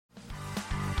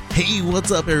Hey, what's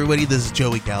up, everybody? This is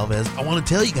Joey Galvez. I want to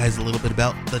tell you guys a little bit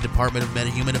about the Department of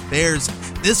Metahuman Affairs.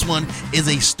 This one is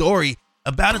a story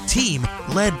about a team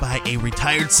led by a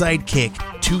retired sidekick,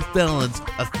 2 felons,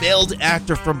 a failed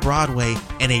actor from Broadway,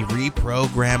 and a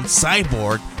reprogrammed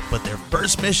cyborg. But their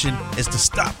first mission is to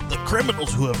stop the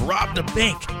criminals who have robbed a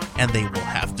bank, and they will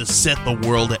have to set the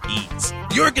world at ease.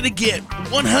 You're going to get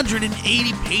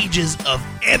 180 pages of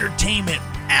entertainment,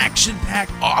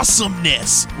 action-packed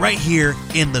awesomeness right here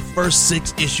in the first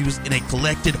 6 issues in a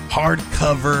collected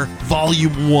hardcover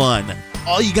volume 1.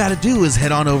 All you got to do is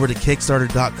head on over to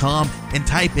Kickstarter.com and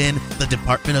type in the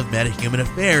Department of Metahuman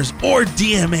Affairs or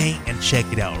DMA and check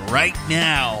it out right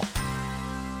now.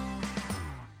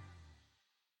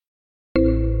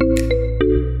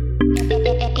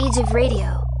 Age of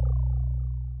Radio.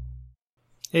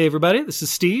 Hey everybody, this is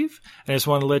Steve. I just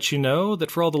want to let you know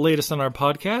that for all the latest on our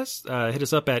podcast, hit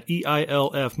us up at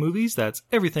EILF Movies. That's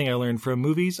Everything I Learned from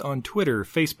Movies on Twitter,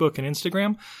 Facebook, and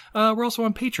Instagram. We're also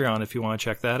on Patreon if you want to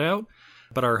check that out.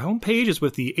 But our homepage is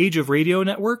with the Age of Radio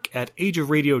Network at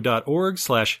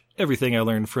ageofradio.org/Everything I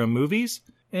Learned from Movies.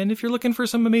 And if you're looking for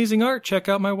some amazing art, check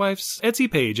out my wife's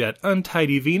Etsy page at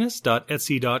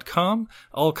untidyvenus.etsy.com.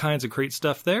 All kinds of great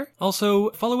stuff there.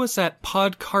 Also, follow us at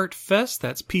PodCartFest,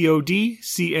 that's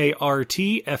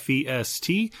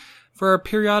PodCartFest, for our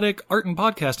periodic art and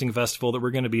podcasting festival that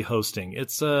we're going to be hosting.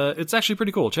 It's actually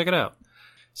pretty cool. Check it out.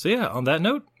 So yeah, on that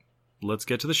note, let's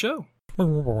get to the show.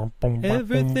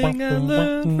 Everything I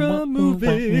learned from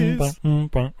movies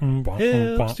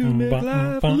helps to make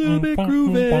life a little bit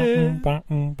groovy.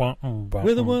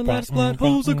 With a one-liner plot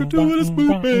holes and gratuitous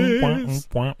movies.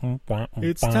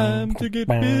 It's time to get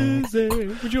busy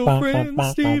with your friend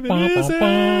Steve and Izzy.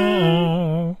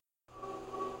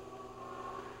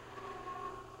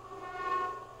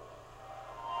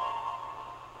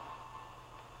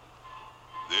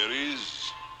 There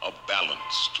is a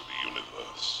balance to the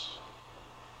universe.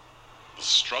 The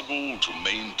struggle to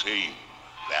maintain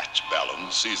that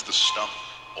balance is the stuff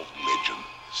of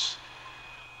legends.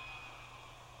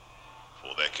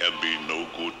 For there can be no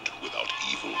good without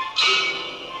evil,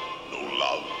 no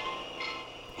love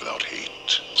without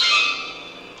hate.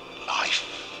 Life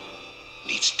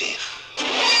needs death,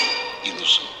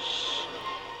 innocence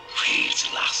creates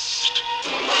lust.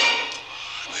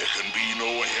 There can be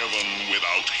no heaven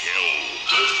without hell,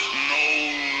 no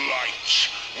light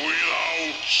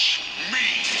without me.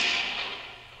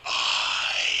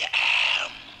 I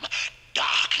am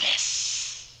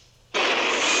darkness.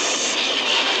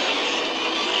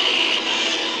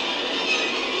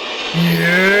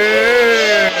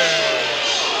 Yeah!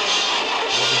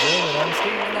 How's it going? I'm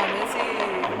Steve. And I'm Izzy.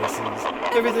 And this is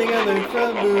Everything I Learned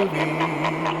from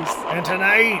Movies. And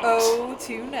tonight...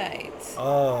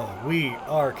 we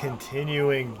are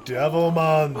continuing Devil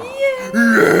Month.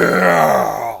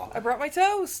 Yeah! I brought my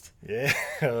toast. Yeah,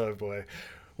 oh boy.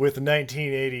 With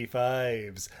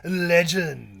 1985's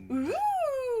Legend.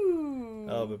 Ooh.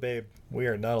 Oh, but babe, we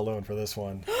are not alone for this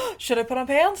one. Should I put on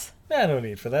pants? No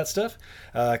need for that stuff.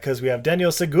 Because we have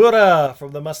Daniel Segura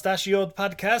from the Mustachioed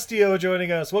Podcastio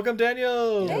joining us. Welcome,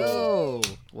 Daniel. Hello.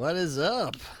 What is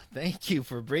up? Thank you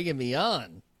for bringing me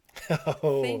on.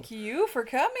 Oh, Thank you for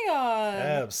coming on.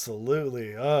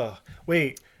 absolutely. Oh,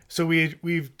 wait. So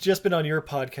we've just been on your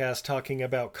podcast talking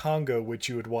about Congo, which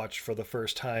you had watched for the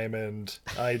first time, and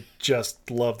I just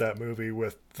love that movie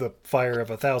with the Fire of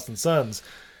 1,000 Suns.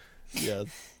 Yeah.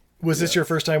 Was this your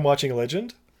first time watching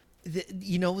Legend?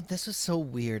 You know, this was so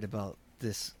weird about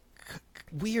this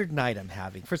weird night I'm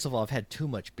having. First of all, I've had too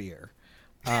much beer.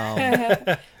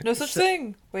 No such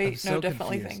thing. Wait, so no,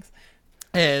 definitely confused. things.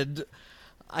 And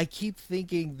I keep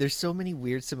thinking there's so many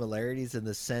weird similarities in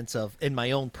the sense of, in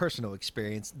my own personal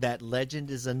experience, that Legend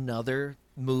is another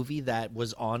movie that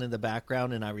was on in the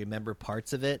background and I remember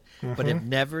parts of it, but have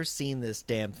never seen this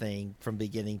damn thing from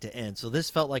beginning to end. So this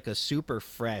felt like a super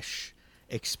fresh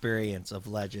experience of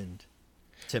Legend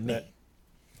to me.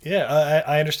 Yeah,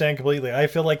 I understand completely. I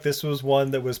feel like this was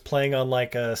one that was playing on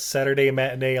like a Saturday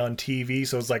matinee on TV,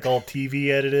 so it's like all TV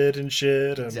edited and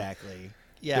shit. And Exactly.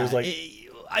 Yeah. was like-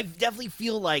 I definitely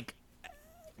feel like,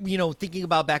 you know, thinking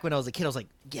about back when I was a kid, I was like,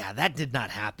 yeah, that did not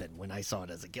happen when I saw it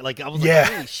as a kid. Like, I was Yeah.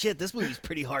 like, holy shit, this movie's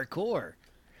pretty hardcore.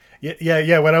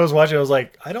 Yeah. When I was watching, I was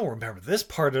like, I don't remember this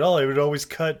part at all. It would always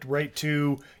cut right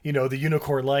to, you know, the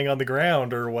unicorn lying on the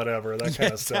ground or whatever, that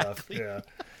kind of stuff.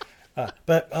 Exactly. Yeah.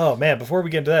 But, oh man, before we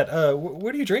get into that,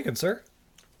 what are you drinking, sir?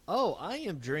 Oh, I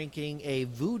am drinking a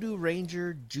Voodoo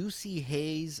Ranger Juicy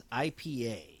Haze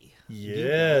IPA.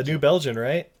 Yeah, New Belgian,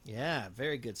 right? Yeah,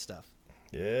 very good stuff.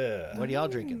 Yeah. What are y'all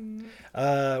drinking?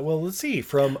 Well, let's see.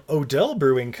 From Odell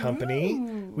Brewing Company,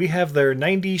 we have their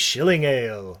 90 Shilling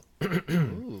Ale.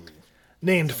 Ooh.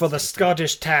 Named for the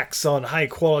Scottish tax on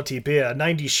high-quality beer,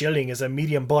 90 shilling is a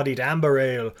medium-bodied amber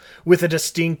ale with a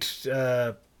distinct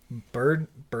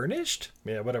burnished?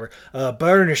 Yeah, whatever.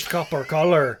 Burnished copper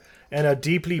colour and a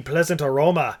deeply pleasant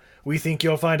aroma. We think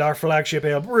you'll find our flagship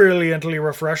ale brilliantly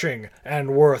refreshing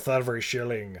and worth every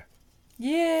shilling.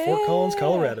 Yeah. Fort Collins,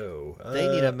 Colorado. They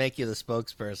need to make you the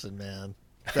spokesperson, man.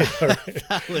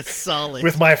 That was solid.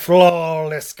 With my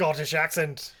flawless Scottish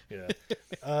accent. Yeah.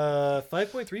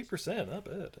 5.3%, not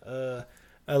bad.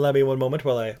 Allow me one moment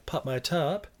while I pop my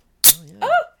top.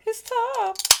 Oh, his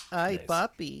top. Hi, Nice.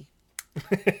 Poppy.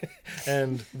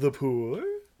 And the pour.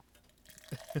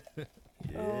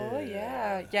 Oh,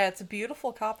 yeah. Yeah, it's a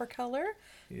beautiful copper color.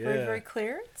 Very, Yeah. very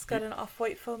clear. It's got an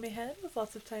off-white foamy head with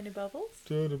lots of tiny bubbles.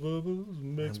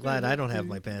 I'm glad I don't have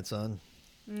my pants on.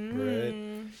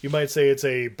 Right. You might say it's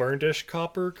a burnedish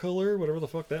copper color, whatever the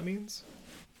fuck that means.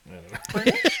 I don't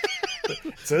know.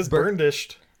 It says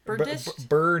burnedished. Burnished?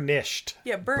 Burnished.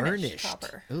 Yeah, burnished, Burnished.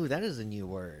 copper. Ooh, that is a new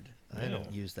word. I Yeah.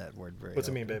 don't use that word very What's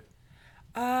it often. mean, babe?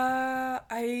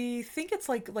 I think it's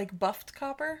like buffed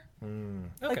copper.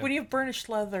 Like Okay. when you have burnished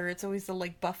leather, it's always the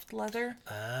like buffed leather.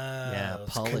 Yeah,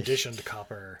 It's polished. conditioned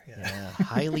copper. Yeah. Yeah,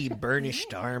 highly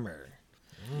burnished armor.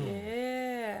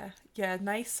 Yeah. Yeah,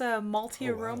 nice malty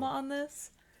Oh, aroma on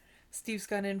this. Steve's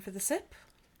gone in for the sip.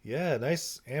 Yeah,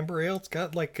 nice amber ale. It's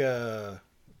got like a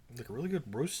really good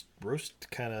roast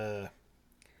kind of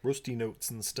roasty notes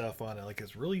and stuff on it. Like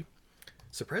it's really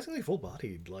surprisingly full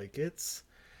bodied. Like it's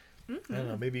I don't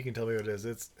know, maybe you can tell me what it is.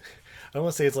 It's I don't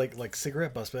want to say it's like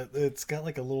cigarette bust, but it's got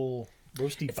like a little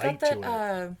roasty It's bite got to it.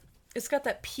 that it's got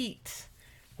that peat.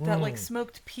 That like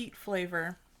smoked peat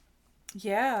flavor.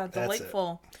 Yeah, That's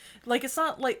delightful. Like it's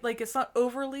not like it's not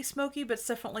overly smoky, but it's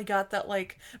definitely got that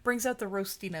like brings out the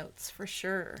roasty notes for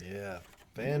sure. Yeah,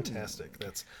 fantastic.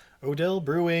 That's Odell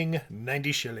Brewing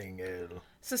 90 shilling ale.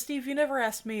 So Steve, you never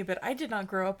asked me, but I did not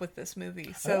grow up with this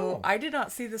movie. So Oh. I did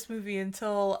not see this movie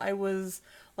until I was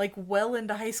like well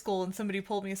into high school and somebody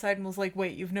pulled me aside and was like,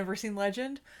 "Wait, you've never seen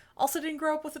Legend?" Also didn't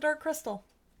grow up with The Dark Crystal.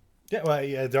 Yeah, well,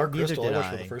 yeah, Dark Neither Crystal. I did watched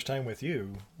for I. the first time with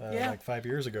you, Yeah. like 5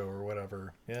 years ago or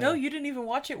whatever. Yeah. No, you didn't even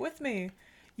watch it with me.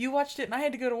 You watched it and I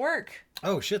had to go to work.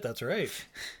 Oh shit, that's right.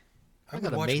 I would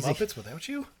got watch amazing- Muppets without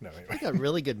you. No, I anyway. got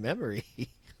really good memory.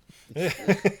 I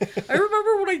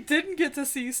remember when I didn't get to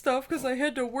see stuff because I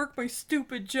had to work my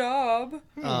stupid job.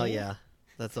 Oh yeah,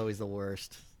 that's always the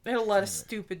worst. I had a lot of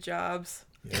stupid jobs.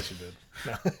 Yes, you did.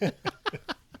 No.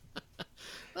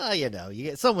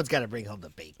 Oh, someone's got to bring home the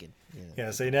bacon. You know.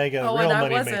 Yeah, so now you got a Oh, real and I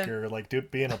money wasn't. maker,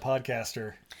 like being a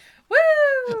podcaster.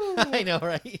 Woo! I know,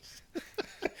 right?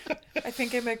 I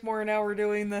think I make more an hour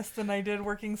doing this than I did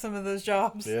working some of those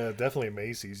jobs. Yeah, definitely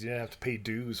Macy's. You have to pay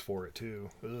dues for it too.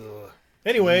 Ugh.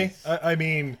 Anyway, I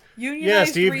mean, yeah,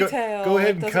 Unionized Steve, retail, go ahead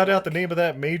it and doesn't cut out work. the name of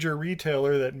that major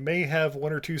retailer that may have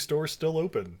one or two stores still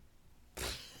open.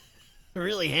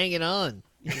 Really hanging on.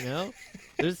 You know,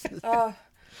 there's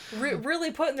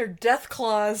Really putting their death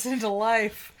claws into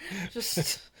life.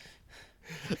 Just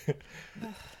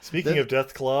Speaking of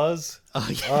Death Claws, oh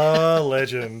yeah. a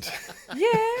legend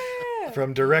yeah.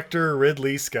 from director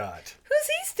Ridley Scott. Who's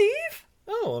he, Steve?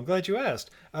 Oh, I'm glad you asked.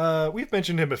 We've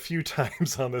mentioned him a few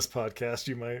times on this podcast,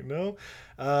 you might know.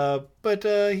 But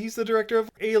he's the director of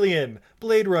Alien,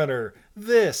 Blade Runner,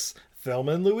 This,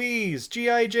 Thelma and Louise,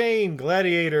 G.I. Jane,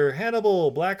 Gladiator, Hannibal,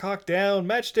 Black Hawk Down,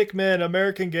 Matchstick Men,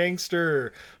 American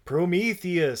Gangster,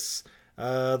 Prometheus,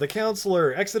 The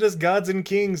Counselor, Exodus Gods and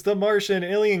Kings, The Martian,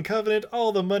 Alien Covenant,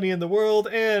 All the Money in the World,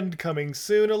 and coming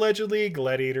soon, allegedly,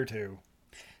 Gladiator 2.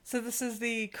 So this is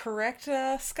the correct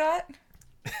Scott?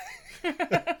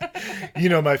 You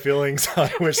know my feelings on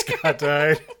which Scott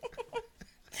died.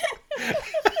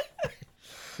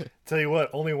 Tell you what,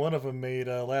 only one of them made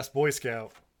Last Boy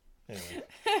Scout. Anyway.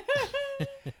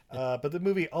 But the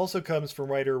movie also comes from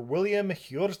writer William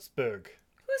Hjortsberg.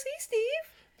 Who's he, Steve?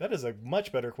 That is a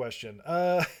much better question.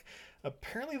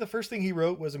 Apparently the first thing he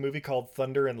wrote was a movie called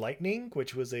Thunder and Lightning,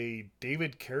 which was a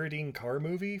David Carradine car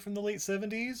movie from the late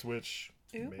 70s, which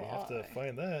you Ooh, may have to boy.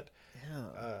 find that.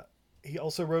 Yeah. He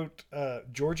also wrote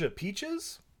Georgia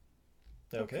Peaches.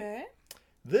 Okay.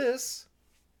 This,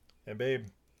 and babe,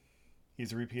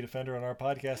 he's a repeat offender on our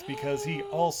podcast because he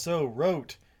also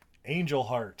wrote Angel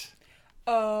Heart,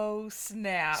 Oh,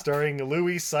 snap. starring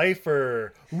Louis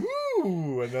Cypher.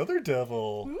 Woo, another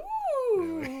devil.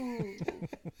 Ooh.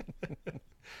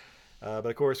 But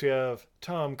of course we have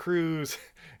Tom Cruise,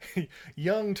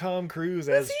 young Tom Cruise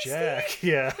as he Jack.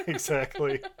 Yeah,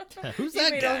 exactly. Who's You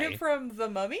that may know guy? him from The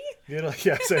Mummy? You know,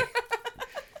 yeah. So,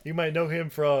 you might know him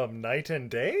from Night and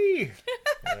Day.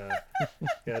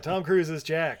 Yeah, Tom Cruise as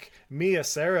Jack, Mia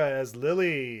Sara as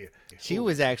Lily. She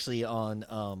was actually on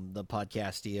the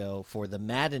Podcastio for the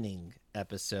Maddening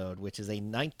episode, which is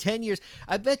 10 years.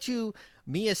 I bet you,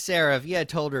 Mia Sara, if you had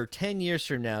told her 10 years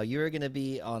from now you were going to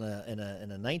be in a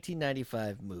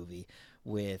 1995 movie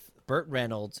with Burt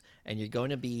Reynolds, and you're going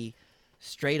to be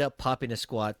straight up popping a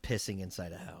squat, pissing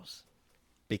inside a house,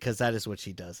 because that is what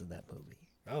she does in that movie.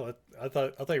 Oh, I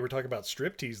thought you were talking about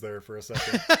striptease there for a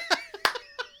second.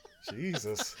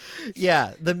 Jesus.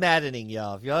 Yeah, The Maddening,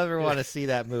 y'all. If y'all ever want to see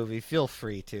that movie, feel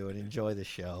free to and enjoy the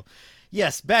show.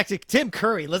 Yes, back to Tim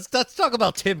Curry. Let's talk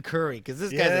about Tim Curry, because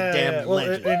this guy's a damn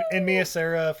legend. And Mia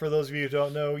Sara, for those of you who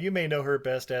don't know, you may know her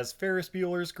best as Ferris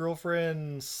Bueller's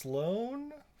girlfriend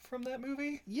Sloane from that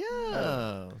movie.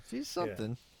 Yeah, she's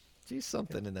something. She's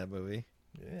something in that movie.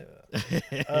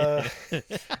 Yeah.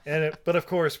 But of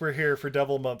course, we're here for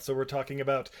Devil Month, so we're talking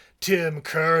about Tim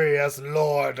Curry as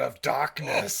Lord of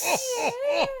Darkness.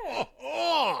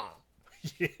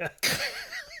 Yeah.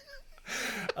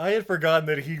 I had forgotten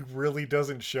that he really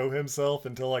doesn't show himself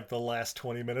until like the last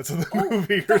 20 minutes of the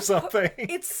movie or something.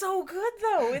 It's so good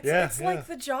though. It's like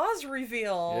the Jaws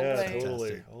reveal. Yeah, like...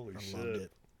 totally. Holy I shit. loved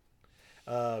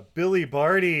it. Billy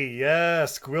Barty,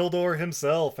 yes, Gwildor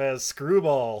himself as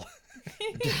Screwball.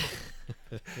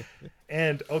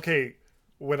 And okay,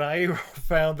 when I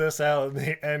found this out in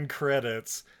the end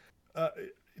credits,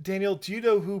 Daniel, do you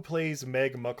know who plays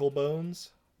Meg Mucklebones,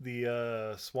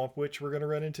 the swamp witch we're going to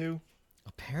run into?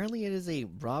 Apparently it is a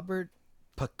Robert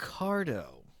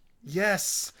Picardo.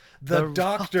 Yes, the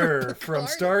Doctor Robert from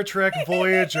Picardo. Star Trek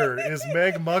Voyager is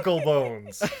Meg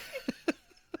Mucklebones.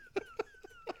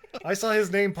 I saw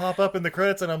his name pop up in the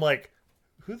credits and I'm like,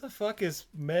 who the fuck is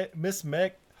Miss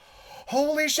Meg?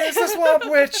 Holy shit, it's the Swamp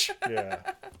Witch! Yeah.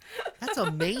 That's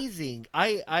amazing.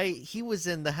 He was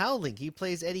in The Howling. He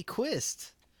plays Eddie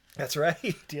Quist. That's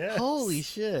right, yeah. Holy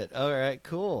shit. All right,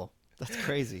 cool. That's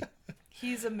crazy.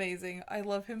 He's amazing. I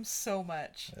love him so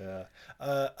much. Yeah.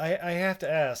 I have to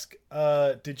ask,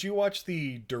 did you watch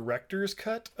the director's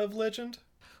cut of Legend?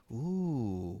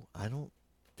 Ooh, I don't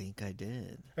think I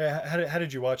did. How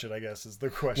did you watch it, I guess, is the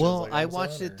question. Well, Like I Amazon,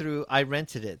 watched it through, I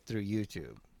rented it through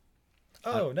YouTube.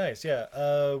 Oh, nice,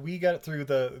 yeah. We got it through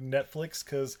the Netflix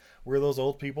because we're those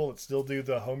old people that still do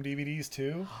the home DVDs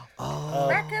too. Oh.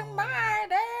 Back in my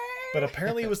day. But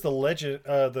apparently it was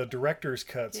the director's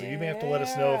cut, so you may have to let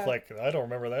us know if, like, I don't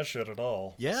remember that shit at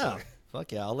all. Yeah. So,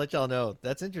 Fuck yeah, I'll let y'all know.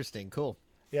 That's interesting. Cool.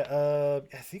 yeah,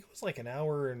 I think it was like an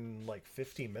hour and like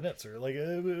 15 minutes, or like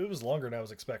it was longer than I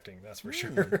was expecting, that's for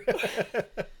sure.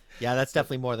 Yeah, that's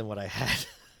definitely more than what I had.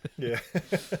 Yeah.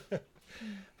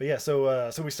 But yeah,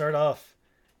 so we start off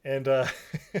and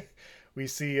we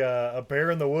see a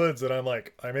bear in the woods, and I'm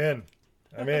like, I'm in.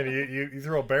 You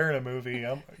throw a bear in a movie,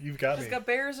 you've got me. He's got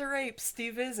bears or apes.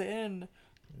 Steve is in.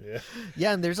 Yeah.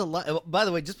 Yeah, and there's a lot. By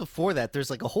the way, just before that, there's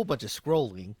like a whole bunch of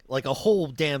scrolling, like a whole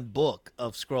damn book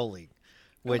of scrolling,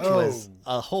 which was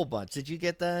a whole bunch. Did you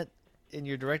get that in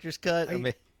your director's cut?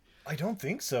 I don't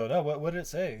think so. No, what did it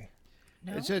say?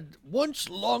 No? It said, once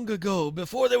long ago,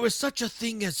 before there was such a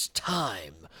thing as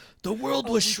time, the world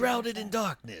was shrouded in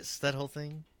darkness. That whole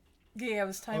thing? Yeah, it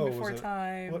was time Oh, before was it?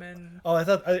 time, What? and Oh, I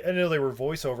thought I know they were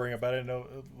voiceovering about it.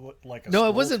 No, like a No, it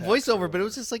scroll wasn't text or voiceover, but it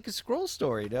was whatever. just like a scroll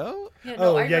story, no? yeah,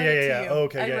 Oh, I yeah, read it yeah, to yeah. you. Oh,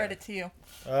 okay, I yeah. read it to you.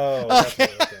 Oh, that's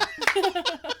Okay.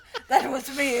 okay. That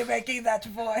was me making that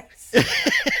voice.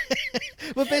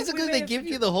 But basically, may they have give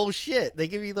you the whole shit. They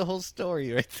give you the whole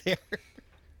story right there.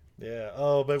 Yeah.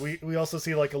 Oh, but we also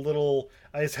see like a little.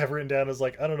 I just have written down as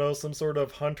like, I don't know, some sort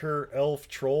of hunter elf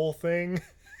troll thing.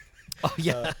 Oh,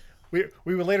 yeah. We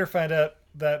would later find out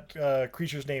that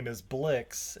creature's name is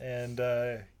Blix, and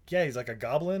yeah, he's like a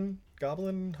goblin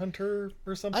hunter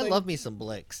or something. I love me some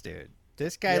Blix, dude.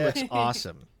 This guy Yeah. looks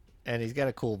awesome, and he's got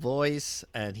a cool voice,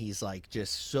 and he's like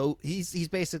just so he's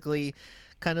basically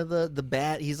kind of the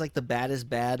bad. He's like the baddest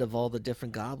bad of all the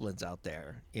different goblins out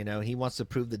there. You know, he wants to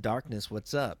prove the darkness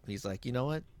what's up. He's like, you know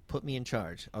what? Put me in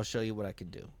charge. I'll show you what I can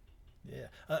do.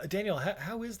 Yeah. Daniel,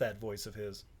 how is that voice of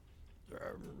his?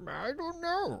 I don't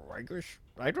know. I guess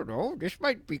I don't know. This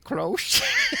might be close.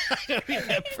 I don't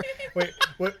remember.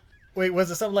 Wait,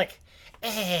 was it something like,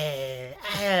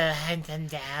 I'll hunt them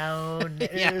down?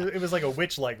 Yeah. It was like a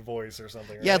witch-like voice or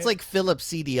something, right? Yeah, it's like Philip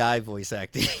CDI voice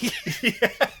acting.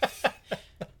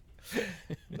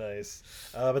 Nice.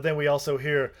 But then we also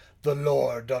hear, the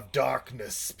Lord of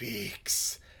Darkness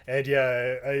speaks. And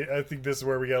yeah, I think this is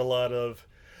where we get a lot of,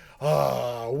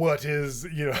 what is,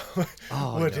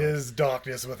 what is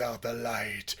darkness without the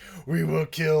light? We will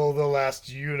kill the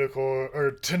last unicorn,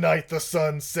 or tonight the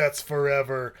sun sets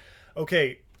forever.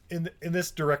 Okay, in this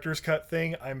director's cut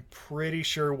thing, I'm pretty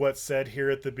sure what's said here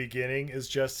at the beginning is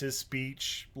just his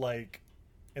speech, like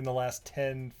in the last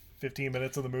 10-15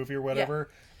 minutes of the movie or whatever,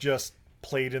 just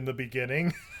played in the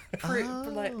beginning.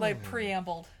 Like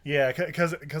preambled. Yeah,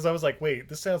 because I was like, wait,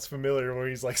 this sounds familiar when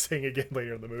he's like saying again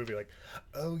later in the movie, like,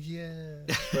 oh yeah.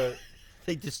 But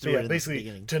They just threw it in the basically,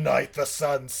 beginning. tonight the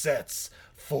sun sets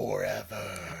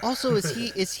forever. Also,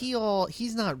 is he all?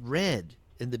 He's not red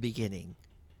in the beginning.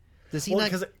 Does he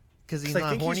not? Because he's I not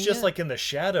think horny he's just yet? like in the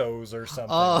shadows or something.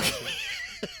 Oh,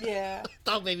 Yeah. I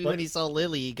thought maybe when he saw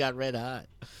Lily, he got red hot.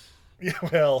 Yeah,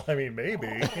 well, I mean, maybe.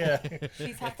 Yeah.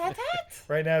 She's hot, hot, hot.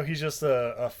 Right now, he's just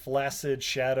a flaccid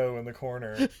shadow in the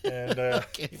corner, and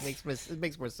Okay, it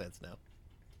makes more sense now.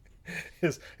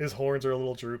 his horns are a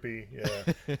little droopy.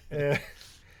 Yeah.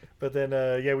 But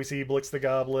then, we see Blix the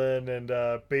Goblin,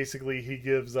 and basically he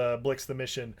gives Blix the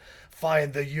mission: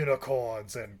 find the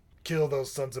unicorns and kill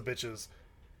those sons of bitches.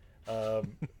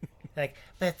 Like,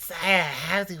 but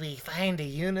how do we find a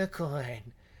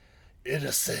unicorn?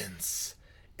 Innocence.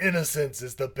 Innocence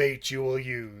is the bait you will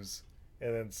use.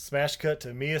 And then smash cut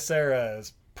to Mia Sara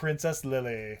as Princess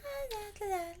Lily.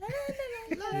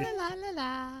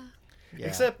 Yeah.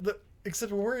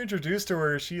 Except when we're introduced to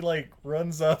her, she like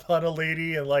runs up on a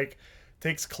lady and like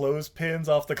takes clothespins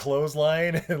off the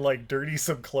clothesline and like dirties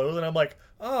some clothes, and I'm like,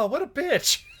 oh, what a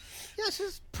bitch. Yeah,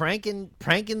 she's pranking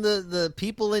the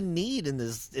people in need in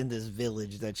this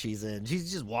village that she's in.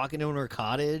 She's just walking into her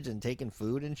cottage and taking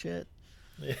food and shit.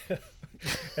 Yeah.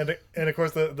 And of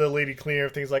course the lady cleaning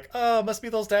everything's like, oh, must be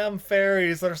those damn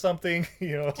fairies or something,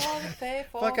 you know.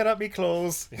 Fucking up me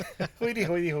clothes. Hoity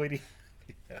hoity hoity.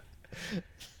 Yeah.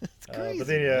 It's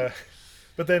crazy.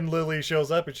 But then Lily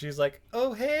shows up and she's like,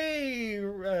 oh hey, I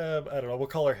don't know, we'll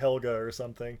call her Helga or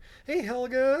something. Hey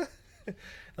Helga.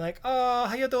 Like, oh,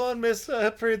 how you doing, Miss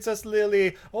Princess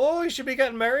Lily? Oh, you should be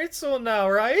getting married soon now,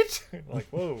 right? Like,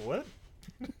 whoa, what?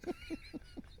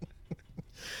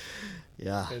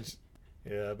 Yeah.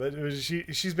 Yeah, but she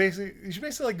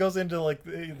basically like goes into like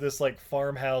this like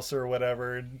farmhouse or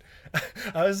whatever, and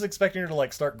I was expecting her to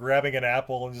like start grabbing an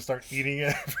apple and just start eating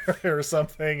it or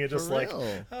something, and just For like,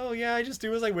 real? oh yeah, I just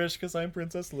do as I wish because I'm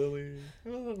Princess Lily.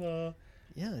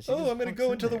 Yeah. Oh, I'm gonna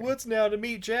go into the woods now to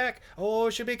meet Jack. Oh,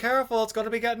 should be careful. It's gonna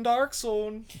be getting dark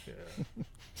soon. Yeah.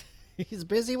 He's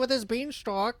busy with his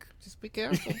beanstalk. Just be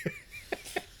careful.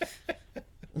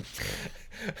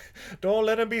 Don't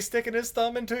let him be sticking his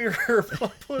thumb into your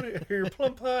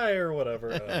plum pie or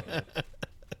whatever. I don't know.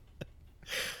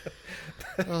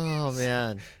 Oh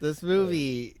man, this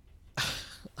movie.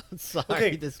 I'm sorry,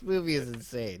 Okay. this movie is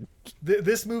insane.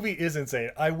 This movie is insane.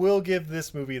 I will give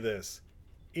this movie this.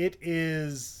 It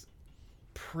is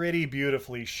pretty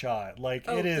beautifully shot. Like,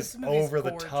 Oh, it this is movie's over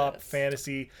the top gorgeous.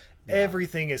 fantasy.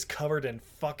 Everything is covered in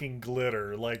fucking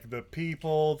glitter. Like, the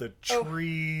people, the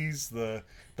trees, the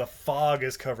fog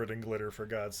is covered in glitter, for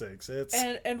God's sakes. It's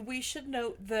And we should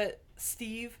note that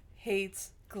Steve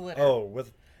hates glitter.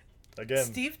 again,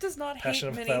 Steve does not Passion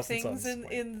hate of a many Thousand things Suns.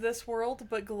 in this world,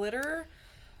 but glitter.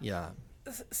 Yeah.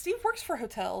 Steve works for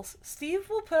hotels. Steve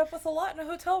will put up with a lot in a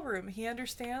hotel room. He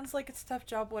understands, like, it's a tough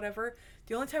job, whatever.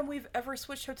 The only time we've ever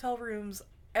switched hotel rooms,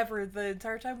 ever, the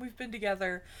entire time we've been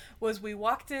together, was we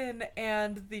walked in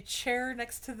and the chair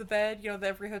next to the bed, you know, that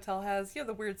every hotel has, you know,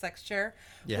 the weird sex chair,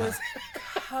 Yeah. was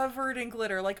covered in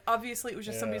glitter. Like, obviously it was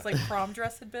just somebody's, like, prom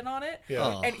dress had been on it. Yeah.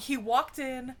 Oh. And he walked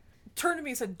in, turned to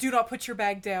me and said, "Do not put your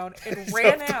bag down," and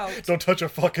ran out. don't touch a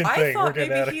fucking I thing. We're thought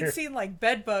getting out maybe of he'd here. seen like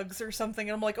bed bugs or something,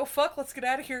 and I'm like, "Oh fuck, let's get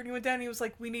out of here." And he went down. And he was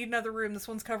like, "We need another room. This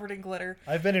one's covered in glitter."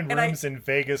 I've been in And rooms in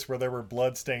Vegas where there were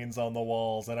blood stains on the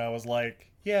walls, and I was like,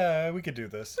 yeah, we could do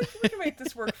this. We can make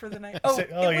this work for the night.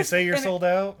 You say you're and sold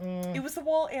out? It was the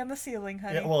wall and the ceiling,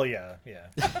 honey. Yeah, well, yeah.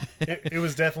 It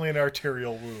was definitely an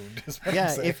arterial wound. Is what I'm Yeah,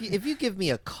 saying. if you give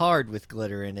me a card with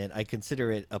glitter in it, I consider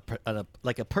it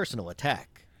like a personal attack.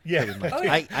 Yeah. Pretty much. Oh,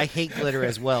 yeah. I hate glitter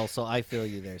as well, so I feel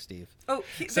you there, Steve.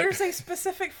 There's a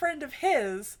specific friend of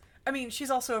his. I mean, she's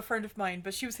also a friend of mine,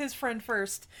 but she was his friend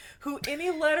first. Who any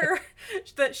letter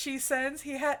that she sends,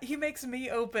 he makes me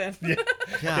open.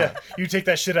 Yeah, you take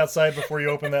that shit outside before you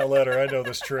open that letter. I know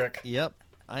this trick. Yep,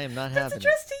 I am not It's having it.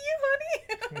 addressed to you,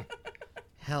 honey.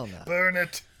 Hell no. Burn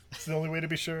it. It's the only way to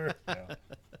be sure.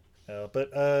 So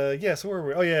where were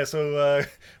we? Oh yeah, so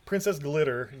Princess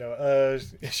Glitter,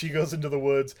 she goes into the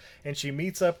woods and she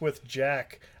meets up with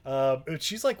Jack.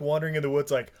 She's like wandering in the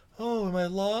woods like, oh, am I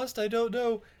lost? I don't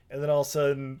know. And then all of a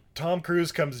sudden, Tom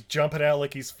Cruise comes jumping out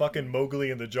like he's fucking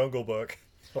Mowgli in the Jungle Book.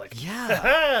 Like, Yeah.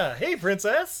 "Ha-ha! Hey,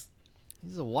 princess.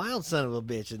 He's a wild son of a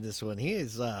bitch in this one.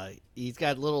 He's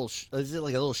got is it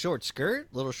like a little short skirt?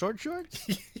 Little short shorts?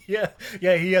 Yeah,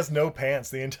 he has no pants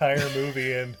the entire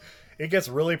movie, and it gets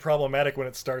really problematic when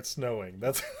it starts snowing.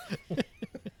 That's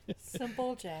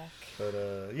Simple Jack.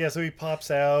 But yeah, so he pops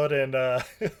out and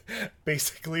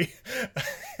basically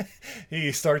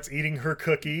he starts eating her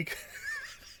cookie.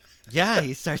 Yeah,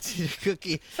 he starts eating a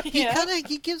cookie. Yeah.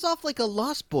 He gives off like a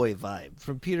Lost Boy vibe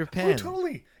from Peter Oh, Pan.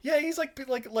 totally. Yeah, he's like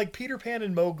Peter Pan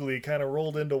and Mowgli kind of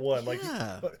rolled into one. Like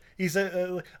Yeah. he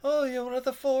said, "Oh, you're one of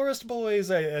the forest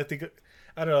boys." I think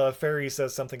I don't know. A fairy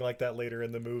says something like that later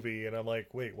in the movie, and I'm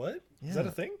like, "Wait, what? Is that Yeah.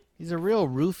 a thing?" He's a real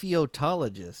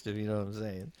Rufio-tologist, if you know what I'm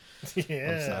saying.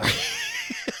 Yeah.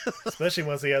 Especially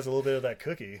once he has a little bit of that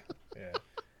cookie. Yeah.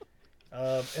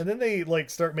 And then they like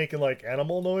start making like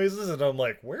animal noises, and I'm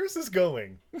like, "Where's this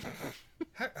going?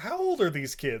 How old are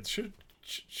these kids?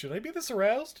 Should I be this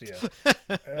aroused?"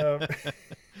 Yeah.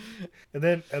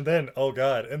 And then oh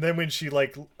god! And then when she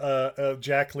like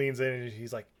Jack leans in and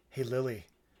he's like, "Hey Lily,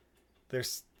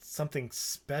 there's something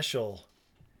special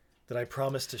that I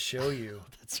promised to show you.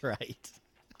 That's right.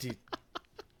 Do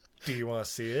you want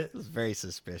to see it? It was very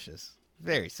suspicious.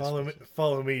 Very suspicious.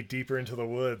 Follow me deeper into the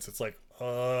woods." It's like,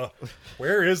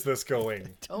 where is this going?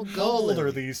 Don't How go, old are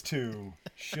Lily. these two?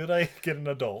 Should I get an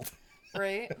adult?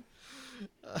 Right?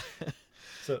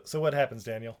 So what happens,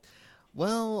 Daniel?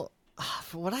 Well,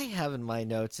 for what I have in my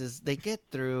notes is they get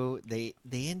through. They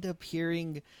end up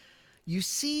hearing. You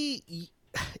see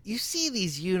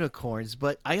these unicorns,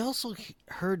 but I also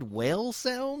heard whale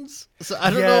sounds. So I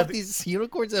don't know if these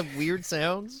unicorns have weird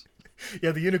sounds.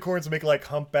 Yeah, the unicorns make like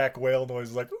humpback whale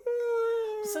noises, like.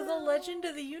 So the legend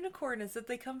of the unicorn is that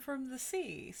they come from the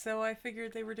sea. So I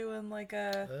figured they were doing like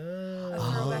a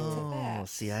throwback to that.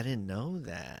 See, I didn't know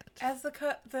that. As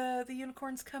the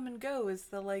unicorns come and go is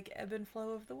the like ebb and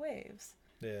flow of the waves.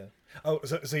 Yeah. Oh,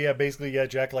 so yeah, basically, yeah,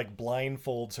 Jack like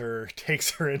blindfolds her, takes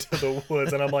her into the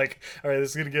woods, and I'm like, all right, this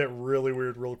is gonna get really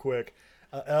weird real quick.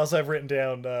 I also have written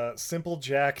down, Simple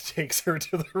Jack takes her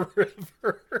to the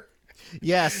river.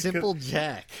 Yeah, Simple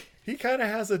Jack. He kind of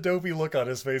has a dopey look on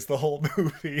his face the whole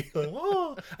movie. Like,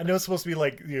 oh, I know it's supposed to be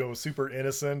like, super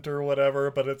innocent or whatever,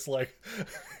 but it's like,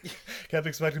 kept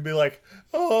expecting to be like,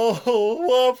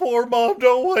 oh, poor mom,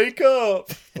 don't wake up.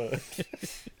 But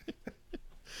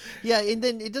Yeah, and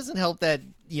then it doesn't help that,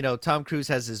 Tom Cruise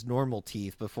has his normal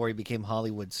teeth before he became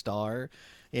Hollywood star,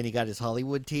 and he got his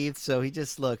Hollywood teeth, so he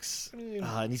just looks,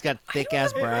 and he's got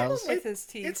thick-ass brows. With his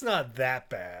teeth. it's not that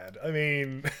bad. I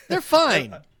mean, They're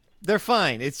fine. They're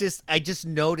fine. It's just, I just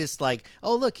noticed, like,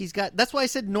 oh, look, that's why I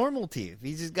said normal teeth.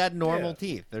 He's just got normal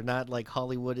teeth. They're not, like,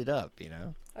 Hollywooded up,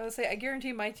 I would say, I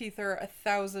guarantee my teeth are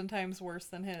 1,000 times worse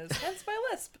than his. Hence my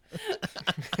lisp.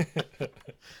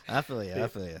 I feel you. I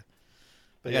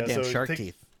but got yeah, damn so shark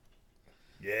teeth.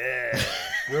 Yeah,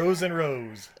 rows and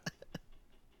rows.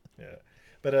 Yeah,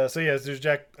 but so yeah, there's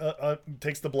Jack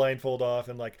takes the blindfold off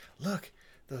and like, look,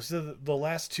 those are the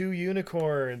last two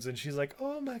unicorns, and she's like,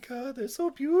 oh my god, they're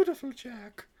so beautiful,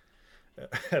 Jack.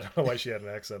 I don't know why she had an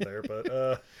accent there,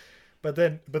 but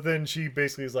then she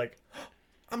basically is like,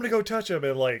 I'm gonna go touch him,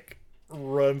 and like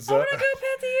runs I'm up. gonna go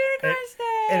pet the unicorns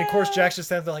now. And of course, Jack's just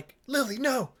standing there like, Lily,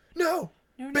 no, No,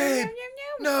 babe,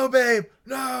 no. no, babe,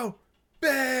 no,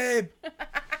 babe.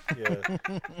 Yeah,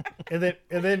 and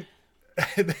then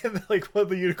like one of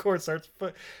the unicorns starts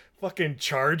fucking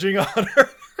charging on her,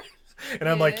 and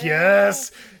I'm like,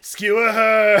 yes, skewer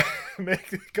her,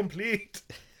 make it complete.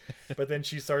 But then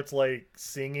she starts like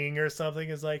singing or something.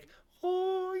 Is like,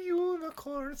 oh,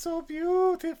 unicorn, so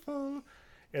beautiful.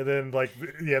 And then like,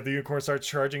 yeah, the unicorn starts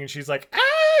charging, and she's like,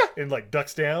 ah, and like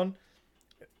ducks down.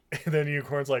 And then the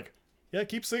unicorn's like, yeah,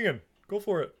 keep singing, go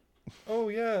for it. Oh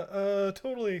yeah,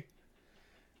 totally.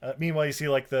 Meanwhile, you see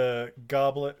like the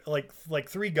goblin, like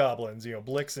three goblins,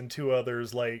 Blix and two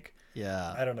others, like,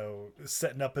 Yeah. I don't know,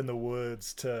 setting up in the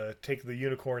woods to take the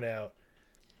unicorn out.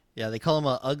 Yeah, they call him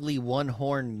a ugly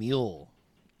one-horn mule.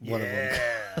 One of them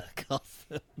calls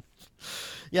them.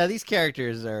 Yeah, these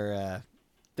characters are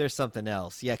they're something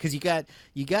else. Yeah, because you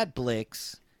got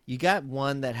Blix, you got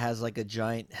one that has like a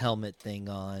giant helmet thing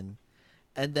on,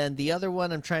 and then the other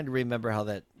one, I'm trying to remember how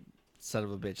that son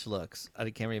of a bitch looks. I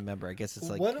can't remember. I guess it's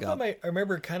like One of them I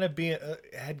remember kind of being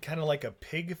had kind of like a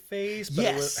pig face, but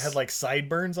Yes. it had like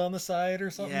sideburns on the side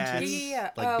or something. Yeah, too. Yeah,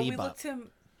 like we Bebop.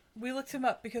 looked him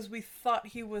up because we thought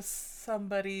he was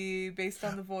somebody based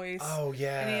on the voice. Oh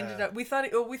yeah, And he ended up. We thought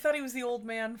he was the old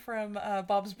man from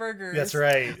Bob's Burgers. That's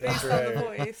right. That's Based on the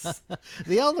right. voice.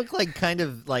 They all look like kind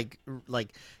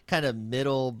of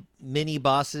middle mini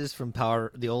bosses from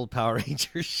the old Power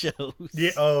Rangers shows.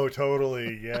 Yeah. Oh,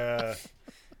 totally. Yeah.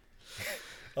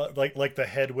 like the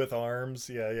head with arms.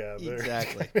 Yeah.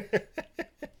 Exactly.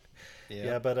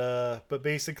 Yeah, but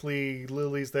basically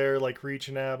Lily's there like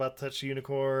reaching out about to touch the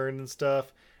unicorn and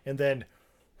stuff, and then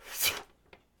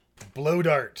blow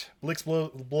dart. Blix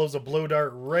blows a blow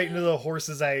dart right into the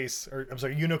horse's ice, or I'm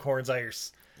sorry, unicorn's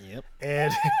ice. Yep.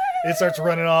 And it starts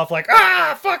running off like,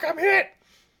 ah, fuck, I'm hit.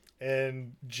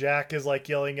 And Jack is like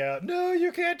yelling out, no,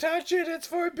 you can't touch it. It's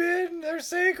forbidden. They're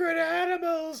sacred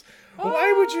animals.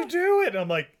 Why would you do it? And I'm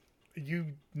like, you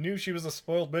knew she was a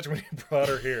spoiled bitch when you brought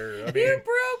her here. I mean, You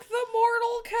broke the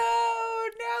mortal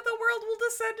code. Now the world will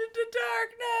descend into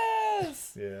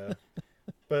darkness. yeah.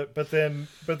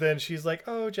 But then she's like,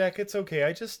 oh, Jack, it's okay.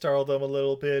 I just startled them a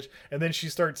little bit. And then she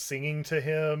starts singing to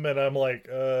him, and I'm like,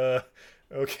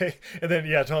 okay. And then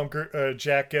yeah,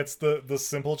 Jack gets the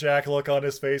simple Jack look on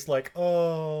his face, like,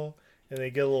 oh, and they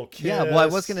get a little kiss. Yeah, well, I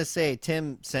was gonna say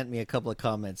Tim sent me a couple of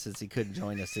comments since he couldn't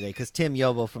join us today because Tim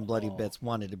Yobo from Bloody Bits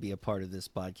wanted to be a part of this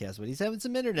podcast, but he's having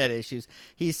some internet issues.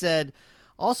 He said,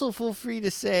 also feel free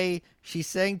to say she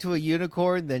sang to a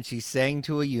unicorn, then she sang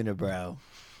to a unibrow.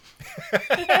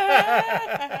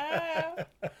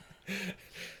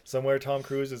 Somewhere Tom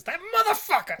Cruise is that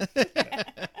motherfucker.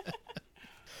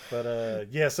 But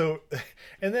yeah, so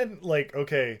and then like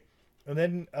okay. And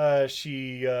then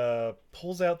she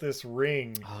pulls out this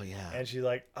ring. Oh, yeah. And she's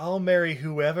like, I'll marry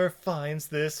whoever finds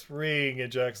this ring.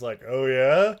 And Jack's like, oh,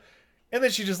 yeah? And then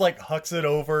she just, like, hucks it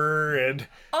over and...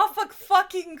 Off a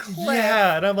fucking cliff.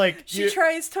 Yeah, and I'm like... She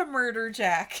tries to murder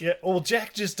Jack. Yeah, well,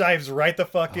 Jack just dives right the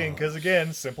fuck in. Because,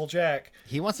 again, simple Jack.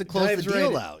 He wants to close the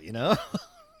deal out, you know?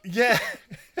 Yeah.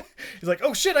 He's like,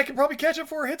 oh, shit, I can probably catch it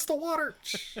before it hits the water.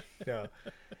 Yeah.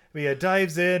 But yeah,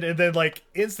 dives in, and then like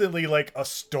instantly like a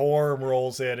storm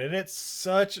rolls in, and it's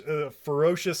such a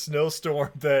ferocious snowstorm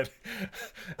that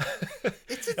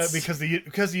because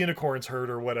the unicorn's hurt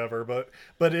or whatever,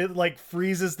 but it like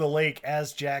freezes the lake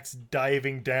as Jack's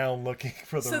diving down looking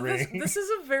for the ring. This is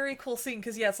a very cool scene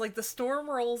because yeah, it's like the storm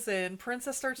rolls in,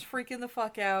 Princess starts freaking the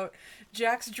fuck out,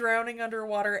 Jack's drowning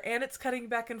underwater, and it's cutting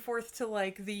back and forth to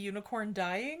like the unicorn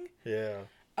dying. Yeah.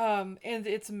 And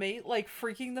its mate like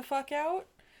freaking the fuck out.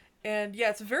 And yeah,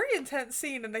 it's a very intense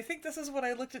scene, and I think this is when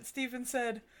I looked at Steve and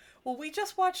said, well, we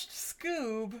just watched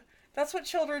Scoob. That's what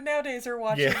children nowadays are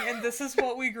watching, and this is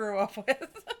what we grew up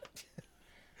with.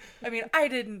 I mean, I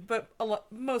didn't, but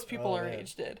most people our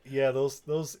age did. Yeah, those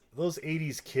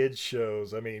 80s kids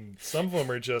shows, I mean, some of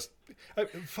them are just...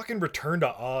 fucking Return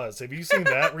to Oz. Have you seen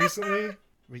that recently?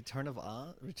 Return to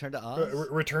Oz?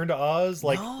 Return to Oz,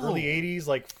 like No. early 80s,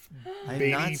 like I've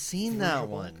not seen that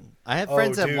one. I have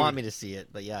friends that want me to see it,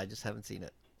 but yeah, I just haven't seen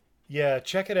it. Yeah,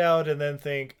 check it out and then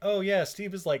think, oh yeah,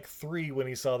 Steve is like 3 when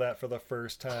he saw that for the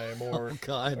first time, or Oh,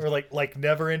 God. or like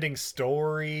Never Ending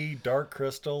Story, Dark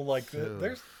Crystal, like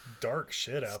there's dark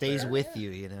shit out Stays there. with you,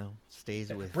 you know?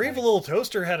 Stays with Brave you. Little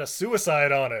Toaster had a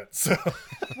suicide on it, so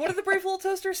One of the Brave Little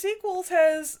Toaster sequels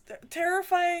has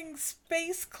terrifying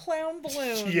space clown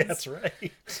balloons. yeah, that's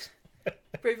right.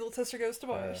 Brave Little Toaster Goes to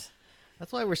Mars.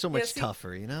 That's why we're so much see-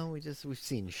 tougher, you know? We've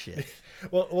seen shit.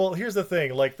 Well, here's the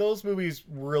thing. Like those movies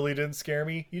really didn't scare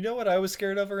me. You know what I was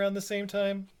scared of around the same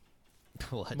time?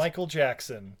 What? Michael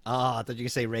Jackson. Ah, I thought you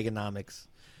could say Reaganomics.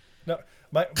 No,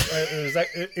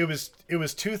 it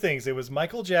was two things. It was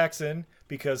Michael Jackson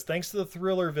because thanks to the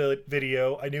Thriller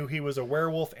video, I knew he was a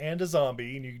werewolf and a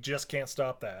zombie, and you just can't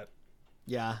stop that.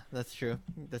 Yeah, that's true.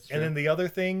 That's true. And then the other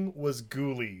thing was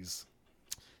Ghoulies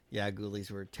yeah, ghoulies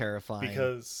were terrifying.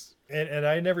 because and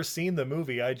I never seen the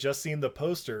movie. I just seen the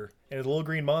poster and a little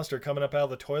green monster coming up out of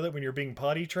the toilet when you're being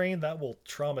potty trained. That will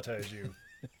traumatize you.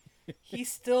 He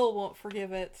still won't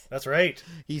forgive it. That's right.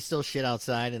 He still shit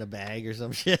outside in a bag or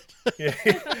some shit. Yeah.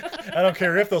 I don't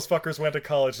care if those fuckers went to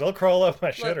college. They'll crawl up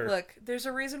my shitter. Look, there's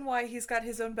a reason why he's got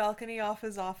his own balcony off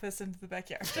his office into the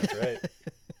backyard. That's right.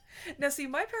 Now, see,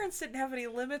 my parents didn't have any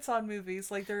limits on movies.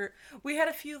 Like, we had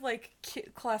a few, like,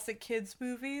 classic kids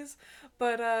movies,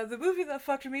 but the movie that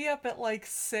fucked me up at, like,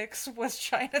 6 was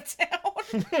Chinatown.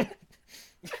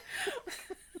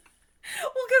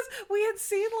 Well, because we had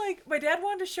seen, like, my dad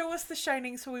wanted to show us The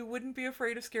Shining so we wouldn't be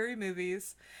afraid of scary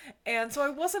movies. And so I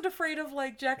wasn't afraid of,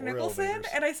 like, Jack Or Nicholson,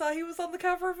 elevators. and I saw he was on the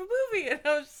cover of a movie, and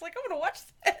I was just like, I'm gonna watch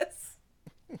this.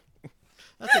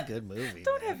 That's a good movie.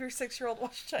 Don't man. have your 6-year-old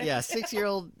watch Chinatown. Yeah,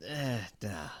 6-year-old.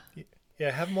 Nah. Yeah,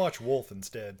 have them watch Wolf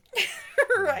instead.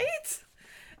 Right?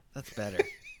 That's better.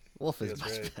 Wolf is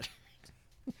That's much right.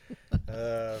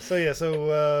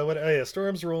 better.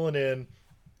 Storm's rolling in.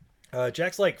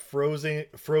 Jack's like frozen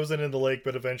in the lake,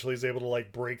 but eventually he's able to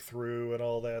like break through and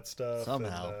all that stuff.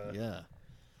 Somehow, and, yeah.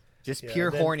 Just Yeah, pure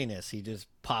and then- horniness. He just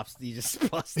pops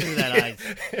through that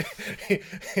eyes.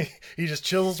 he just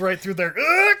chills right through there.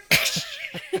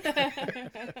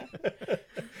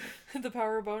 The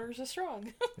power of boners is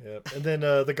strong. Yep. And then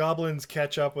the goblins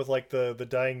catch up with like the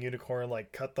dying unicorn,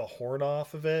 like cut the horn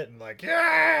off of it, and like,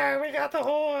 yeah, we got the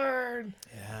horn.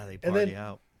 Yeah, they And party then-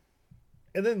 out.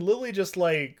 And then Lily just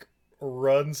like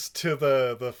runs to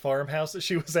the farmhouse that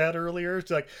she was at earlier.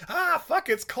 She's like, fuck,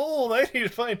 it's cold. I need to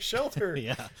find shelter.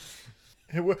 Yeah.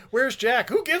 Where's Jack?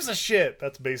 Who gives a shit?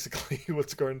 That's basically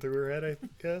what's going through her head, I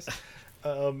guess.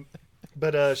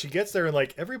 But she gets there and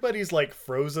like everybody's like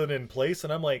frozen in place,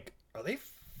 and I'm like, are they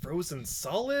frozen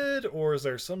solid, or is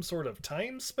there some sort of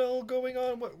time spell going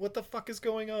on? What the fuck is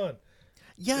going on?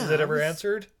 Yeah. Is it I ever was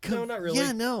answered? No, not really.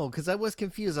 Yeah, no, because I was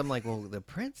confused. I'm like, well, the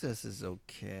princess is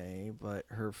okay, but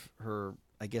her,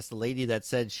 I guess the lady that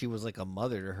said she was like a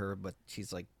mother to her, but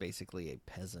she's like basically a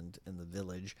peasant in the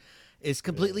village, is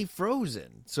completely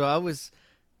frozen. So I was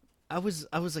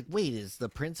like, wait, is the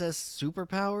princess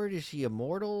superpowered? Is she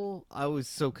immortal? I was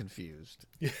so confused.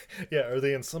 Yeah, are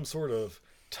they in some sort of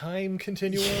time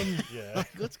continuum? Yeah.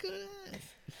 Like, what's going on?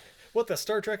 What the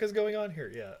Star Trek is going on here?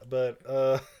 Yeah,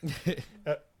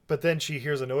 but then she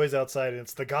hears a noise outside, and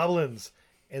it's the goblins,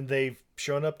 and they've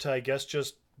shown up to, I guess,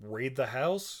 just raid the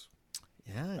house.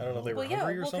 Yeah, I don't know if they were Well, yeah,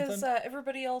 hungry or well, something.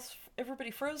 because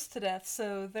everybody froze to death,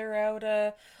 so they're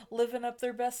out living up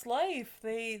their best life.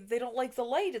 They don't like the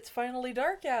light. It's finally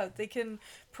dark out. They can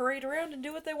parade around and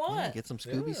do what they Yeah, want. get some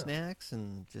Scooby Yeah. snacks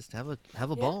and just have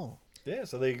a ball. Yeah,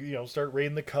 so they start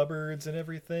raiding the cupboards and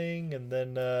everything, and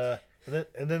then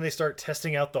they start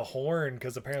testing out the horn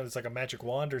because apparently it's like a magic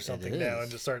wand or something now, is.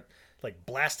 and just start like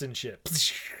blasting shit.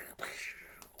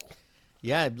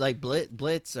 Yeah, like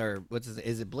Blitz or what's his,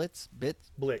 is it Blitz?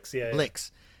 Blix, yeah.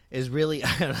 Blix is really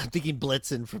I'm thinking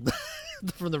Blitzen from the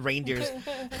from the reindeers.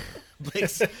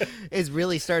 Blix is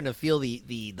really starting to feel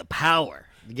the power.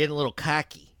 Getting a little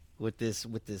cocky with this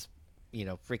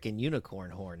freaking unicorn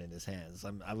horn in his hands.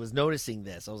 I was noticing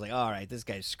this. I was like, all right, this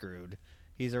guy's screwed.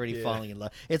 He's already Yeah. falling in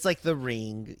love. It's like the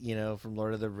ring, from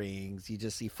Lord of the Rings. You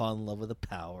just fall in love with the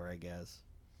power, I guess.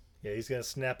 Yeah, he's gonna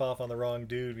snap off on the wrong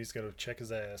dude. He's gonna check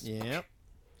his ass. Yep.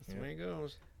 That's the way it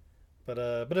goes. But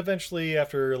eventually,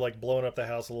 after like blowing up the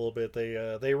house a little bit,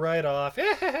 they ride off,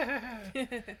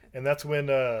 and that's when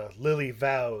Lily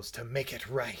vows to make it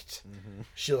right.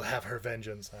 She'll have her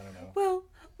vengeance. I don't know.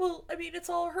 Well, I mean, it's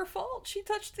all her fault. She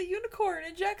touched the unicorn,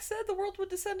 and Jack said the world would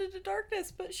descend into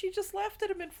darkness, but she just laughed at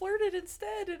him and flirted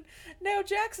instead, and now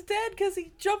Jack's dead because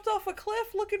he jumped off a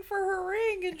cliff looking for her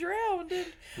ring and drowned,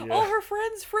 and all her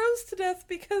friends froze to death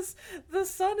because the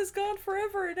sun is gone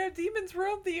forever, and now demons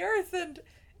roam the earth, and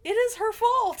it is her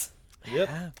fault.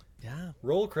 Yep. Yeah.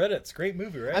 Roll credits. Great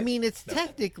movie, right? I mean, it's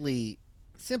technically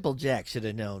Simple Jack should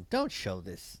have known. Don't show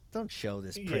this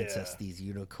princess Yeah. these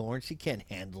unicorns. She can't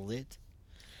handle it.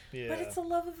 yeah. But it's the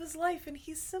love of his life, and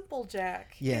he's simple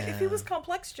Jack. Yeah. If he was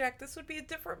complex Jack, this would be a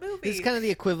different movie. It's kind of the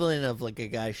equivalent of like a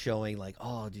guy showing like,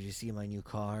 "Oh, did you see my new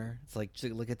car?" It's like,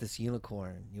 "Look at this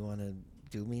unicorn. You want to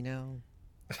do me now?"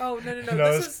 Oh, no.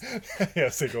 No, This is... yeah,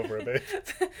 say go for it,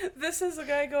 babe. This is a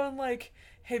guy going like,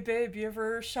 "Hey babe, you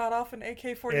ever shot off an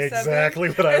AK-47?" Exactly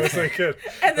what I was thinking.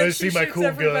 And then I she see my shoots cool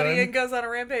everybody gun. and goes on a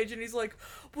rampage, and he's like,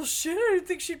 "Well, shit, I didn't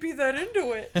think she'd be that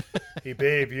into it." Hey,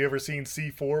 babe, you ever seen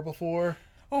C4 before?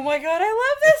 Oh my god, I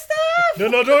love this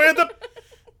stuff. No, don't hit the.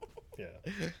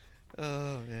 Yeah.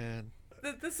 Oh man.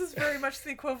 This is very much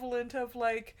the equivalent of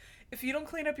like, if you don't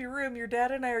clean up your room, your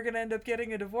dad and I are gonna end up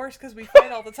getting a divorce because we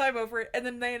fight all the time over it, and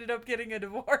then they ended up getting a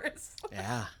divorce.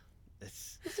 Yeah.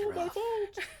 It's all my rough.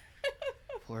 fault.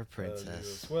 Poor Oh, princess.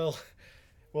 Jesus.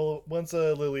 Well, once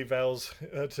Lily vows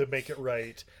to make it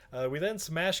right, we then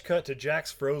smash cut to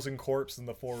Jack's frozen corpse in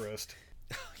the forest.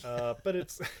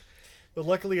 But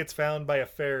luckily it's found by a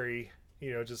fairy,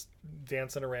 just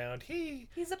dancing around.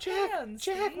 He's a Jack, pan.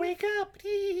 Jack, Steve. wake up!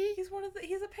 He's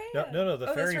a pan. No, the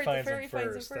Oh, fairy that's right, finds the fairy him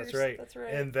finds first. him That's first. right. That's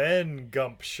right. And then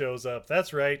Gump shows up.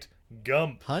 That's right,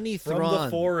 Gump Honey from Thrawn.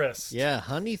 the forest. Yeah,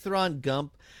 Honey Thrawn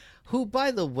Gump, who,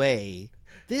 by the way,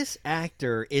 this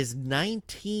actor is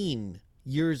 19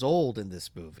 years old in this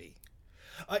movie.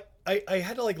 I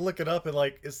had to look it up and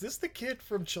is this the kid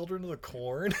from Children of the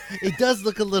Corn? It does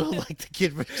look a little like the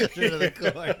kid from Children of the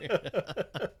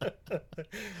Corn.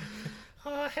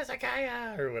 Oh,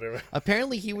 Hezekiah or whatever.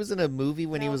 Apparently, he was in a movie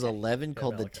when he was 11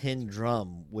 called The Malachi. Tin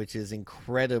Drum, which is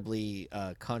incredibly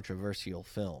controversial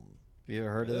film. Have you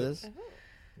ever heard of this?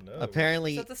 No.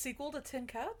 Apparently, Is that the sequel to Tin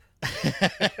Cup?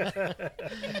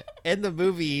 in the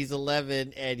movie, he's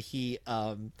 11 and he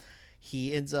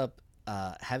ends up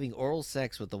having oral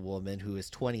sex with a woman who is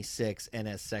 26 and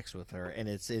has sex with her, and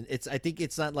it's I think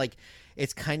it's not like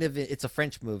it's kind of it's a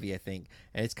French movie, I think,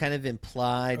 and it's kind of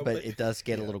implied, but it does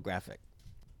get a little graphic.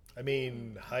 I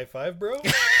mean, high five, bro.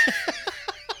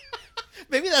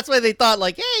 Maybe that's why they thought,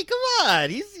 like, hey, come on,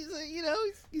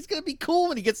 he's gonna be cool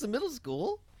when he gets to middle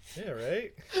school. Yeah,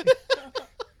 right.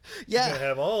 Yeah, He's gonna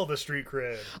have all the street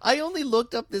cred. I only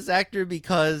looked up this actor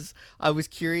because I was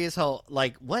curious how,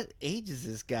 like, what age is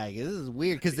this guy? This is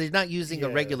weird because they're not using a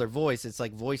regular voice. It's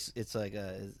like voice. It's like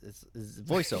it's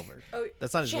voiceover. Oh,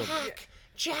 That's not his real.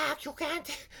 Jack, you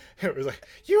can't. It was like,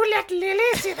 You let Lily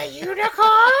see the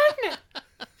unicorn?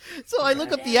 So I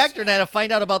look up the actor and I had to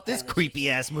find out about this creepy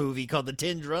ass movie called The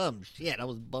Tin Drums. Shit, I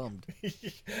was bummed.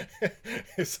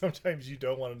 sometimes you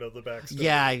don't want to know the backstory.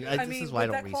 Yeah, I this mean, is why I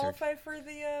would don't that research. qualify for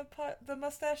the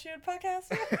mustachioed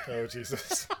podcast? Oh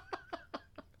Jesus.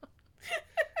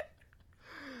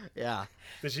 Yeah.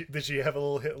 Did she have a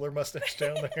little Hitler mustache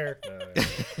down there?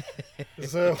 No.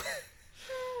 So.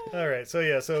 All right, so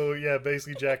yeah,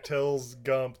 basically Jack tells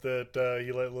Gump that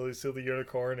he let Lily see the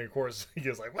unicorn, and of course he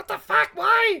goes like, "What the fuck?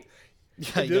 Why?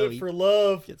 I He know, did it for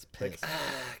love." Gets pissed.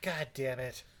 God damn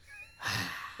it!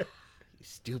 You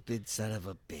stupid son of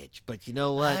a bitch. But you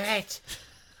know what? All right.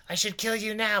 I should kill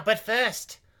you now, but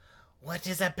first, what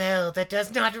is a bell that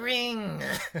does not ring?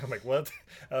 I'm like, what?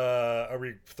 Are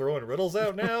we throwing riddles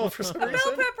out now for some A bell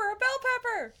reason? pepper, a bell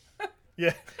pepper.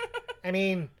 Yeah. I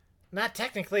mean, not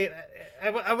technically.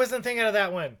 I wasn't thinking of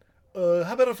that one.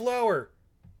 How about a flower?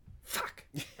 Fuck.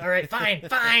 All right,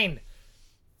 fine.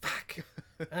 Fuck.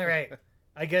 All right.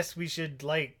 I guess we should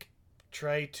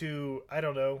try to, I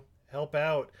don't know, help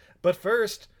out. But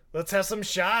first, let's have some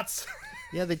shots.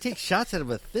 Yeah, they take shots out of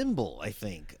a thimble, I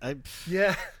think.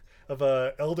 Yeah, of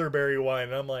elderberry wine.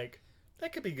 And I'm like,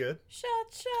 that could be good.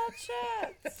 Shots.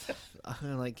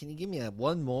 I'm like, can you give me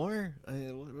one more? What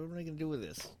am I gonna do with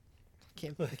this? I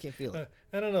can't feel it.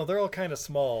 I don't know. They're all kind of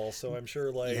small, so I'm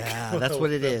sure Yeah, that's what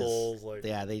it is. thimbles,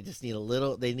 Yeah, they just need a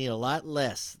little. They need a lot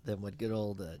less than what good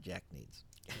old Jack needs.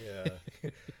 Yeah,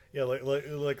 yeah.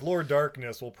 Like Lord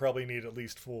Darkness will probably need at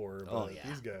least 4. But Oh yeah,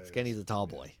 these guys. this guy needs a tall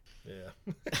boy.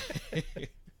 Yeah.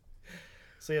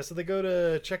 So they go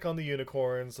to check on the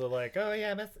unicorns. They're like, Oh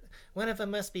yeah, one of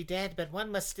them must be dead, but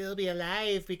one must still be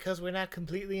alive because we're not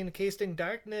completely encased in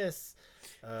darkness.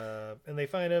 and they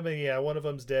find him, and yeah, one of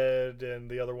them's dead, and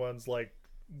the other one's like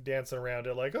dancing around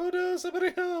it, like, oh no,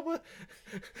 somebody help!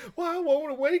 Why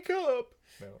won't it wake up?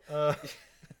 No.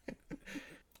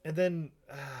 And then,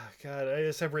 God, I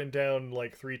just have written down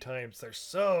like 3 times. There's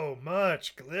so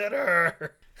much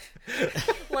glitter.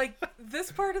 Like,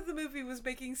 this part of the movie was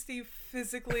making Steve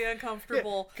physically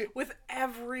uncomfortable with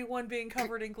everyone being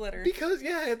covered in glitter. Because,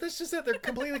 yeah, that's just it. They're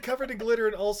completely covered in glitter,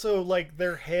 and also, like,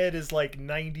 their head is like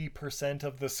 90%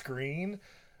 of the screen.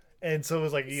 And so it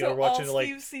was like, you know, watching all like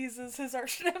Steve sees is his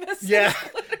arch nemesis. yeah,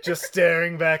 just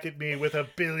staring back at me with a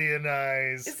billion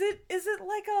eyes. Is it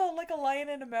like a lion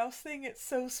and a mouse thing? It's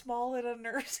so small it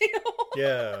unnerves you.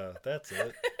 Yeah, that's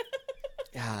it.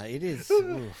 Yeah, it is.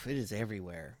 Oof, it is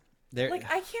everywhere. There,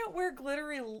 Like, I can't wear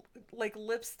glittery like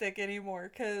lipstick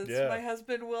anymore because Yeah. my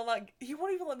husband will not. He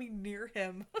won't even let me near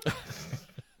him.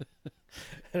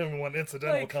 I don't want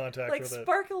incidental contact like with it.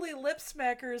 sparkly lip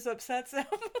smackers upsets him.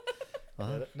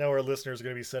 Now our listeners are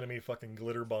gonna be sending me fucking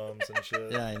glitter bombs and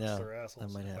shit. yeah, I know. Their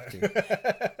assholes. I might have to.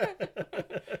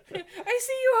 I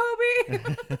see you,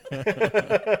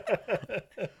 Hobie.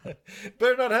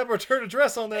 Better not have a return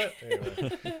address on that.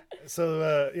 Anyway.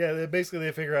 So yeah, they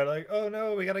figure out like, oh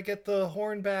no, we gotta get the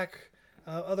horn back,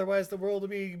 otherwise the world will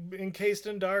be encased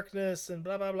in darkness and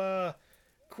blah blah blah.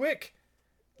 Quick,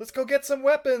 let's go get some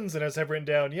weapons. And as I've written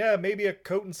down, yeah, maybe a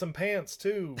coat and some pants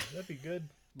too. That'd be good.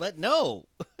 But no,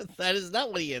 that is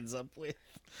not what he ends up with.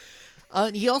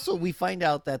 We find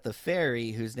out that the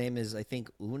fairy, whose name is, I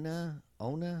think, Ona.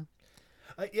 Yeah,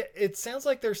 it sounds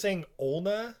like they're saying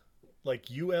Olna, like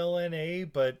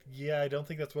ULNA, but yeah, I don't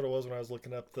think that's what it was when I was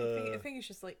looking up I the. think it's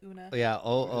just like Una. Oh, yeah,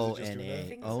 just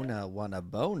OONA. Una? Ona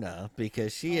Wanabona,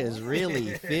 because she is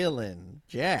really feeling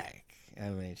Jack. I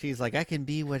mean, she's like, I can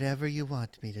be whatever you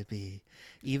want me to be,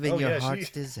 even Oh, your yeah, heart's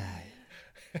she- desire.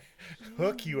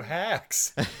 Hook, you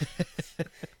hacks.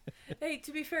 Hey,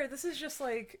 to be fair, this is just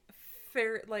like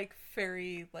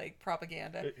fairy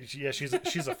propaganda. Yeah, she's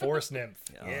a forest nymph.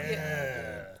 Oh,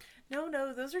 Yeah.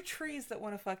 No, those are trees that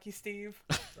want to fuck you, Steve.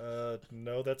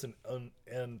 No, that's an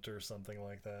ent or something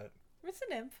like that. It's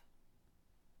a nymph.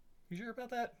 You sure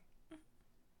about that?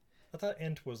 I thought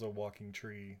ent was a walking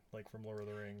tree, like from Lord of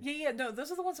the Rings. Yeah, no,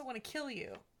 those are the ones that want to kill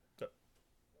you.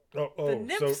 The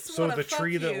nymphs so wanna the fuck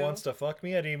tree that you. wants to fuck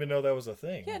me? I didn't even know that was a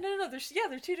thing. Yeah, no.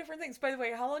 They're two different things. By the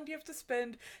way, how long do you have to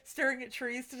spend staring at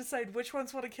trees to decide which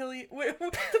ones want to kill you? To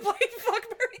play fuck,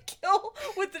 marry, kill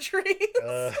with the trees?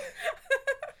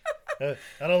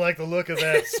 I don't like the look of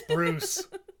that spruce.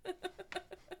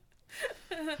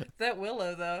 That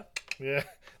willow, though. Yeah,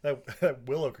 that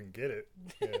willow can get it.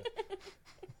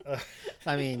 Yeah.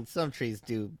 I mean, some trees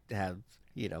do have,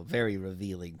 very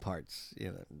revealing parts.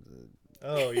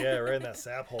 Oh yeah, right in that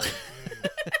sap hole.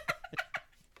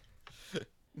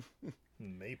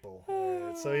 Maple.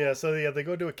 So yeah, they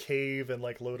go to a cave and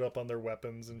like load up on their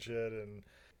weapons and shit, and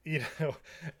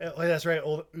that's right.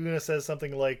 Old Una says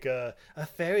something like, "A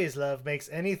fairy's love makes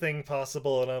anything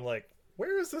possible," and I'm like,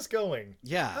 where is this going?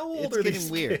 Yeah, how old it's are getting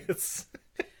these weird. kids?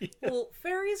 Well,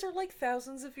 fairies are like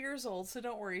thousands of years old, so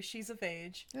don't worry, she's of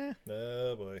age.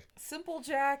 Oh boy. Simple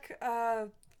Jack,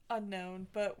 unknown,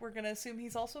 but we're gonna assume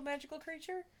he's also a magical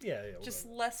creature. Yeah. Just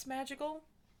whatever. less magical.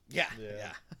 Yeah.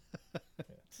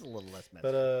 It's a little less messy.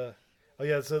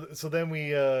 But so then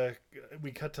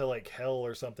we cut to like hell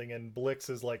or something, and Blix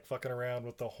is like fucking around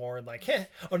with the horn, like, heh.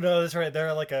 Oh no, that's right, they're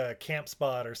at like a camp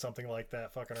spot or something like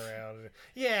that, fucking around.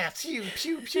 Yeah, pew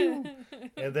pew pew.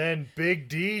 And then Big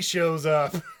D shows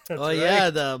up. That's right. Yeah,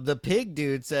 the pig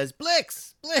dude says,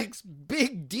 Blix,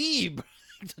 Big D.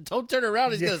 Don't turn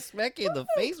around, he's gonna smack you in the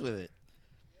face with it.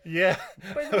 Yeah.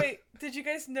 By the way, did you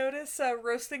guys notice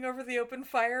roasting over the open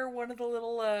fire? One of the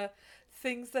little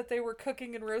things that they were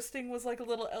cooking and roasting was like a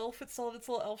little elf. It still had its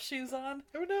little elf shoes on.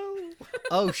 Oh no.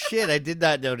 Oh shit, I did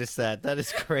not notice that. That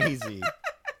is crazy.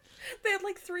 They had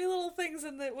like three little things,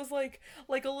 and it was like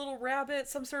a little rabbit,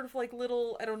 some sort of like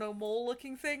little, I don't know, mole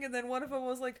looking thing, and then one of them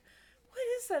was like, what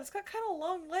is that? It's got kind of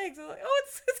long legs. I was like, oh,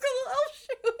 it's got little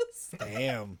elf shoes.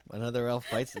 Damn, another elf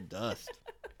bites the dust.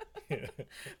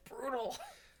 Brutal.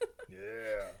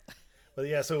 Yeah. But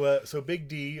yeah, so Big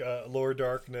D, Lord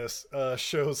Darkness,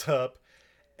 shows up,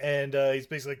 and he's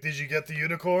basically like, "Did you get the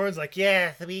unicorns?" Like,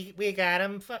 "Yeah, we got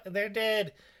them. They're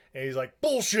dead." And he's like,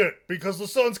 "Bullshit! Because the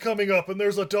sun's coming up and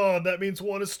there's a dawn. That means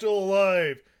one is still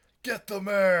alive. Get the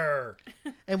mare.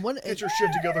 And Get your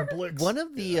shit together, Blix." One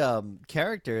of the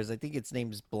characters, I think its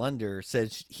name's Blunder,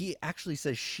 says he actually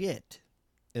says shit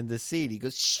in the scene. He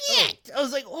goes, shit. I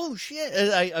was like, oh shit.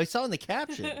 And I saw in the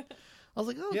caption. I was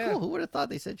like, oh Yeah. cool. Who would have thought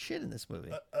they said shit in this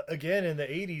movie? Again, in the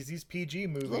 '80s, these PG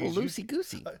movies, A little loosey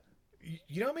goosey.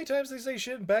 you know how many times they say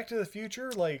shit in Back to the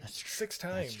Future? Like 6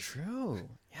 times. That's true.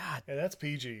 Yeah, And that's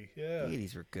PG. Yeah. the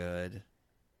 80s were good.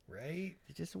 Right.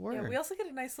 They just were. Yeah, we also get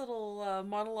a nice little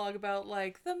monologue about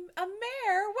like a mare.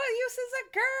 What use is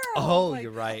a girl? Oh, Like,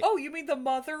 you're right. Oh, you mean the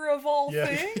mother of all Yeah.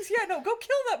 things? Yeah, no, go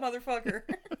kill that motherfucker.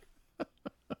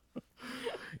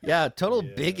 Yeah, total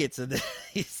Yeah. bigots in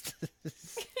this.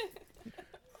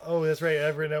 Oh, that's right.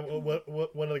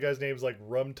 What one of the guys' names like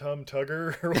Rum Tum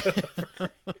Tugger or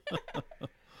whatever.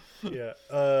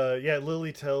 Yeah.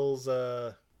 Lily tells.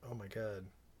 Oh my God,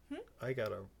 I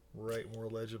gotta write more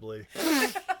legibly.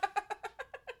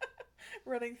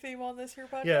 Running theme on this here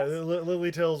podcast. Yeah,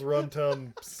 Lily tells Rum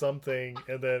Tum something,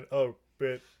 and then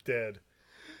bit dead.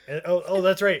 And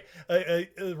that's right.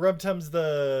 Rum Tum's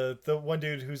the one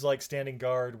dude who's like standing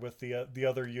guard with the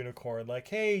other unicorn. Like,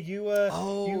 hey, you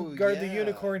guard the yeah.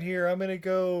 unicorn here. I'm gonna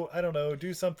go. I don't know,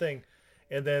 do something.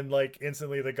 And then like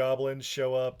instantly the goblins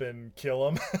show up and kill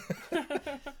him.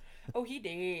 Oh, he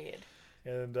did.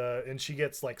 And she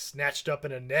gets like snatched up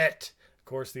in a net. Of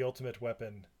course, the ultimate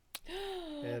weapon.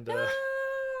 And No.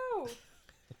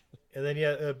 and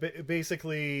then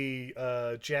basically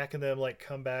Jack and them like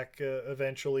come back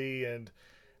eventually, and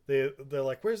they're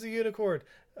like, "Where's the unicorn?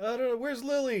 I don't know. Where's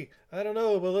Lily? I don't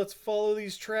know. But let's follow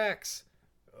these tracks."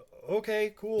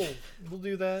 Okay, cool. We'll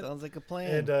do that. Sounds like a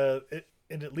plan.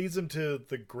 And it leads them to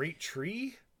the Great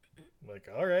Tree. I'm like,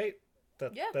 all right,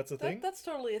 that's a thing. That's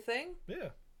totally a thing. Yeah.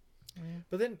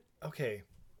 But then, okay,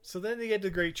 so then they get to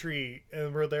the Great Tree,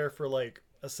 and we're there for like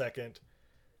a second,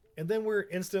 and then we're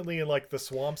instantly in like the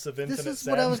swamps of infinite This is sadness.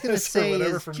 what I was going to or say.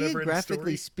 whatever Is from Neverending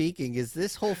geographically Story. speaking, is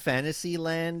this whole fantasy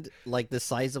land like the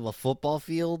size of a football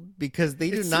field? Because they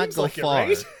do It not seems go like it, far.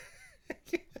 right?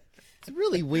 It's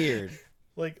really weird.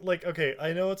 Like okay,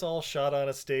 I know it's all shot on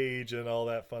a stage and all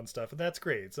that fun stuff, and that's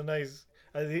great. It's a nice.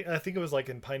 I think it was like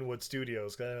in Pinewood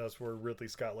Studios, 'cause I know that's where Ridley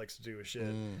Scott likes to do his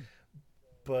shit.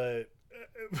 But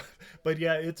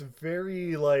yeah, it's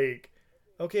very like,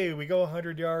 okay, we go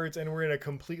 100 yards and we're in a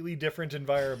completely different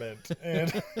environment,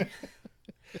 and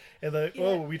and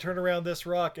then we turn around this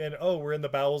rock and we're in the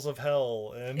bowels of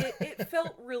hell, and It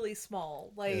felt really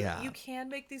small. Like, Yeah. you can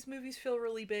make these movies feel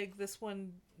really big. This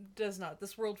one does not.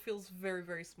 This world feels very,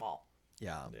 very small.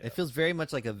 Yeah. It feels very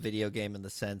much like a video game in the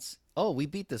sense, oh, we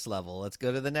beat this level. Let's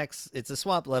go to the next. It's a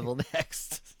swamp level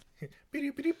next.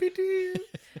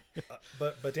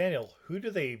 But Daniel, who do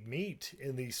they meet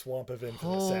in the Swamp of Infinite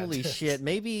Holy Sadness? shit.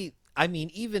 Maybe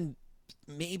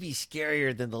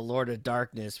scarier than the Lord of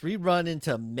Darkness. We run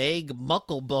into Meg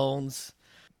Mucklebones.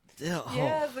 Oh,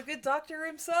 Yeah, the good doctor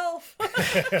himself.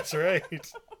 That's right.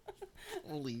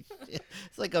 holy shit.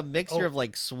 It's like a mixture of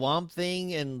like Swamp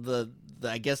Thing and the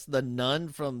I guess the nun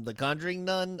from The Conjuring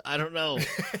Nun. I don't know.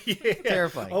 Yeah.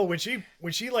 Terrifying. Oh, when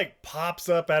she like pops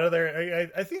up out of there,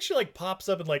 I think she like pops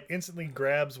up and like instantly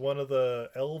grabs one of the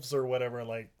elves or whatever and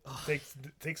like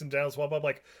takes him down. Swamp. I'm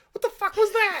like, what the fuck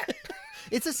was that?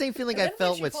 It's the same feeling And I then when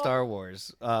felt she with called- Star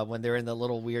Wars when they're in the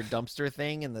little weird dumpster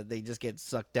thing and they just get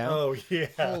sucked down. Oh yeah.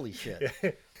 Holy shit.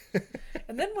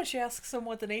 And then when she asks them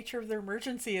what the nature of their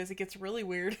emergency is, it gets really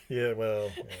weird. Yeah.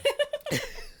 Well. Yeah.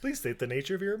 Please state the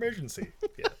nature of your emergency.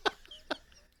 Yeah.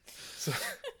 So.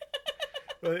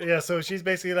 Yeah, so she's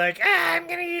basically like, I'm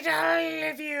gonna eat all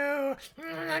of you,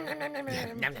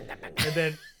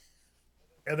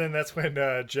 and then that's when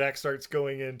Jack starts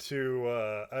going into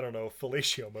I don't know,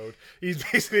 fellatio mode. He's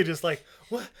basically just like,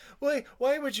 what?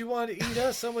 Why would you want to eat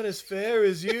us? Someone as fair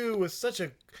as you with such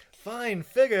a fine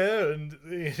figure,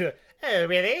 and Oh,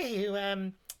 really?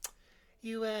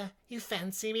 You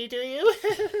fancy me, do you?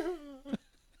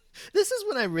 This is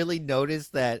when I really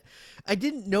noticed that I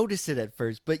didn't notice it at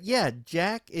first, but yeah,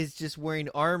 Jack is just wearing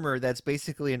armor that's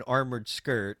basically an armored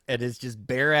skirt and his just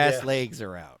bare ass Yeah. legs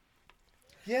are out.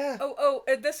 yeah,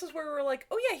 And this is where we're like,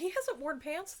 oh yeah, he hasn't worn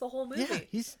pants the whole movie. Yeah,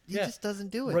 he Yeah. just doesn't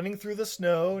do it. running through the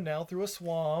snow, now through a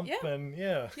swamp, Yeah. and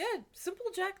yeah. Yeah, Simple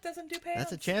Jack doesn't do pants.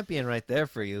 That's a champion right there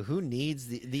for you. Who needs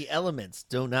the elements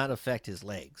do not affect his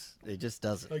legs. It just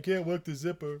doesn't. I can't work the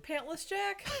zipper. Pantless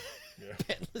Jack.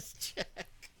 Pantless Jack.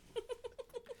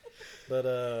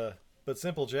 But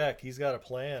Simple Jack, he's got a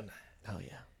plan. Oh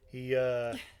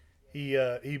yeah.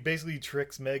 He basically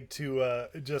tricks Meg to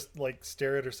just like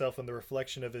stare at herself in the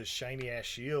reflection of his shiny ass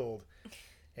shield,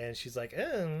 and she's like,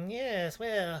 Oh, yes,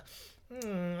 well,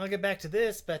 I'll get back to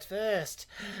this, but first,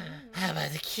 how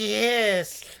about the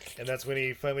kiss? and that's when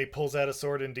he finally pulls out a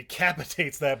sword and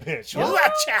decapitates that bitch.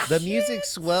 The music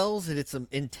swells and it's an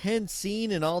intense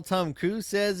scene, and all Tom Cruise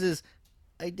says is,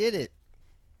 "I did it.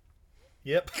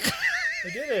 Yep, I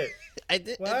did it. I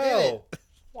did. I did Wow. it.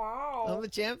 Wow. I'm a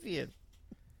champion."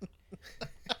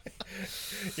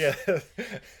 Yeah,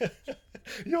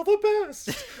 you're the best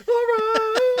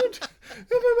around.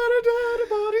 Everybody dead,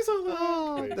 bodies all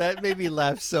Oh, around. that made me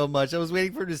laugh so much. I was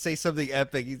waiting for him to say something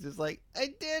epic. He's just like,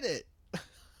 "I did it."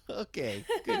 Okay,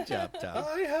 good job, Tom.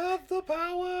 I have the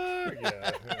power.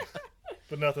 Yeah,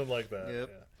 but nothing like that. Yep.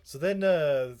 Yeah. So then,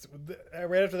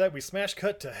 right after that, we smash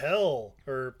cut to hell,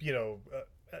 or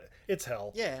it's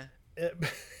hell. Yeah.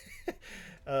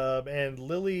 And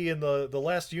Lily and the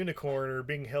last unicorn are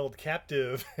being held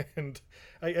captive, and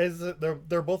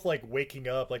they're both like waking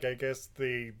up. Like I guess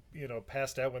they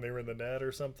passed out when they were in the net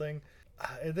or something.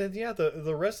 And then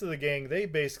the rest of the gang, they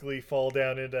basically fall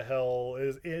down into hell.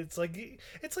 It's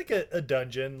like a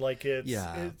dungeon. Like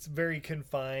it's very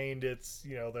confined. It's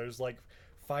there's like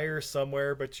fire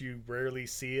somewhere, but you rarely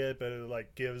see it. But it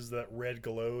like gives that red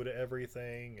glow to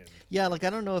everything. And Yeah, like I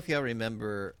don't know if y'all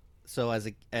remember. So I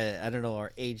don't know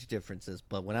our age differences,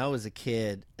 but when I was a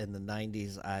kid in the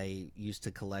 90s, I used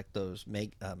to collect those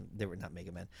they were not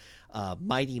Mega Man,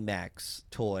 Mighty Max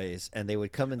toys, and they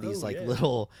would come in these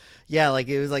little, like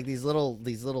it was like these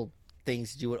little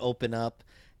things that you would open up,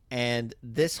 and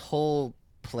this whole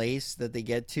place that they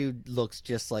get to looks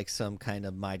just like some kind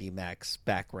of Mighty Max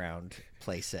background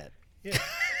playset. yeah,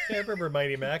 I remember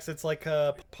Mighty Max. It's like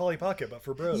Polly Pocket, but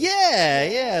for bros.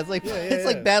 Yeah, it's like yeah.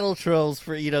 like battle trolls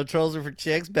for trolls are for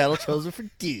chicks, battle trolls are for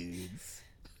dudes.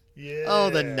 Yeah.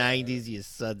 Oh, the 90s, you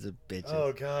sons of bitches.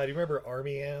 Oh God, you remember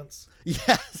Army Ants?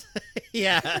 Yes.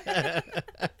 Yeah.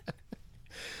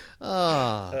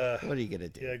 Oh, what are you gonna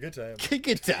do? Yeah, good time.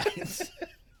 Good times.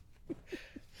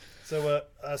 So,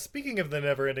 speaking of the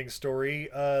never-ending story,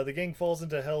 the gang falls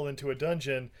into hell into a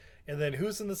dungeon, and then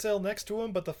who's in the cell next to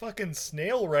him but the fucking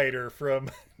snail rider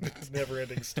from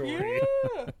Never-Ending Story?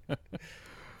 Yeah.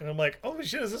 And I'm like, oh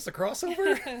shit, is this a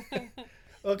crossover?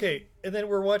 Okay, and then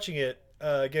we're watching it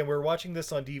again. We're watching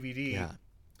this on DVD. Yeah.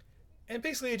 And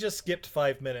basically, it just skipped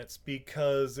 5 minutes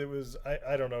because it was,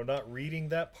 I don't know, not reading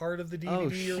that part of the DVD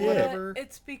or shit. whatever.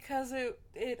 It's because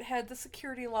it had the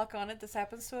security lock on it. This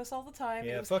happens to us all the time. It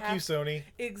Yeah, was fuck you, Sony.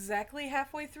 exactly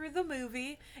halfway through the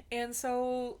movie, and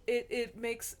so it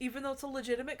makes, even though it's a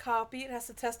legitimate copy, it has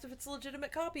to test if it's a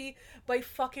legitimate copy by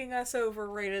fucking us over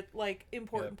right at like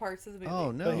important parts of the movie.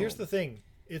 Oh no. But here's the thing: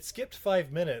 it skipped 5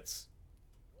 minutes,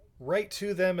 right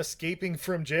to them escaping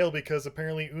from jail because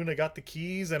apparently Una got the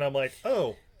keys, and I'm like,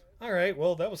 oh, all right,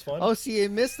 well, that was fun. Oh, see, I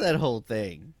missed that whole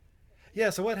thing. Yeah,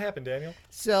 so what happened, Daniel?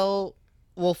 So,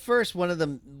 well, first, one of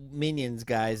the minions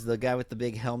guys, the guy with the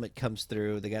big helmet, comes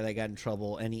through, the guy that got in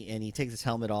trouble, and he takes his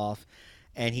helmet off,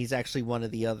 and he's actually one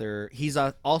of the other, he's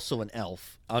also an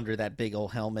elf under that big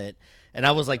old helmet. And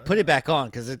I was like, put it back on,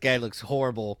 because this guy looks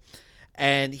horrible.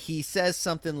 And he says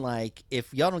something like,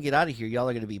 if y'all don't get out of here, y'all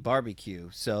are going to be barbecue.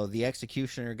 So the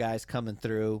executioner guy's coming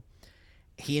through.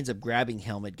 He ends up grabbing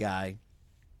helmet guy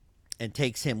and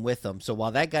takes him with him. So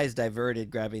while that guy's diverted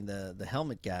grabbing the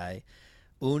helmet guy,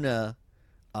 Una,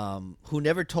 who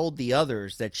never told the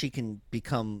others that she can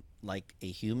become like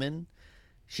a human,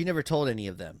 she never told any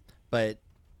of them. But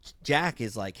Jack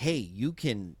is like, hey, you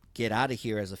can get out of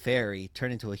here as a fairy,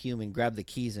 turn into a human, grab the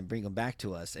keys, and bring them back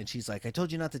to us. And she's like, I told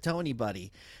you not to tell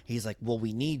anybody. He's like, well,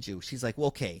 we need you. She's like, well,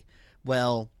 okay,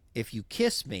 well, if you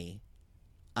kiss me,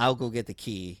 I'll go get the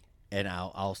key, and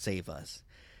I'll save us.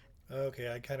 Okay,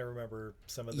 I kind of remember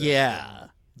some of this. Yeah.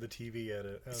 The TV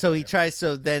edit. Okay. So he tries.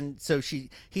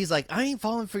 He's like, I ain't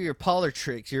falling for your parlor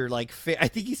tricks. You're like, I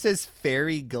think he says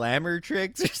fairy glamour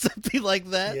tricks or something like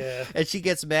that. Yeah. And she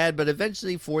gets mad, but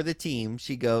eventually for the team,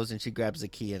 she goes and she grabs the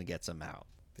key and gets him out.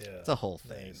 Yeah. It's a whole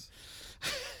thing. Nice.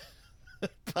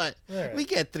 But right. we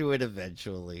get through it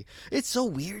eventually. It's so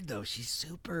weird though. She's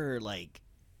super like,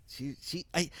 she's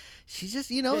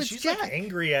just, you know, it's she's Jack. like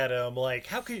angry at him, like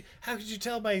how could you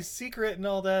tell my secret and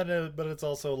all that? But it's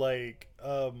also like,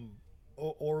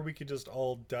 or we could just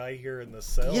all die here in the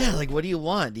cell. Yeah, like what do you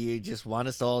want? Do you just want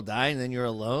us to all die and then you're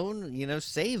alone? You know,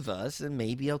 save us and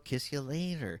maybe I'll kiss you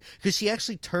later. Because she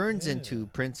actually turns into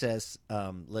Princess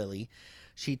Lily.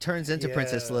 She turns into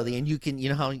Princess Lily, and you can, you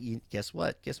know how you guess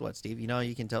what, Steve? You know how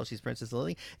you can tell she's Princess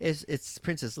Lily? It's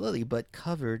Princess Lily, but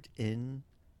covered in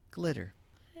glitter.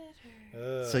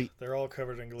 So they're all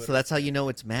covered in glitter. So that's how you know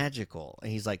it's magical.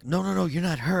 And he's like, no, you're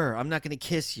not her. I'm not going to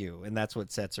kiss you. And that's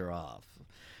what sets her off.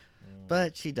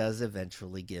 But she does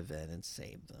eventually give in and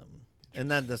save them.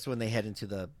 And then that's when they head into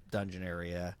the dungeon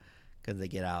area because they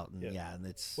get out and and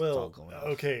it's all going on.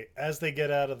 Okay, as they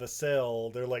get out of the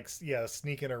cell, they're like,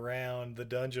 sneaking around the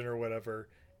dungeon or whatever.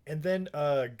 And then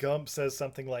Gump says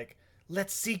something like,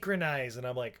 let's synchronize. And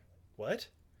I'm like, what?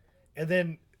 And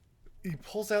then he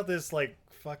pulls out this like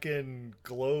fucking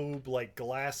globe, like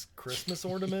glass Christmas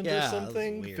ornament or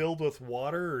something filled with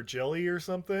water or jelly or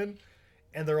something.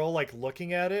 And they're all like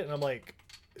looking at it. And I'm like,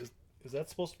 is that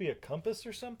supposed to be a compass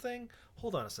or something?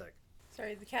 Hold on a sec.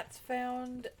 Sorry, the cat's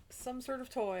found some sort of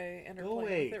toy and are Go playing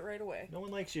away. with it right away. No one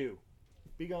likes you.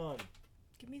 Be gone.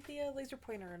 Give me the laser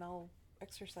pointer and I'll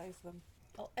exercise them.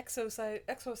 I'll exorcise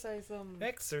them.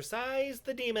 Exercise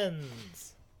the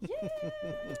demons.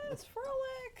 Yes,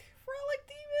 frolic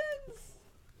demons.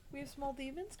 We have small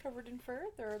demons covered in fur.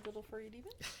 There are little furry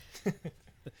demons.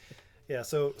 Yeah.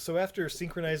 So after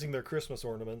synchronizing their Christmas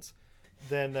ornaments,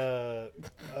 then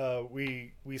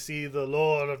we see the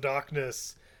Lord of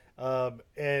Darkness,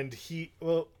 and we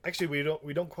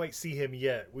don't quite see him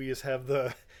yet. We just have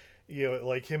the,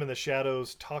 like him in the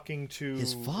shadows talking to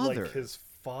his father. Like his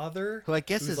father, who I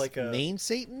guess is like main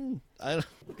Satan. I don't...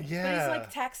 Yeah. But he's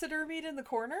like taxidermied in the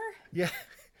corner. Yeah.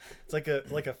 It's like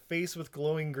a face with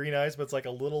glowing green eyes, but it's like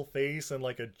a little face and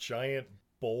like a giant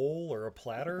bowl or a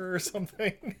platter or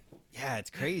something. Yeah, it's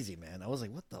crazy, man. I was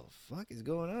like, what the fuck is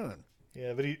going on?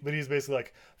 Yeah, but he's basically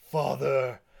like,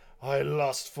 Father, I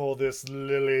lust for this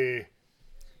lily.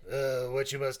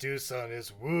 What you must do, son,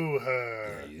 is woo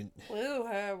her. Woo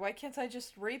her. Why can't I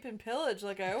just rape and pillage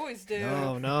like I always do?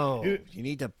 No. You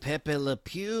need to Pepe Le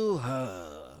Pew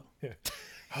her.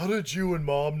 How did you and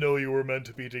Mom know you were meant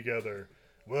to be together?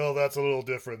 Well, that's a little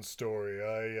different story.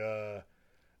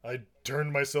 I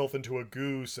turned myself into a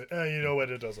goose. You know what?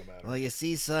 It doesn't matter. Well, you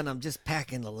see, son, I'm just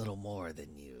packing a little more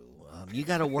than you. You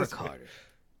got to work harder.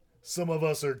 Some of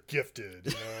us are gifted,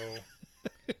 you know.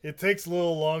 It takes a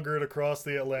little longer to cross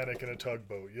the Atlantic in a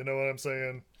tugboat. You know what I'm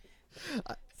saying?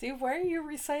 See, why are you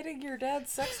reciting your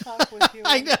dad's sex talk with you?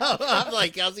 I know. I'm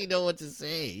like, how's he know what to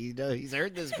say? You know, he's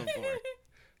heard this before.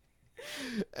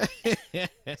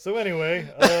 So anyway,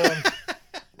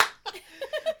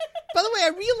 by the way,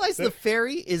 I realized the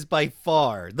fairy is by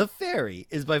far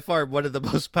one of the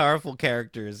most powerful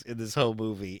characters in this whole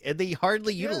movie, and they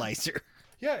hardly utilize her.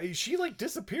 Yeah, she like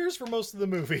disappears for most of the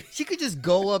movie. She could just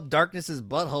go up Darkness's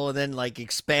butthole and then like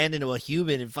expand into a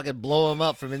human and fucking blow him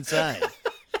up from inside.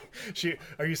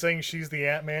 Are you saying she's the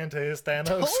Ant-Man to his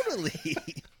Thanos? Totally.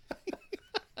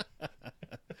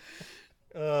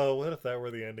 Oh, what if that were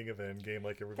the ending of Endgame,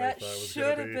 like everybody That thought it was should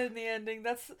going to have be? been the ending.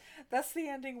 That's the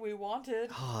ending we wanted.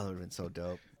 Oh, that would have been so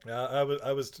dope.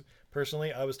 I was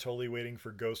personally, I was totally waiting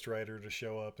for Ghost Rider to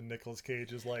show up, and Nicolas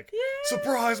Cage is like, Yeah.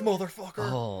 "Surprise,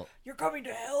 motherfucker!" Oh, You're coming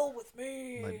to hell with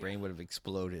me. my brain would have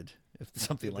exploded if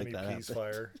something like that happened.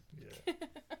 Fire. Yeah.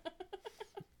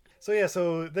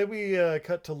 So then we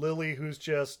cut to Lily, who's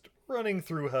just running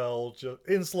through hell,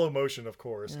 in slow motion, of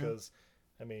course, because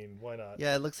I mean, why not?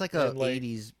 Yeah, it looks like a And, like-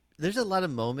 80s. There's a lot of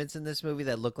moments in this movie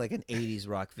that look like an 80s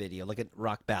rock video, like a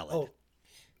rock ballad. Oh,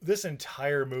 this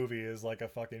entire movie is like a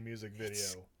fucking music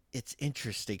video. It's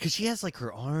interesting because she has like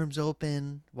her arms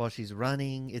open while she's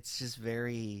running. It's just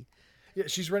very. Yeah,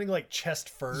 she's running like chest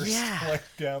first, Yeah. like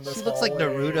down this. She looks like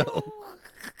hallway. Naruto.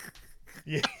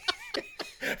 Yeah,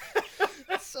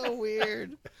 It's so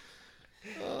weird.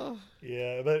 Oh.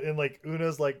 yeah, but and like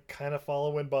Una's like kind of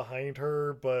following behind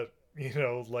her, but you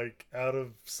know, like out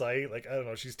of sight. Like I don't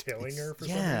know, she's tailing her for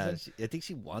some Yeah, reason. I think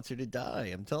she wants her to die.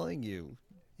 I'm telling you.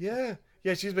 Yeah.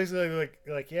 Yeah, she's basically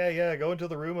like yeah, go into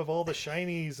the room of all the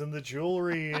shinies and the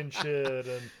jewelry and shit,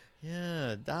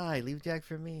 Yeah, die. Leave Jack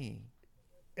for me.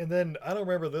 and then I don't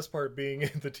remember this part being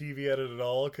in the TV edit at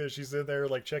all because she's in there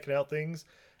like checking out things,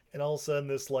 and all of a sudden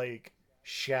this like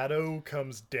shadow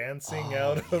comes dancing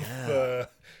out of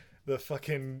the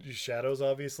fucking shadows,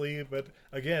 obviously, but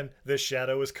again, this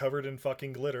shadow is covered in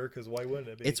fucking glitter because why wouldn't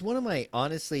it be? It's one of my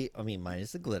honestly. I mean,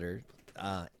 minus the glitter.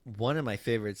 One of my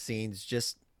favorite scenes.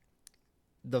 Just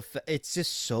it's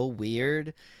just so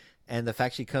weird, and the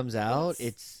fact she comes out,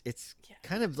 it's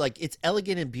kind of like it's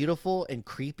elegant and beautiful and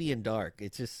creepy and dark.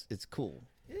 It's cool.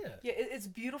 yeah. It's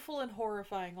beautiful and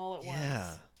horrifying all at Yeah,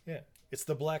 once. Yeah. It's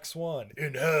the Black Swan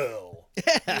in hell.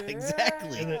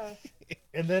 exactly. Yeah.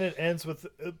 And then it ends with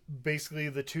basically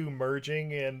the two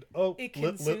merging, and It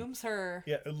consumes her.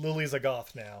 yeah, Lily's a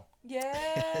goth now.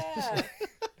 Yeah.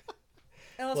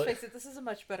 And let's What- face it, this is a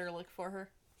much better look for her.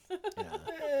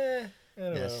 Yeah. I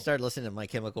don't Yeah, know. started listening to My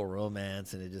Chemical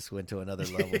Romance, and it just went to another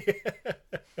level.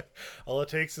 All it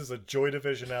takes is a Joy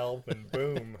Division album, and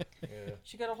boom. Yeah.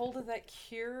 She got a hold of that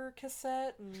Cure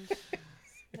cassette and it's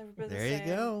never been There the you same.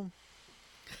 go.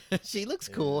 She looks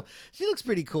cool. She looks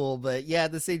pretty cool, but yeah,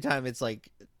 at the same time, it's like,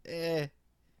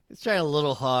 it's trying a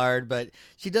little hard, but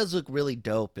she does look really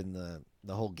dope in the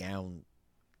whole gown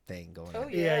thing going Oh, on.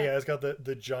 Yeah, Yeah. yeah, it's got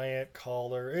the giant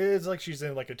collar. It's like she's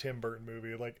in like a Tim Burton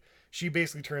movie. Like she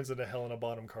basically turns into Helena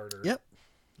Bonham Carter. Yep,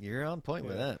 you're on point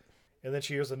with Yeah. that. And then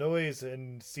she hears a noise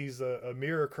and sees a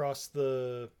mirror across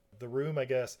the room, I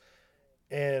guess.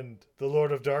 And the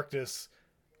Lord of Darkness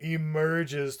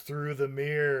emerges through the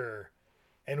mirror.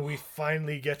 And we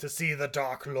finally get to see the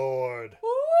Dark Lord.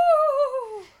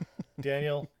 Woo!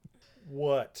 Daniel,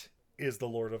 what is the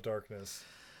Lord of Darkness?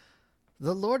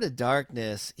 The Lord of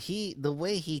Darkness, the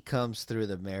way he comes through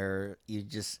the mirror,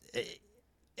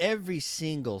 every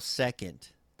single second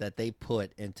that they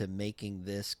put into making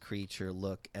this creature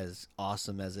look as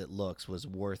awesome as it looks was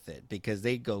worth it, because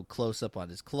they go close up on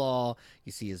his claw.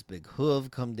 You see his big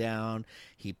hoof come down.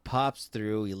 He pops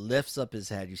through. He lifts up his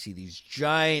head. You see these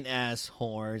giant ass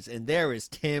horns, and there is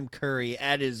Tim Curry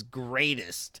at his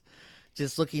greatest,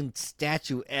 just looking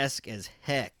statuesque as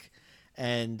heck.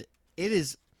 And it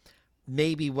is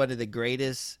maybe one of the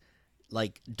greatest,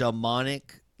 like,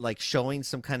 demonic, like, showing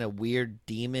some kind of weird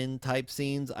demon type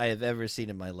scenes I have ever seen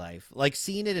in my life. Like,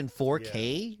 seeing it in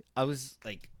 4K, I was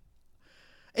like,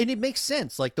 and it makes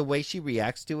sense, like the way she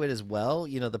reacts to it as well.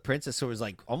 You know, the princess sort of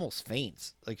like almost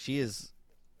faints, like she is.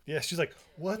 Yeah, she's like,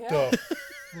 what Yeah.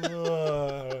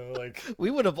 the like We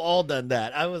would have all done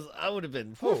that. I would have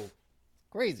been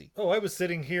crazy. I was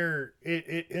sitting here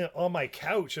on my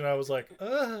couch and I was like,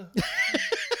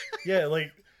 yeah,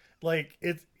 like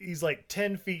he's like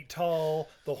 10 feet tall.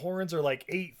 The horns are like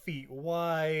 8 feet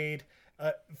wide.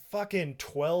 Fucking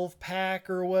 12 pack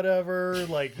or whatever.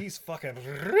 Like he's fucking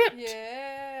ripped.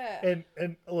 Yeah.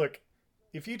 And look,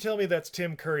 if you tell me that's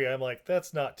Tim Curry, I'm like,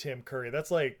 that's not Tim Curry. That's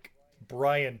like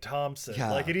Brian Thompson.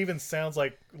 Yeah. Like it even sounds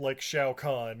like Shao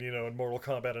Kahn, you know, in Mortal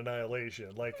Kombat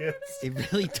Annihilation. Like it's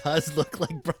It really does look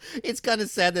like. It's kind of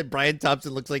sad that Brian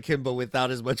Thompson looks like him, but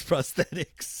without as much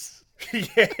prosthetics.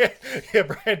 yeah,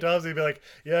 Brian Thompson would be like,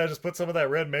 yeah, just put some of that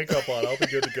red makeup on. I'll be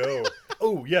good to go.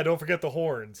 Oh, yeah, don't forget the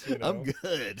horns. You know? I'm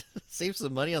good. Save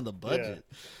some money on the budget.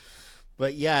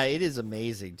 But yeah, it is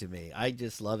amazing to me. I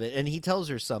just love it. And he tells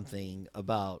her something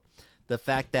about the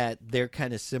fact that they're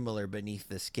kind of similar beneath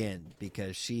the skin,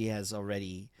 because she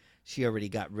already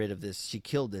got rid of this. She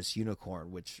killed this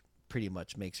unicorn, which pretty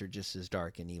much makes her just as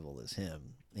dark and evil as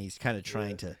him. And he's kind of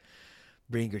trying to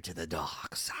bring her to the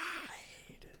dark side.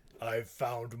 I've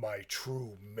found my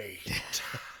true mate.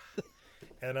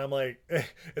 And I'm like,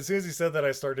 as soon as he said that,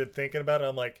 I started thinking about it.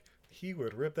 I'm like, he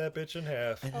would rip that bitch in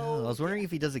half. I know. I was wondering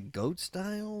if he does it goat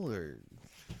style or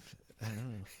I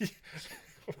don't know.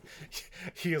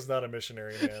 He is not a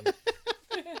missionary man.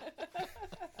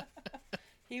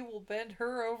 He will bend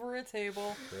her over a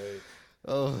table. Right.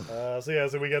 Oh,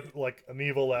 So we get like an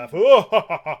evil laugh. Your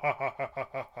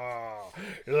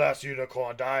last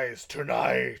unicorn dies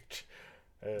tonight.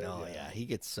 oh yeah, he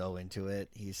gets so into it.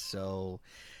 He's so,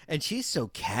 and she's so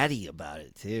catty about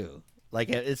it too. Like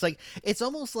it's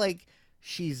almost like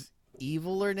she's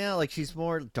eviler now. Like she's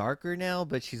more darker now,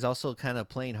 but she's also kind of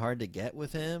playing hard to get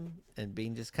with him and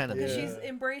being just kind of Yeah. She's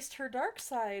embraced her dark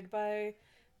side by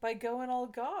going all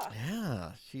goth.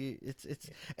 Yeah, it's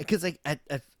because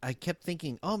I kept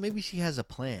thinking, oh, maybe she has a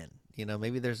plan. You know,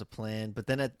 maybe there's a plan. But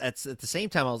then at the same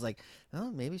time, I was like,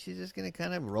 oh, maybe she's just gonna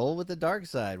kind of roll with the dark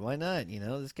side. Why not? You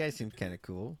know, this guy seems kind of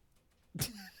cool.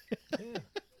 Yeah.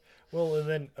 Well, and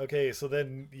then so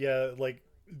then like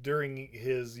during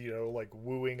his like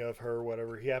wooing of her,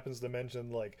 whatever, he happens to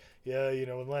mention like, when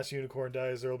the last unicorn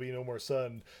dies, there will be no more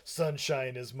sun.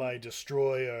 Sunshine is my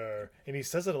destroyer, and he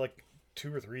says it like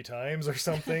 2 or 3 times or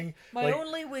something. My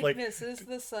only weakness is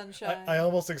the sunshine. I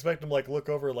almost expect him like look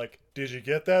over like, did you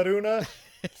get that, Una?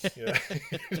 Yeah.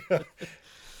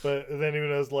 But then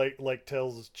Una's like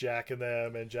tells Jack and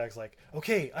them, and Jack's like,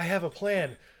 okay, I have a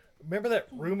plan. Remember that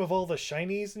room of all the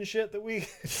shinies and shit that we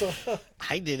saw?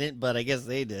 I didn't, but I guess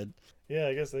they did. Yeah,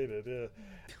 I guess they did. Yeah.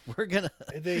 We're gonna.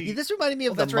 They- This reminded me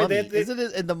of Well, the that's right, Mummy, they- isn't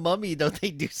it? In the Mummy, don't they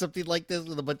do something like this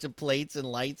with a bunch of plates and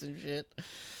lights and shit?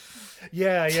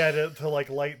 Yeah, to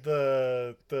like light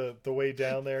the way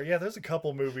down there. Yeah, there's a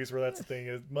couple movies where that's the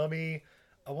thing. Mummy,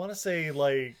 I want to say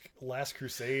like Last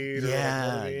Crusade. Yeah, or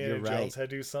like Indiana you're right. Jones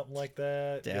had to do something like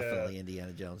that. Definitely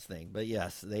Indiana Jones thing, but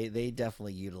yes, they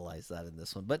definitely utilize that in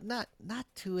this one, but not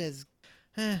to as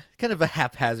kind of a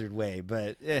haphazard way,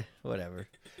 but whatever.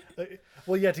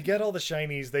 Well, yeah, to get all the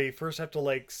shinies, they first have to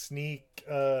like sneak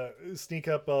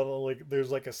up on like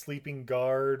there's like a sleeping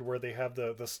guard where they have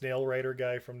the snail rider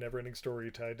guy from Neverending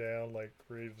Story tied down, like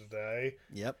ready to die.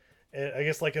 Yep. And I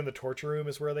guess like in the torture room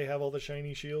is where they have all the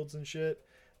shiny shields and shit.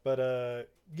 But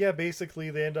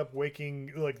basically they end up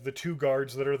waking like the 2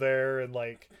 guards that are there and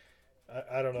like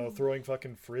I don't know, throwing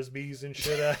fucking frisbees and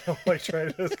shit at them, like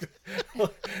trying to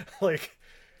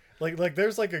like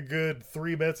there's like a good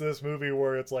 3 minutes of this movie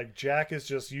where it's like Jack is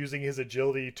just using his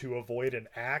agility to avoid an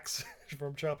axe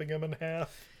from chopping him in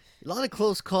half. A lot of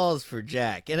close calls for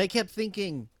Jack, and I kept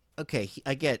thinking, okay,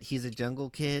 I get he's a jungle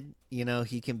kid, you know,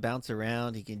 he can bounce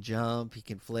around, he can jump, he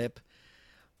can flip,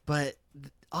 but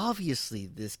obviously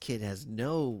this kid has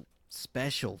no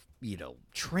special,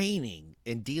 training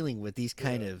in dealing with these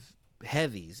kind of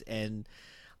heavies, and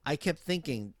I kept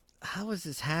thinking, how is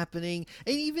this happening?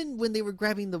 And even when they were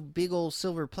grabbing the big old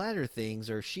silver platter things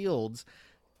or shields,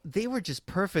 they were just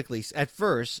perfectly, at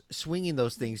first, swinging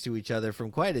those things to each other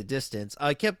from quite a distance.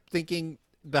 I kept thinking,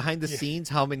 behind the scenes,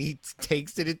 how many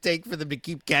takes did it take for them to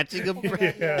keep catching them?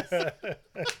 Yeah.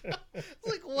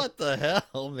 Like, what the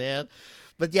hell, man?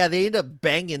 But yeah, they end up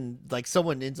banging, like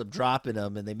someone ends up dropping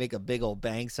them and they make a big old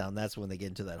bang sound. That's when they get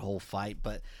into that whole fight.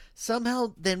 But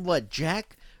somehow, then what?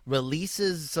 Jack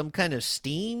releases some kind of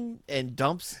steam and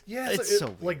dumps. Yeah, it's so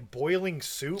weird. like boiling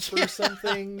soup or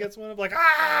something. Gets one of like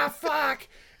fuck,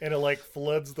 and it like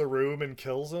floods the room and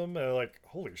kills him. And like,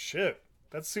 holy shit,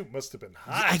 that soup must have been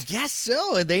hot. I guess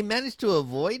so. And they managed to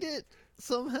avoid it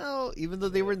somehow, even though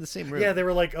they were in the same room. Yeah, they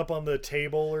were like up on the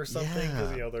table or something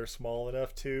because Yeah. they're small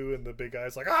enough too. And the big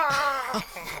guy's like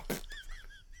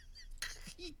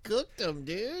He cooked them,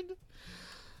 dude.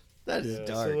 That is Yeah,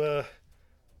 dark. So,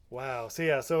 wow.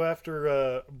 So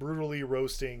after brutally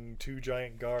roasting 2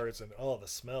 giant guards and the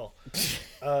smell,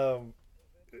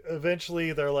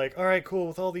 eventually they're like, all right, cool.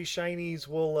 With all these shinies,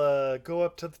 we'll go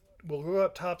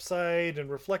up topside and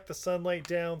reflect the sunlight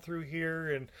down through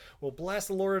here, and we'll blast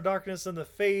the Lord of Darkness in the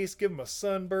face, give him a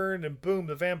sunburn, and boom,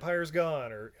 the vampire's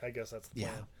gone. Or I guess that's the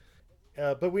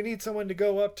plan. But we need someone to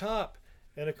go up top,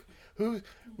 and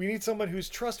we need someone who's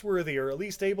trustworthy or at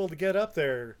least able to get up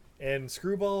there. And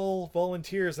Screwball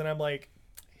volunteers, and I'm like,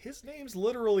 his name's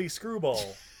literally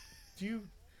Screwball. Do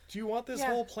you want this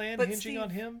whole plan but hinging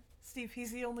on him? Steve,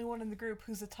 he's the only one in the group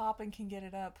who's a top and can get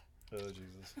it up. Oh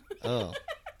Jesus. Oh,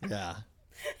 yeah.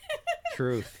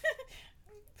 Truth.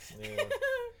 Yeah.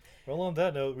 Well, on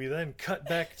that note, we then cut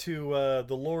back to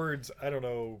the Lord's,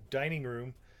 dining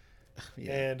room.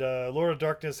 Yeah. And Lord of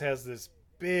Darkness has this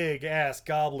big ass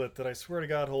goblet that I swear to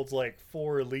God holds like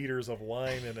 4 liters of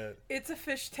wine in it. It's a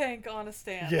fish tank on a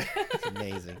stand. Yeah. It's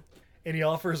amazing. And he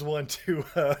offers one to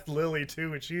Lily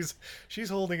too, and she's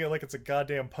holding it like it's a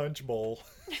goddamn punch bowl.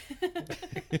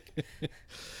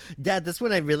 Dad, that's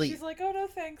when I really She's like, oh no,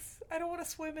 thanks. I don't want to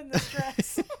swim in this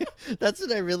dress. that's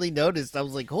what I really noticed. I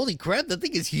was like, holy crap, that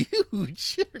thing is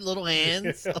huge. Her little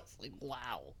hands. Yeah. I was like,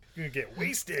 wow. You're gonna get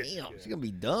wasted. Damn, she's gonna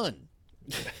be done.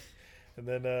 And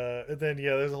then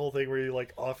yeah, there's a whole thing where he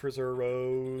like offers her a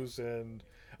rose, and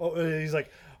he's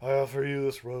like, I offer you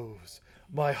this rose,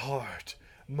 my heart,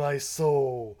 my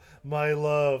soul, my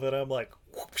love, and I'm like,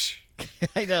 whoosh.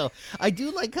 I know. I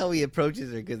do like how he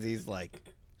approaches her because he's like,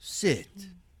 sit.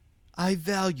 I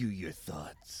value your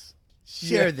thoughts.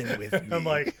 Share them with me. I'm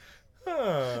like,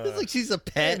 huh. It's like she's a I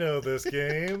pet. know this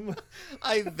game.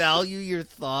 I value your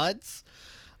thoughts.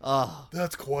 Oh,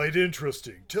 That's quite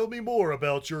interesting. Tell me more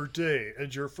about your day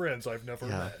and your friends I've never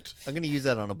yeah. met. I'm going to use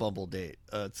that on a Bumble date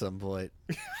at some point.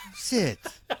 Sit.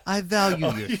 I value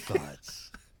your yeah.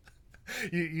 thoughts.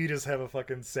 You just have a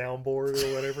fucking soundboard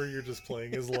or whatever. You're just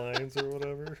playing his lines or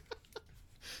whatever.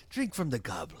 Drink from the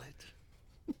goblet.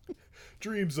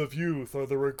 Dreams of youth are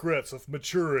the regrets of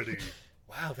maturity.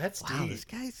 Wow, that's Wow, deep. this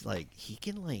guy's like,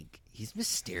 he's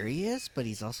mysterious, but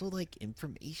he's also like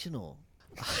informational.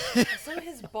 So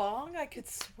his bong I could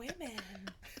swim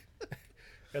in.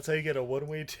 That's how you get a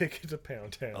one-way ticket to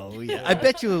Pound Town. Oh, yeah. I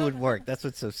bet you it would work. That's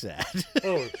what's so sad.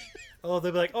 Oh,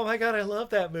 they'd be like, oh my god, I love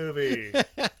that movie.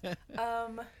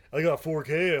 I got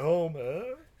 4K at home.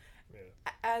 Huh?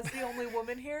 As the only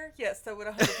woman here, yes, that would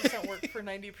 100% work for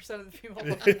 90% of the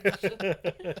female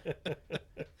population.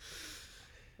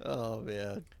 Oh,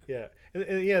 man. Yeah,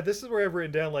 and yeah, this is where I've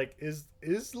written down, like, is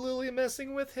Lily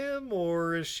messing with him,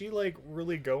 or is she, like,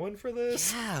 really going for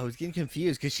this? Yeah, I was getting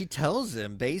confused because she tells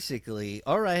him basically,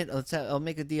 all right, I'll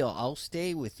make a deal. I'll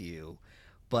stay with you,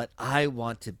 but I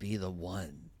want to be the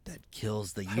one that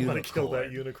kills the unicorn. I want to kill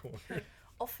that unicorn.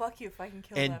 I'll fuck you if I can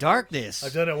kill And that darkness.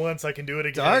 I've done it once, I can do it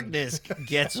again. Darkness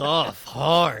gets off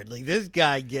hard. Like this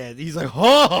guy he's like,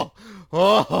 oh,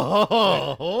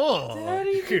 person.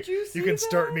 Daddy, did you see You can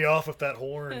start that? me off with that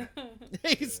horn.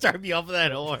 You can start me off with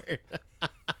that horn.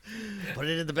 Put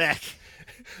it in the back.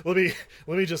 Let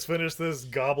me just finish this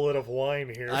goblet of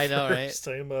wine here. I know, right? first.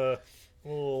 I'm a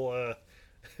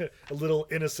little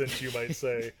innocent, you might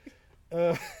say.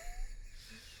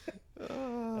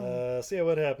 So yeah,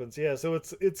 what happens? Yeah, so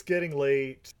it's getting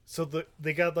late. So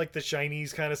they got like the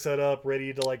shinies kind of set up,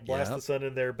 ready to like blast Yep. the sun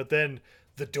in there. But then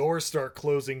the doors start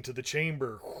closing to the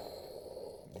chamber.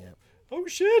 Yep. Oh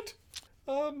shit!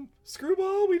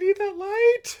 Screwball, we need that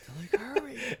light. Like,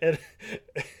 hurry. And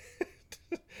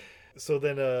so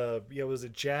then was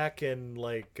it Jack and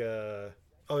like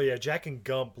Jack and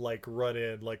Gump like run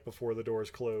in like before the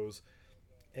doors close,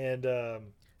 and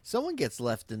Someone gets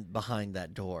left behind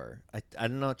that door.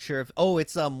 I'm not sure if.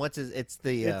 it's it's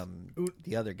the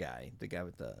other guy, the guy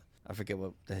with the. I forget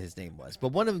what his name was, but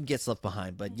one of them gets left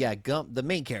behind. But yeah, Gump, the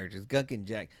main characters, Gump and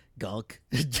Jack,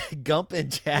 Gump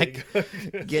and Jack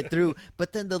get through.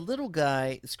 But then the little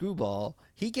guy, Screwball,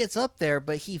 he gets up there,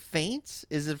 but he faints.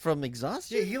 Is it from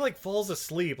exhaustion? yeah, he like falls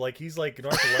asleep, like he's like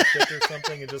narcoleptic or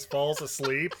something, and just falls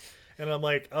asleep. And I'm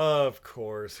like, of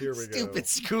course, here we go. Stupid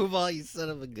Screwball, you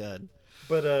son of a gun.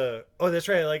 But that's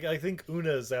right. Like I think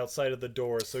Una's outside of the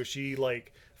door, so she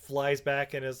like flies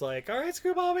back and is like, "All right,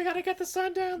 Screwball, we gotta get the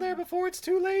sun down there before it's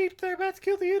too late. They're about to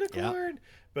kill the unicorn." Yep.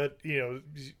 But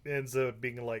ends up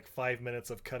being like 5 minutes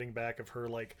of cutting back of her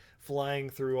like flying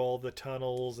through all the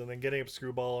tunnels and then getting up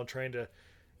Screwball and trying to,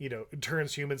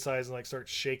 turns human size and like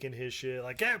starts shaking his shit.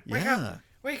 Like,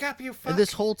 wake up, you fuck! And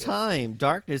this whole time,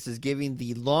 Darkness is giving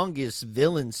the longest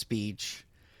villain speech.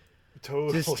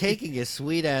 Totally. Just taking his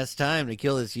sweet ass time to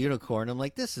kill this unicorn. I'm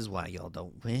like, this is why y'all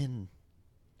don't win.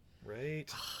 Right.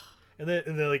 And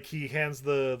then like he hands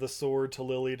the sword to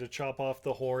Lily to chop off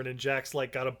the horn, and Jack's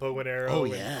like got a bow and arrow. Oh,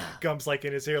 and yeah. Gump's like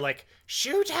in his ear like,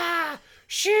 shoot her!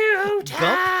 Shoot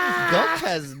her! Gump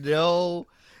has no,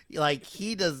 like,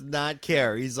 he does not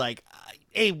care. He's like,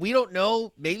 hey, we don't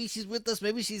know. Maybe she's with us,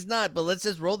 maybe she's not, but let's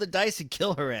just roll the dice and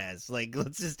kill her ass. Like,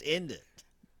 let's just end it.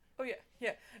 Oh yeah.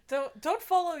 Don't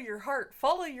follow your heart.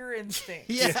 Follow your instincts.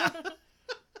 Yeah.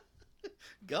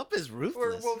 Gump is Or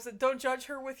ruthless. what was it? Don't judge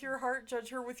her with your heart. Judge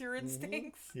her with your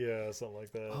instincts. Yeah, something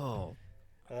like that. Oh.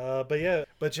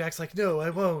 But Jack's like, no,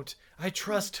 I won't. I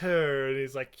trust her. And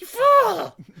he's like, you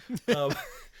fool! The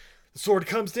sword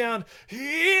comes down,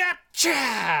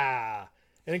 yeah,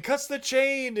 and it cuts the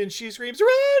chain, and she screams,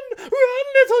 run,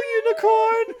 little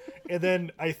unicorn! And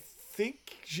then I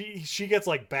think she gets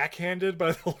like backhanded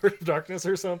by the Lord of Darkness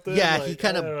or something. Yeah, like, he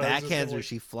kind of I don't know, it's just backhands her. like-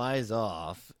 She flies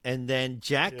off, and then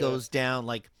Jack goes down.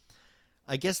 Like,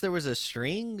 I guess there was a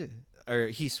string or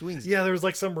he swings. Yeah, there was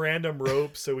like some random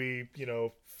rope, so he,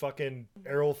 fucking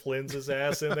Errol Flynn's his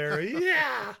ass in there.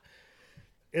 Yeah.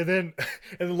 And then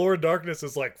Lord Darkness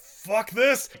is like, fuck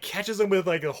this. Catches him with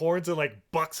like the horns and like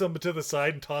bucks him to the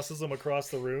side and tosses him across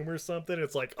the room or something.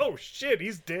 It's like, oh shit,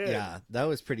 he's dead. Yeah, that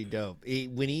was pretty dope.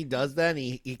 When he does that,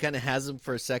 he kind of has him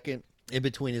for a second in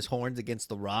between his horns against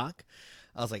the rock.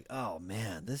 I was like, oh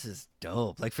man, this is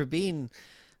dope. Like for being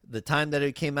the time that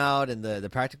it came out and the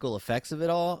practical effects of it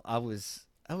all, I was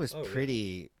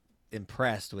pretty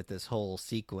impressed with this whole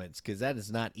sequence, because that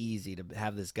is not easy to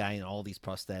have this guy in all these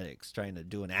prosthetics trying to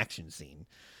do an action scene.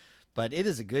 But it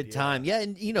is a good time. Yeah,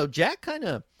 and Jack kind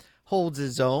of holds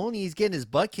his own. He's getting his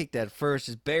butt kicked at first,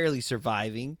 just barely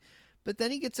surviving. But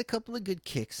then he gets a couple of good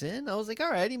kicks in. I was like,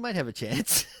 all right, he might have a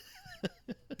chance.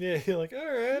 Yeah, you're like,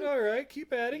 all right,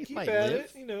 keep at it,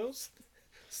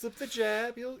 slip the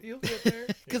jab, you'll get there.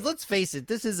 Because let's face it,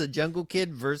 this is a Jungle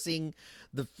Kid versus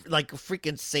like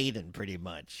freaking Satan, pretty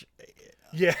much.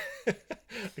 Yeah,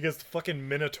 I guess the fucking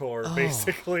Minotaur,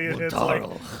 basically, and it's like,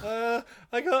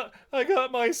 I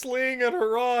got my sling and a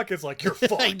rock. It's like, you're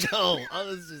fucked. I know. I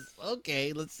was just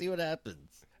okay. Let's see what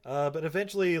happens. But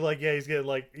eventually, he's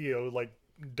getting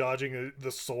dodging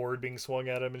the sword being swung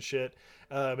at him and shit.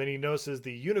 And he notices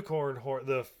the unicorn horn,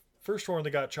 the first horn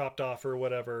that got chopped off or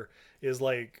whatever, is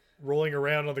like rolling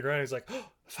around on the ground. He's like, oh,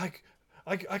 if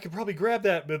I could probably grab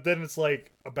that, but then it's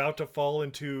like about to fall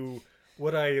into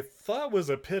what I thought was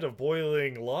a pit of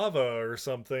boiling lava or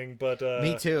something. But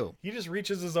me too. He just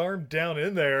reaches his arm down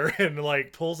in there and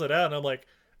like pulls it out, and I'm like,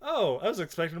 oh, I was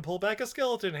expecting to pull back a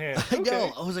skeleton hand. Okay. I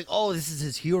know. I was like, oh, this is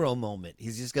his hero moment.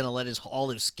 He's just gonna let all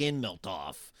his skin melt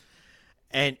off,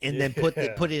 and then put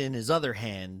it in his other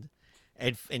hand,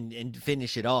 and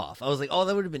finish it off. I was like, oh,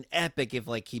 that would have been epic if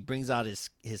like he brings out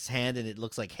his hand and it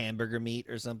looks like hamburger meat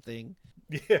or something.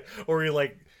 Yeah, or he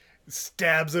like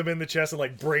stabs him in the chest and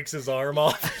like breaks his arm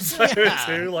off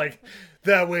too. Like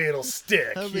that way it'll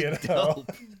stick.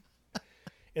 Dope.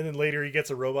 And then later he gets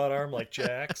a robot arm like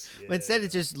Jack's. Yeah. But instead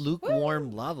it's just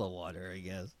lukewarm lava water, I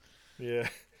guess. Yeah.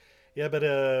 Yeah, but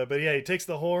yeah, he takes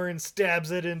the horn,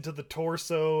 stabs it into the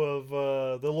torso of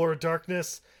the Lord of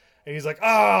Darkness, and he's like,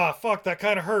 ah, fuck, that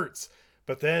kind of hurts.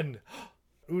 But then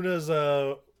Una's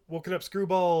woken up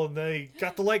Screwball, and they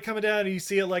got the light coming down, and you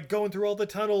see it like going through all the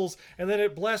tunnels, and then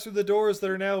it blasts through the doors that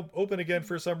are now open again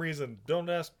for some reason. Don't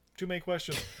ask too many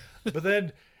questions. But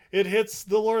then it hits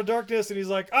the Lord of Darkness, and he's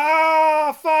like,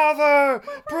 ah, Father,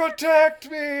 protect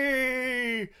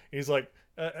me! He's like,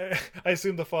 I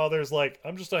assume the father's like,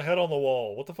 I'm just a head on the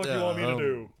wall. What the fuck do you want me to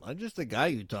do? I'm just a guy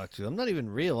you talk to. I'm not even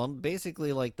real. I'm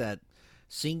basically like that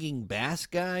singing bass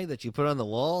guy that you put on the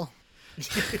wall.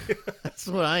 That's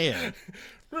what I am.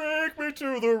 Take me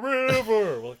to the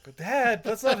river. Like, Dad,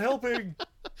 that's not helping.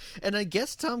 And I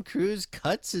guess Tom Cruise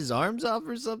cuts his arms off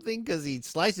or something, because he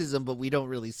slices them, but we don't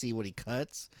really see what he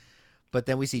cuts. But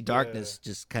then we see Darkness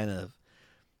just kind of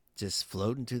just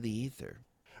float into the ether.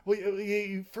 Well,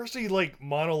 first he like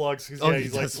monologues because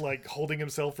he's like holding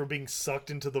himself from being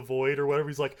sucked into the void or whatever.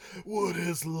 He's like, "What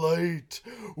is light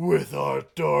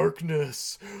without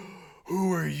darkness?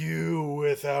 Who are you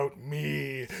without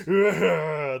me?"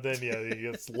 Then he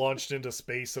gets launched into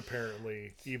space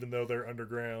apparently, even though they're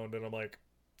underground. And I'm like,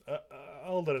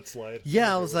 I'll let it slide.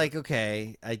 Yeah, I was like,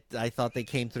 okay. I thought they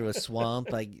came through a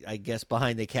swamp. I guess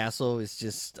behind the castle is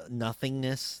just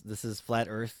nothingness. This is flat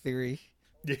Earth theory.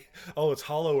 Yeah. Oh, it's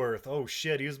Hollow Earth. Oh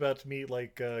shit, he was about to meet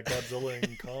like Godzilla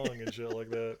and Kong and shit like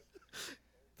that.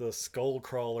 The skull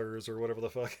crawlers or whatever the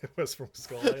fuck it was from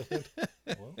Skull Island.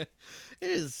 Well, it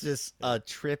is just a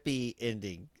trippy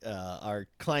ending. Our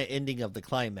ending of the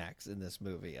climax in this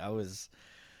movie. I was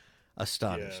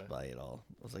astonished by it all.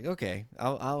 I was like, okay,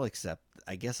 I'll accept.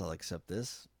 I guess I'll accept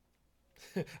this.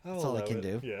 That's all I can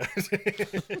do. Yeah.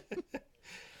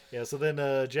 Yeah, so then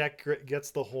Jack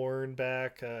gets the horn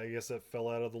back. I guess it fell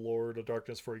out of the Lord of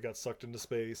Darkness before he got sucked into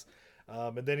space.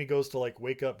 And then he goes to like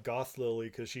wake up Goth Lily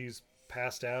because she's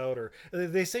passed out, or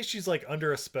they say she's like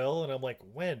under a spell, and I'm like,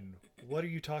 when? What are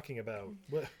you talking about?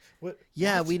 What?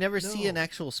 Yeah, what? we never see an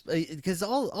actual because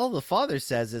all the father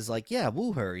says is like, yeah,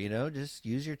 woo her, just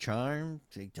use your charm,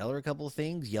 tell her a couple of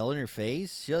things, yell in her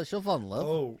face, she'll fall in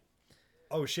love.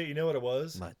 Oh shit! You know what it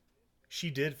was? What? She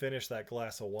did finish that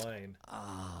glass of wine.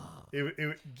 Ah,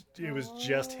 it was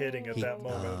just hitting at that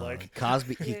moment. Like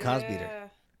Cosby'd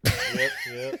her.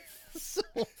 Yep. So...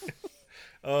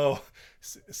 Oh,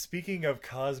 speaking of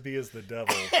Cosby as the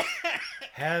devil,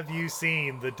 have you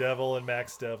seen The Devil and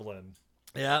Max Devlin?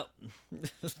 Yeah.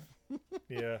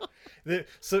 Yeah.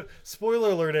 So,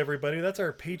 spoiler alert, everybody. That's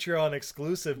our Patreon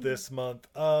exclusive this month.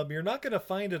 You're not going to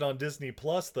find it on Disney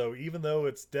Plus, though, even though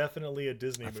it's definitely a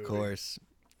Disney movie. Of course.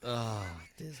 Oh,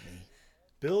 Disney.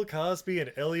 Bill Cosby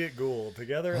and Elliot Gould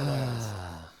together at last.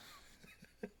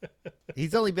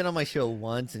 He's only been on my show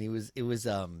once, and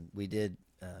we did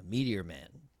Meteor Man.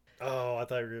 Oh, I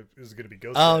thought it was going to be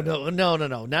Ghost. Oh, Man.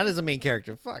 no, not as a main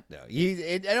character. Fuck no.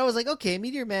 And I was like, okay,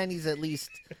 Meteor Man, he's at least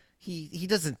he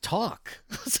doesn't talk.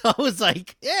 So I was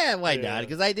like, yeah, why not?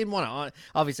 Because I didn't want to.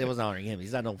 Obviously, I wasn't honoring him.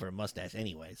 He's not known for a mustache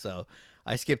anyway, so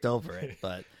I skipped over it.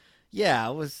 But yeah,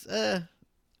 I was.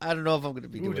 I don't know if I'm going to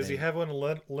be doing. Does he have one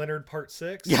in Leonard Part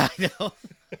 6? Yeah, I know.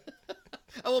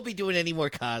 I won't be doing any more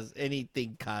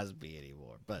anything Cosby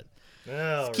anymore. But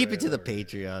let's keep it to the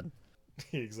Patreon.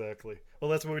 Exactly. Well,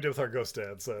 that's what we did with our Ghost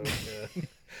Dad. So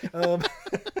yeah.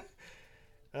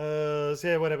 So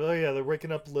yeah, whatever. Oh yeah, they're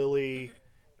waking up Lily.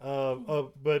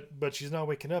 But she's not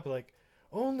waking up. Like,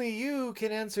 only you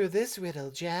can answer this riddle,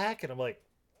 Jack. And I'm like,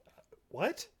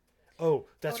 what? Oh,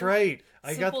 that's right.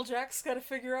 Simple Jack's got to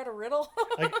figure out a riddle.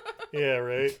 Yeah,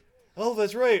 right. Oh,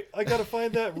 that's right. I got to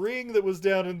find that ring that was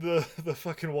down in the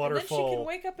fucking waterfall. And then she can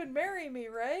wake up and marry me,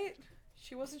 right?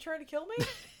 She wasn't trying to kill me.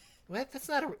 What? That's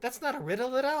not a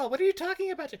riddle at all. What are you talking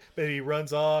about? But he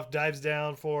runs off, dives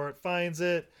down for it, finds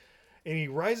it, and he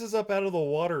rises up out of the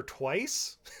water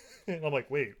twice. And I'm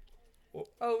like, wait.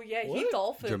 Oh yeah, what? he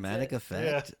dolphins. Dramatic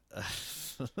effect. Yeah.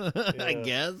 I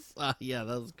guess. Yeah,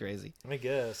 that was crazy. I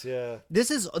guess, yeah.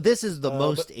 This is the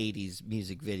most 80s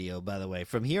music video, by the way.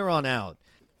 From here on out,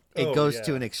 it goes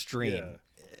to an extreme.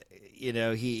 Yeah. You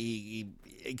know,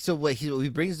 so what he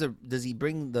brings does he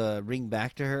bring the ring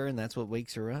back to her, and that's what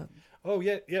wakes her up? Oh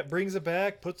yeah, brings it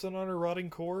back, puts it on her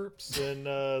rotting corpse, and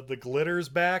the glitter's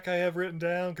back. I have written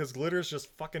down because glitter's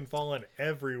just fucking falling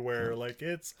everywhere, like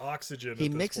it's oxygen. He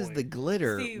mixes the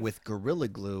glitter Steve. with Gorilla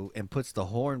Glue and puts the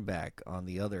horn back on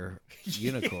the other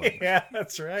unicorn. Yeah,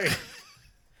 that's right.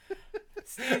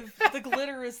 Steve, the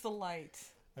glitter is the light.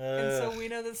 And so we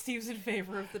know that Steve's in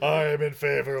favor of the I am in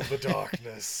favor of the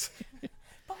darkness.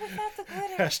 But without the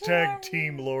glitter. Hashtag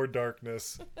Team Lord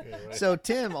Darkness. Anyway. So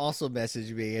Tim also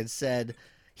messaged me and said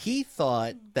he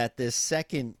thought that this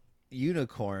second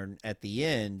unicorn at the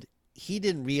end, he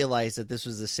didn't realize that this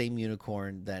was the same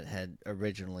unicorn that had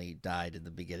originally died in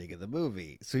the beginning of the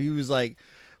movie. So he was like,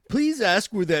 please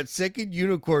ask where that second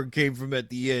unicorn came from at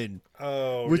the end.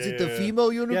 Oh, was it the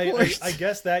female unicorn? Yeah, I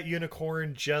guess that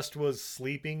unicorn just was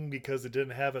sleeping because it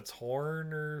didn't have its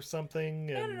horn or something.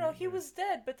 No. He was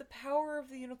dead, but the power of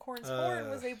the unicorn's horn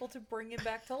was able to bring him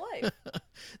back to life.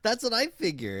 That's what I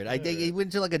figured. I think he went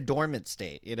into like a dormant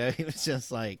state. You know, he was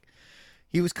just like,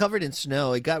 he was covered in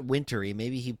snow. It got wintry.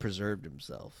 Maybe he preserved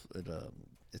himself.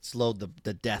 It slowed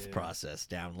the death process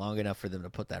down long enough for them to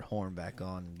put that horn back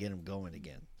on and get him going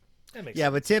again. Yeah,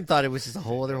 but Tim thought it was just a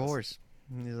whole other horse.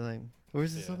 He's like,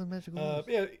 where's this other magical horse?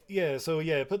 So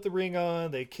put the ring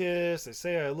on, they kiss, they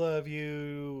say I love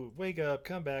you, wake up,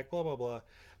 come back, blah blah blah.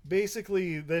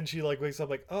 Basically, then she like wakes up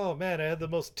like, oh man, I had the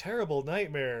most terrible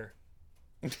nightmare.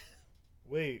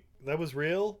 Wait, that was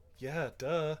real? Yeah,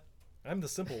 duh. I'm the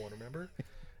simple one, remember?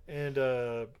 And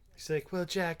he's like, well,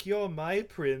 Jack, you're my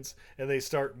prince. And they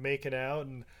start making out.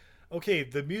 And okay,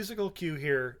 the musical cue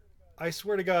here, I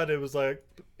swear to God, it was like,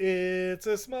 it's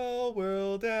a small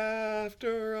world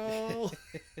after all.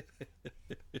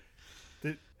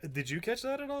 Did you catch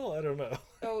that at all? I don't know.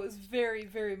 Oh, it was very,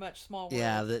 very much small world.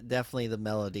 Yeah, definitely the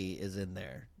melody is in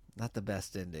there. Not the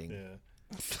best ending.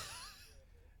 Yeah.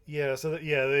 Yeah, so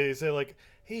they say like,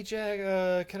 hey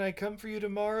Jack, can I come for you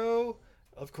tomorrow?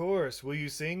 Of course. Will you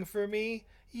sing for me?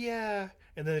 Yeah.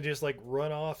 And then they just like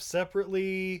run off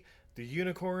separately. The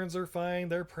unicorns are fine.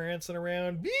 They're prancing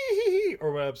around.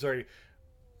 Or I'm sorry.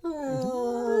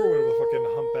 Whatever the fucking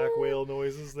humpback whale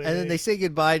noises they And then make. they say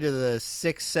goodbye to the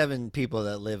 6-7 people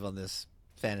that live on this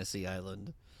fantasy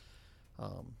island.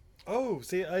 Oh,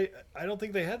 see, I don't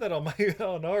think they had that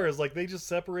on ours. Like they just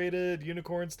separated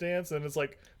unicorns dance and it's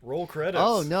like roll credits.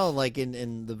 Oh no, like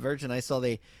in the version I saw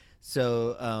him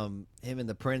and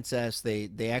the princess,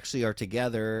 they actually are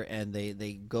together and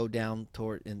they go down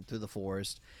through the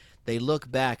forest. They look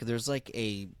back, there's like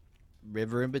a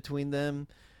river in between them,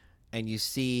 and you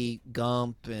see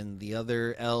Gump and the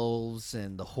other elves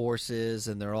and the horses,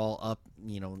 and they're all up,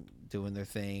 doing their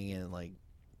thing, and like,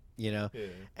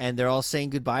 and they're all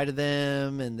saying goodbye to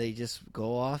them, and they just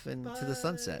go off into the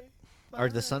sunset. Or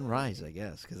the sunrise, I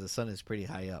guess, because the sun is pretty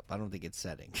high up. I don't think it's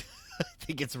setting. I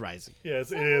think it's rising. Yeah,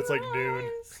 it's like noon.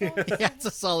 Yeah,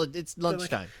 it's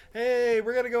lunchtime. Hey,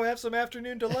 we're gonna go have some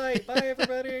afternoon delight. Bye,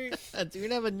 everybody. We're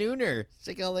gonna have a nooner.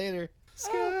 See y'all later.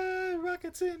 Sky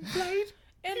rockets in flight.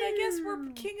 And I guess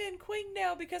we're king and queen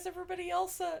now because everybody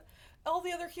else, all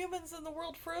the other humans in the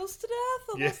world froze to death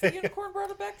unless the unicorn brought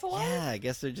it back to life. Yeah, I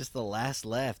guess they're just the last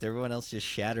left. Everyone else just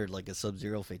shattered like a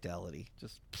Sub-Zero fatality.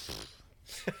 Just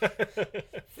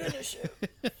Finish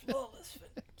it. Flawless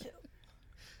kill.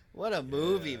 what a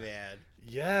movie, man.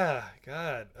 Yeah,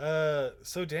 God.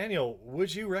 So Daniel,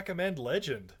 would you recommend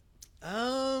Legend?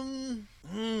 That's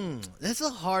a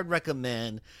hard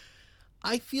recommend.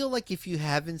 I feel like if you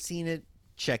haven't seen it,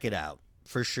 check it out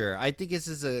for sure. I think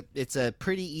it's a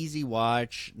pretty easy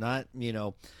watch. Not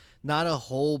a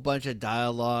whole bunch of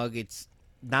dialogue. It's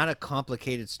not a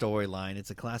complicated storyline.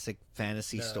 It's a classic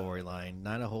fantasy storyline.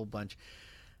 Not a whole bunch.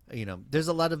 There's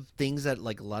a lot of things a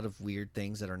lot of weird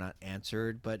things that are not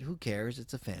answered, but who cares?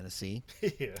 It's a fantasy.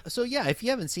 Yeah. So yeah, if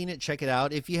you haven't seen it, check it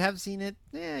out. If you have seen it,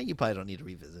 you probably don't need to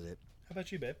revisit it. How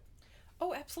about you, babe?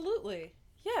 Oh, absolutely.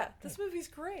 Yeah, this movie's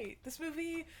great. This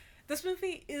movie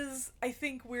is, I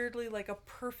think, weirdly like a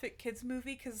perfect kids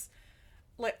movie because,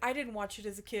 like, I didn't watch it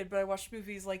as a kid, but I watched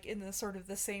movies like in the sort of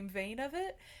the same vein of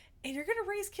it. And you're gonna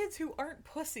raise kids who aren't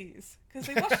pussies because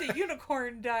they watched a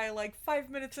unicorn die like 5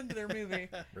 minutes into their movie.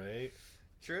 Right.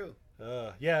 True.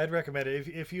 Yeah, I'd recommend it.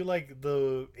 If you like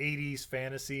the 80s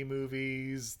fantasy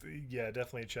movies, yeah,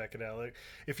 definitely check it out. Like,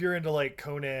 if you're into like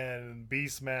Conan and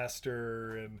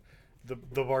Beastmaster and the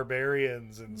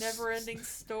Barbarians and Never-ending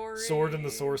Story, Sword and the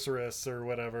Sorceress or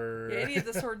whatever. Yeah, any of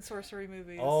the sword and sorcery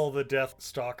movies. All the Death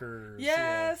Stalkers.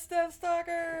 Yes, Death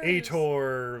Stalkers.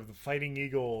 Ator, the Fighting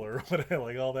Eagle, or whatever,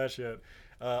 like all that shit.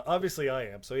 Obviously, I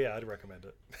am. So yeah, I'd recommend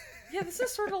it. Yeah, this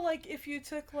is sort of like if you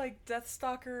took like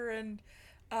Deathstalker and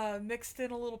mixed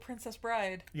in a little Princess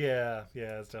Bride. Yeah,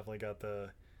 it's definitely got the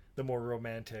more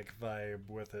romantic vibe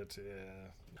with it. Yeah.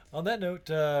 On that note,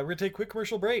 we're gonna take a quick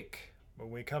commercial break. When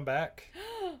we come back,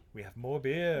 we have more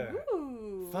beer,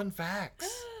 Ooh. fun facts,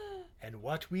 and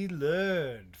what we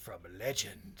learned from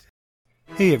Legend.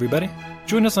 Hey everybody,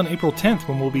 join us on April 10th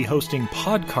when we'll be hosting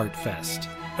Podcart Fest,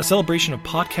 a celebration of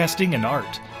podcasting and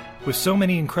art. With so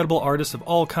many incredible artists of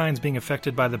all kinds being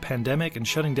affected by the pandemic and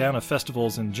shutting down of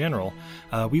festivals in general,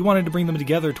 we wanted to bring them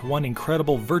together to one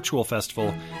incredible virtual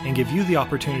festival and give you the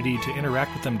opportunity to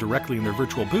interact with them directly in their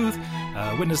virtual booth,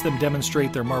 witness them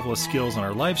demonstrate their marvelous skills on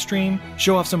our live stream,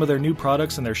 show off some of their new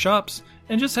products in their shops,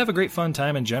 and just have a great fun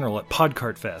time in general at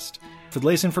Podcart Fest. For the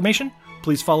latest information,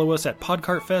 please follow us at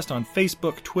Podcart Fest on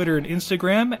Facebook, Twitter, and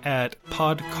Instagram at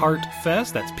Podcart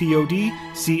Fest. That's PodCartFest,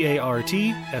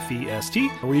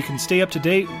 where you can stay up to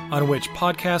date on which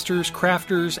podcasters,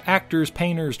 crafters, actors,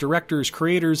 painters, directors,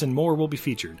 creators, and more will be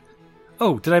featured.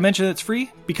 Oh, did I mention it's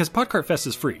free? Because Podcart Fest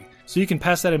is free, so you can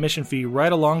pass that admission fee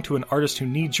right along to an artist who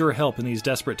needs your help in these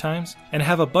desperate times, and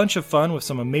have a bunch of fun with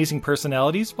some amazing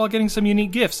personalities while getting some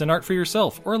unique gifts and art for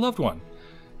yourself or a loved one.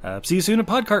 See you soon at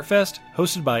Podcart Fest,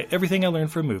 hosted by Everything I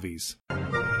Learned from Movies.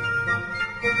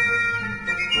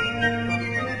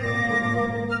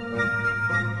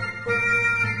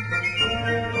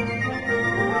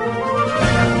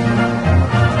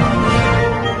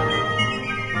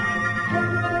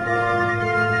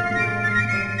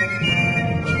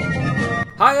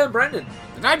 Hi, I'm Brendan,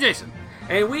 And I'm Jason.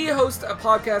 and we host a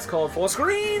podcast called Full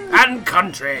Screen. And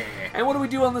country. And what do we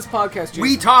do on this podcast, Jason?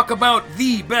 We talk about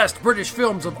the best British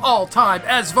films of all time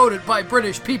as voted by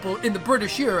British people in the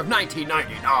British year of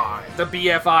 1999. the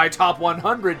BFI Top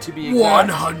 100 to be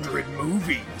exact. 100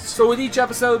 movies. So with each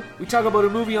episode, we talk about a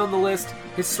movie on the list,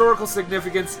 historical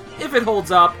significance, if it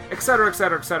holds up, etc.,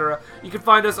 etc., etc. You can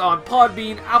find us on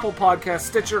Podbean, Apple Podcasts,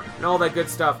 Stitcher, and all that good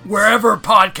stuff. Wherever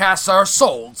podcasts are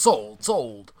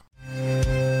sold.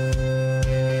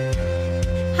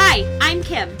 Hi, I'm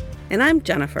Kim. And I'm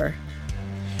Jennifer.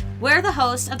 We're the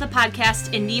hosts of the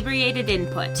podcast Inebriated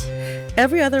Input.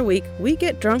 Every other week, we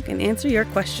get drunk and answer your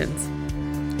questions.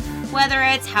 Whether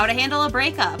it's how to handle a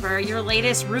breakup, or your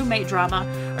latest roommate drama,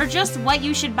 or just what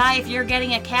you should buy if you're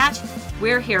getting a cat,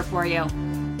 we're here for you.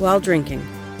 While drinking.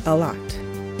 A lot.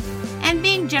 And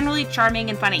being generally charming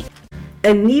and funny.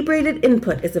 Inebriated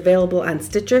Input is available on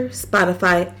Stitcher,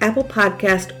 Spotify, Apple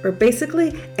Podcast, or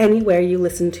basically anywhere you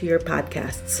listen to your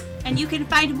podcasts. And you can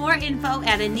find more info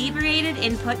at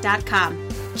inebriatedinput.com.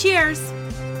 Cheers!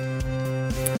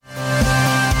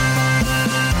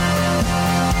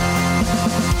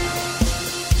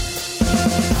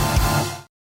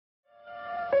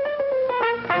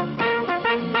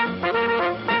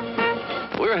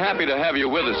 We're happy to have you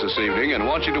with us this evening and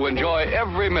want you to enjoy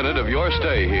every minute of your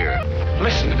stay here.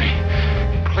 Listen to me.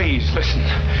 Please listen.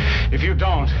 If you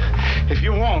don't, if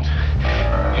you won't,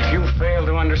 if you fail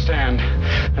to understand,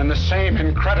 then the same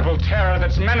incredible terror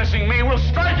that's menacing me will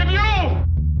strike at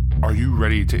you! Are you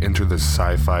ready to enter the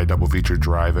sci-fi double feature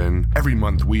drive-in? Every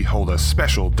month we hold a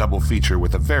special double feature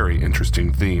with a very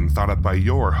interesting theme thought up by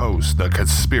your host, the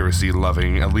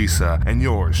conspiracy-loving Elisa, and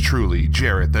yours truly,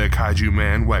 Jarrett the Kaiju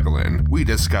Man Weglin. We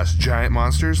discuss giant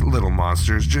monsters, little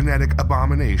monsters, genetic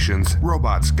abominations,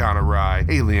 robots gone awry,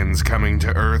 aliens coming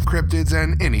to Earth, cryptids,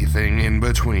 and anything in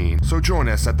between. So join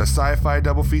us at the Sci-Fi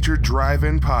Double Feature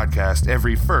Drive-In Podcast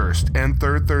every first and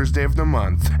third Thursday of the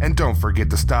month. And don't forget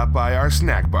to stop by our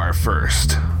snack bar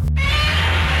first.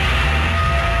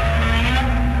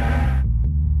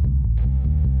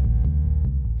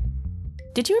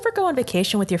 Did you ever go on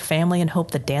vacation with your family and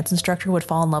hope the dance instructor would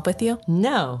fall in love with you?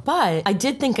 No, but I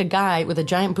did think a guy with a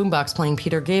giant boombox playing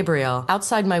Peter Gabriel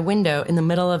outside my window in the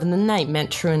middle of the night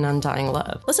meant true and undying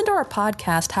love. Listen to our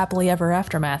podcast, Happily Ever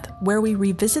Aftermath, where we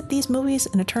revisit these movies,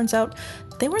 and it turns out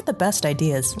they weren't the best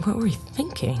ideas. What were we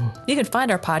thinking? You can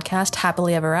find our podcast,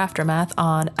 Happily Ever Aftermath,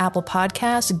 on Apple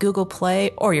Podcasts, Google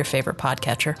Play, or your favorite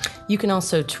podcatcher. You can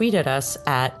also tweet at us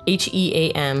at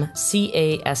HEAMCAST,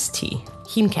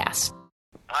 Heamcast.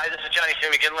 Hi, this is Johnny C.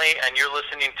 McGinley, and you're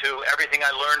listening to Everything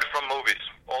I Learned from Movies.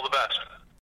 All the best.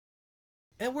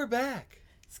 And we're back.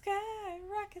 Sky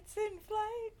rockets in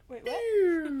flight. Wait,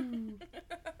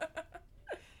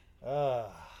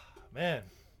 what? Man.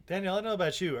 Daniel, I don't know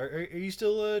about you. Are you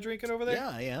still drinking over there? Yeah,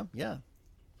 I am. Yeah.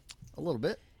 A little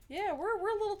bit. Yeah, we're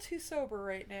a little too sober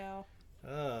right now.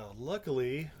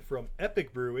 Luckily, from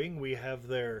Epic Brewing, we have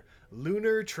their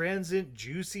Lunar Transit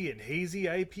Juicy and Hazy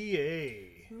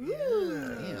IPA.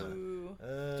 Ooh.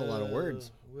 That's a lot of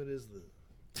words. What is the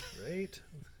right?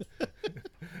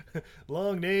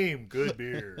 Long name, good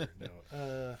beer.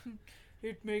 No.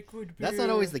 It make good beer. That's not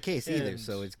always the case either,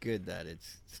 so it's good that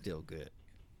it's still good.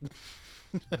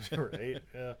 Right.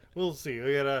 We'll see.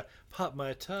 I gotta pop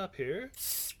my top here.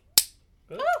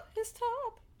 Oh, his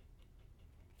top.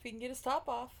 If he can get his top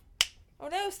off. Oh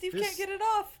no, Steve can't get it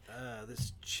off.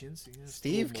 This chintzy.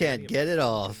 Steve can't get it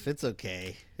off. It's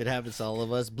okay. It happens to all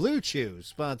of us. Blue Chew,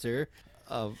 sponsor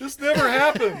of. This never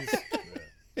happens. All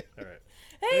right.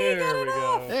 Hey, there we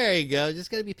go. There you go.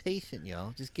 Just gotta be patient,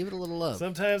 y'all. Just give it a little love.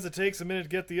 Sometimes it takes a minute to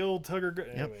get the old tugger.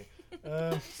 Anyway.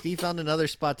 Steve found another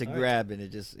spot to grab, and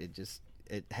it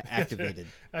activated.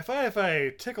 I find if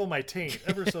I tickle my taint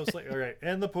ever so slightly. All right,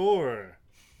 and the pour.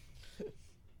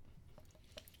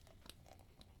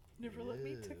 Never let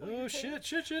me tickle. Oh shit!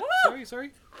 Ah! Sorry.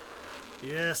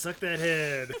 Yeah, suck that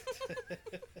head.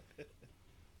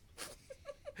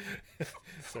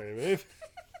 Sorry, babe.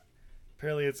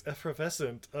 Apparently it's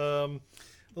effervescent.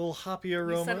 Little hoppy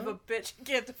aroma. You son of a bitch! I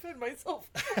can't defend myself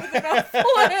with a mouthful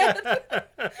of head.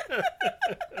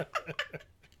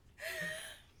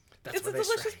 It's a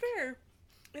delicious beer.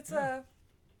 It's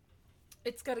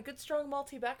got a good strong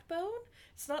malty backbone.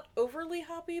 It's not overly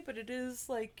hoppy, but it is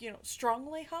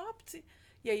strongly hopped.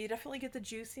 Yeah, you definitely get the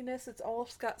juiciness. It's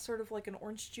almost got sort of like an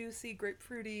orange juicy,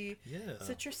 grapefruity,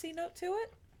 citrusy note to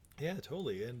it. Yeah,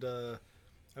 totally. And I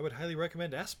would highly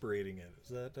recommend aspirating it. Is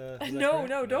that no,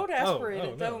 correct? Don't aspirate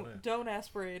it. No. Don't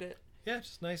aspirate it. Yeah,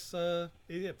 just nice.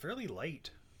 Fairly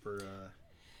light for.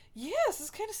 Yes,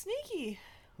 it's kind of sneaky.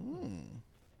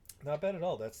 Not bad at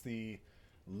all. That's the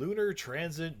Lunar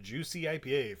Transit Juicy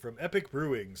IPA from Epic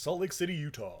Brewing, Salt Lake City,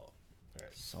 Utah. All right.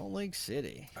 Salt Lake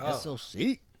City.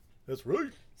 SLC. That's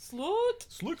right. Slut.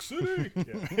 Slick City. Yeah.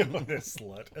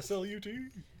 Slut. SLUT.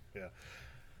 Yeah.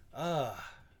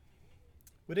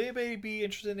 Would anybody be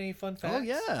interested in any fun facts? Oh,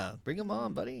 yeah. Bring them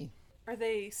on, buddy. Are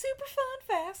they super fun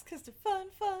facts? Because they're fun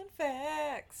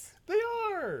facts. They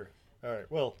are. All right.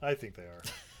 Well, I think they are.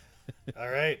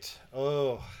 All right.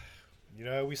 Oh, you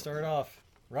know how we start off.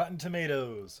 Rotten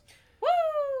Tomatoes.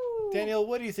 Woo! Daniel,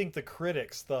 what do you think the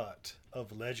critics thought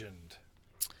of Legend?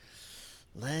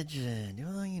 Legend.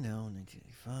 Well,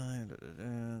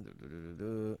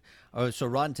 1985. Oh, so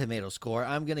Rotten Tomatoes score.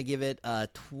 I'm going to give it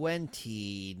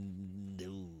 20.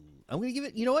 I'm going to give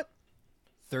it, you know what?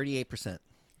 38%.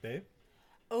 Babe?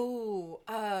 Oh,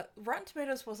 Rotten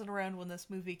Tomatoes wasn't around when this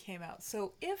movie came out,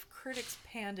 so if critics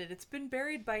panned it, it's been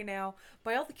buried by now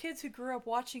by all the kids who grew up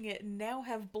watching it and now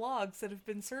have blogs that have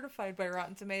been certified by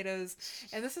Rotten Tomatoes,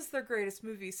 and this is their greatest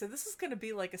movie, so this is going to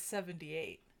be like a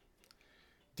 78.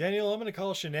 Daniel, I'm going to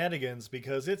call shenanigans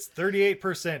because it's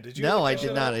 38%. Did you? No, I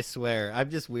did not, I swear. I'm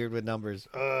just weird with numbers.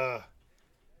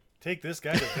 Take this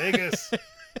guy to Vegas.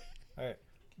 All right.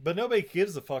 But nobody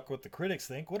gives a fuck what the critics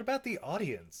think. What about the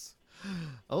audience?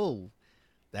 Oh,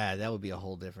 that would be a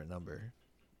whole different number.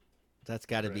 That's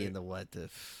got to be in the 70s,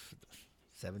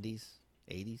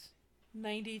 80s?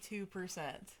 92%.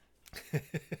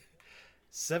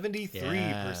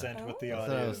 73% with the audience. That's what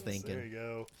I was thinking. There you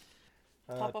go.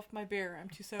 Pop off my beer. I'm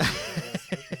too sober for this.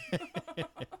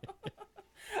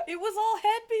 It was all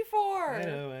head before. I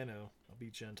know. I'll be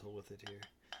gentle with it here.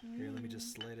 Here, let me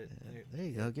just slide it. There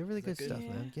you go. Give her the good stuff,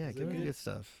 man. Yeah, give her the good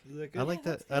stuff. Is that good? I like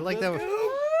that. I like Let's that.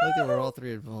 go. I like that we're all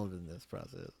three involved in this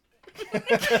process.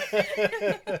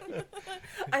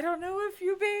 I don't know if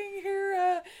you being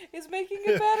here is making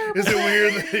it better. Is it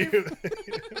weird that you...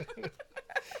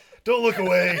 Don't look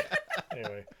away.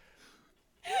 Anyway.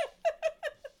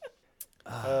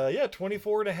 Yeah,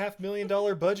 $24.5 million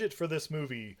budget for this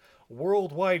movie.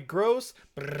 Worldwide gross,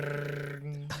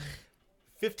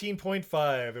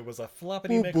 15.5. It was a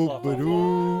floppity McFlop.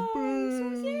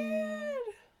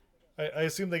 I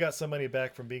assume they got some money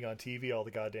back from being on TV all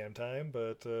the goddamn time,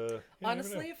 but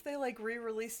honestly, if they like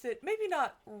re-released it, maybe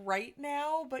not right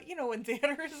now, but you know when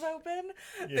theaters open,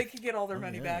 they could get all their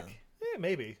money back. Yeah,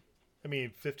 maybe. I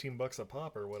mean, $15 a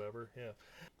pop or whatever. Yeah.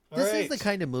 This is the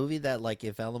kind of movie that, like,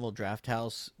 if Alamo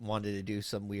Drafthouse wanted to do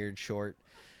some weird short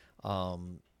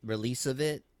release of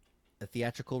it, a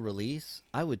theatrical release,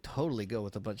 I would totally go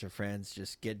with a bunch of friends,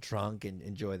 just get drunk and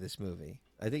enjoy this movie.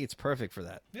 I think it's perfect for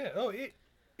that. Yeah. Oh, it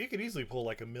could easily pull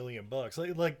like $1 million.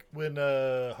 Like when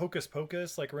Hocus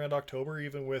Pocus, like around October,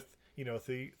 even with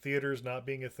theaters not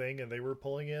being a thing, and they were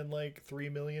pulling in like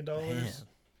 $3 million.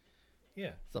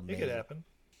 Yeah, it could happen.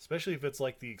 Especially if it's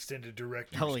like the extended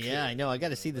director's cut. Oh, yeah, I know. I got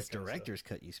to see this director's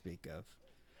cut you speak of.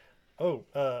 Oh,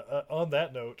 on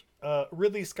that note,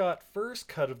 Ridley Scott's first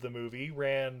cut of the movie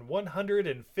ran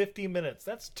 150 minutes.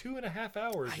 That's 2.5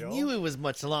 hours, y'all. I knew it was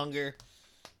much longer.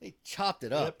 They chopped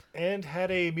it up. And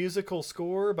had a musical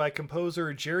score by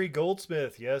composer Jerry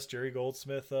Goldsmith. Yes, Jerry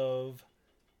Goldsmith of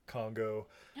Congo.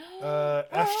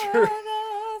 After...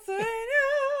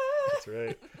 That's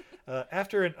right.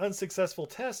 After an unsuccessful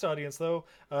test audience, though,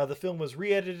 the film was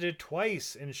re-edited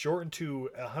twice and shortened to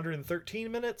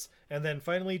 113 minutes, and then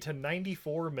finally to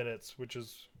 94 minutes, which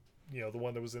is, the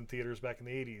one that was in theaters back in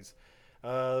the 80s.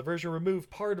 The version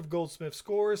removed part of Goldsmith's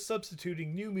score,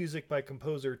 substituting new music by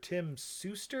composer Tim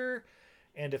Suster,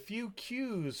 and a few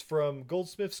cues from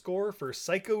Goldsmith's score for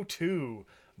Psycho 2.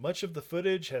 Much of the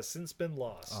footage has since been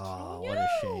lost. Oh, what a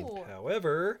shame.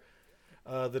 However...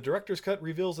 the director's cut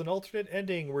reveals an alternate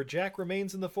ending where Jack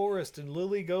remains in the forest and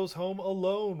Lily goes home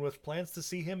alone with plans to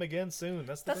see him again soon.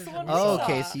 That's the one. Oh,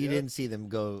 okay, so you didn't see them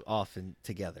go off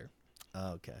together.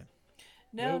 Okay.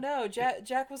 No.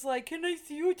 Jack was like, "Can I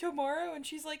see you tomorrow?" And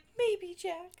she's like, "Maybe,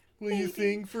 Jack. Will you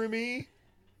sing for me?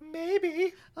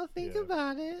 Maybe. I'll think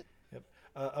about it." Yep.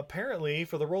 Apparently,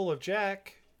 for the role of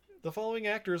Jack, the following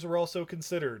actors were also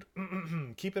considered.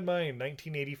 Keep in mind,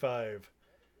 1985.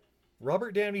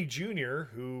 Robert Downey Jr.,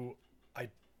 who I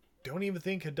don't even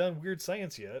think had done Weird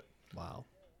Science yet. Wow.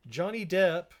 Johnny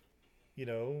Depp,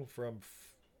 from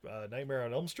Nightmare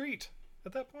on Elm Street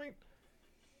at that point.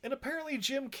 And apparently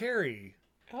Jim Carrey.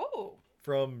 Oh.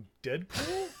 From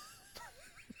Deadpool?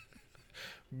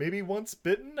 Maybe Once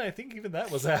Bitten? I think even that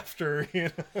was after.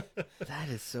 That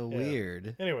is so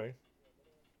weird. Anyway.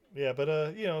 Yeah,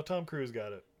 but, Tom Cruise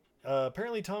got it.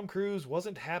 Apparently Tom Cruise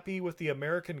wasn't happy with the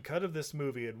American cut of this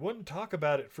movie and wouldn't talk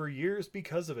about it for years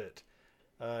because of it.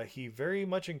 He very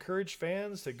much encouraged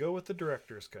fans to go with the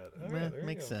director's cut.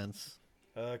 Makes sense.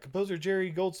 Composer Jerry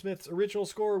Goldsmith's original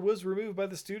score was removed by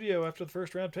the studio after the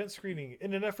first round test screening.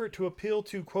 In an effort to appeal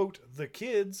to, quote, the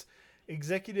kids,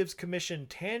 executives commissioned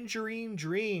Tangerine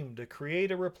Dream to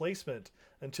create a replacement.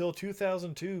 Until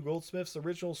 2002, Goldsmith's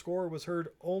original score was heard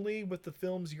only with the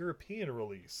film's European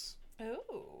release.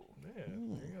 Oh. Yeah,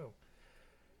 there you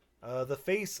go. The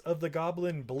face of the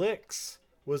Goblin Blix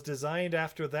was designed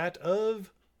after that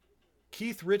of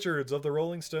Keith Richards of the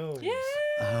Rolling Stones. Yeah.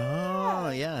 Oh,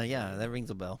 yeah, that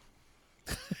rings a bell.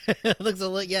 Looks a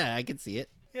little, I can see it.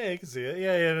 Yeah, you can see it.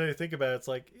 Yeah, and you think about it, it's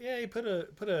like, yeah, you put a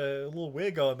little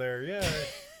wig on there. Yeah,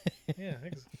 yeah.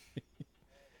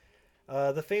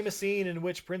 The famous scene in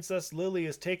which Princess Lily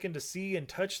is taken to see and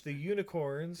touch the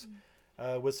unicorns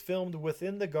was filmed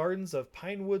within the gardens of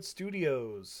Pinewood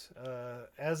Studios.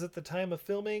 As at the time of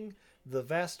filming, the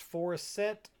vast forest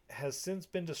set has since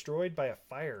been destroyed by a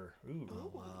fire. Ooh.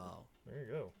 Oh, wow. There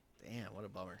you go. Damn, what a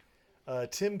bummer.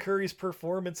 Tim Curry's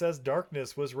performance as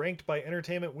Darkness was ranked by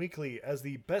Entertainment Weekly as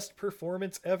the best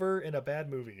performance ever in a bad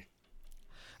movie.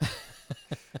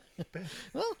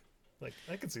 Well,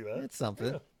 I can see that. It's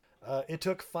something. Yeah. It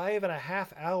took 5.5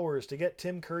 hours to get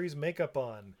Tim Curry's makeup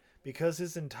on because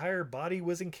his entire body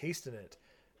was encased in it.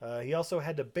 He also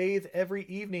had to bathe every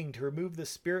evening to remove the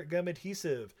spirit gum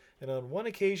adhesive. And on one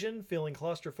occasion, feeling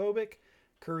claustrophobic,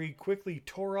 Curry quickly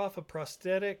tore off a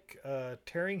prosthetic,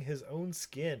 tearing his own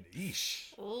skin.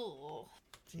 Eesh. Oh.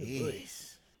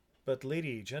 Jeez. But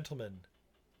lady, gentlemen,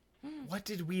 what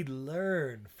did we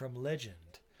learn from Legend?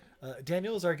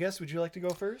 Daniel is our guest. Would you like to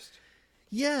go first?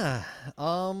 Yeah.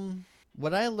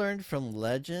 What I learned from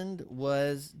Legend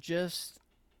was just,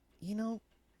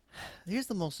 here's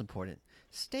the most important.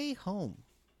 Stay home.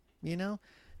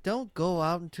 Don't go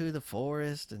out into the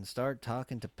forest and start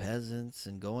talking to peasants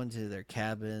and going to their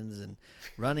cabins and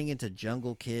running into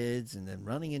jungle kids and then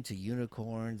running into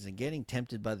unicorns and getting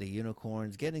tempted by the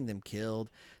unicorns, getting them killed.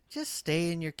 Just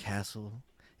stay in your castle.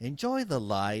 Enjoy the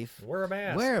life. Wear a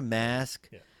mask. Wear a mask.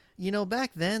 Yeah. Back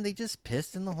then they just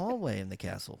pissed in the hallway in the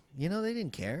castle. They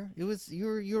didn't care. It was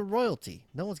your royalty.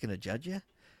 No one's going to judge you.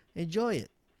 Enjoy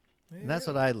it. And that's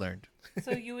what I learned.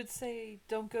 So you would say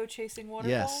don't go chasing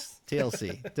waterfalls? Yes,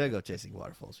 TLC. Don't go chasing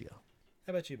waterfalls, yo.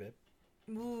 How about you, babe?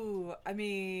 Ooh, I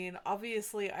mean,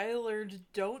 obviously I learned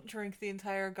don't drink the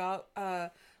entire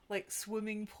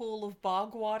swimming pool of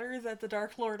bog water that the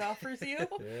Dark Lord offers you.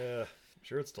 Yeah, I'm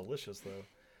sure it's delicious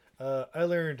though. I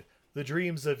learned the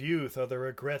dreams of youth are the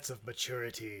regrets of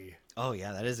maturity. Oh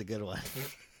yeah, that is a good one.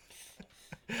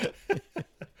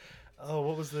 Oh,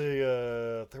 what was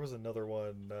there was another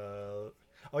one.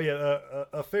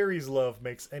 A fairy's love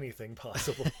makes anything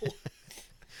possible.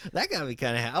 That got me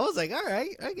kind of. I was like, all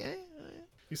right, okay.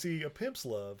 You see, a pimp's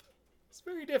love is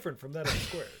very different from that of a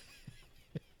square.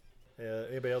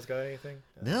 Anybody else got anything?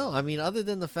 No, I mean, other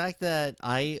than the fact that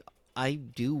I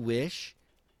do wish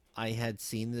I had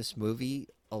seen this movie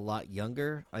a lot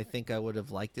younger. I think I would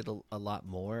have liked it a lot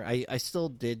more. I still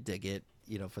did dig it,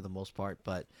 for the most part,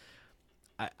 but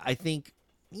I think,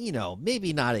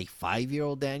 maybe not a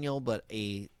 5-year-old Daniel, but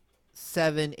a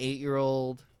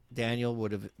 7-8-year-old Daniel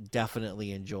would have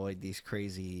definitely enjoyed these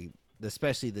crazy,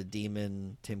 especially the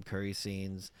demon Tim Curry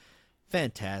scenes.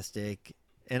 Fantastic.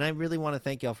 And I really want to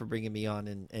thank y'all for bringing me on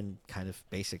and kind of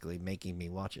basically making me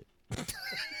watch it.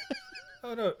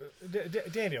 Oh, no.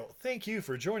 Daniel, thank you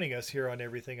for joining us here on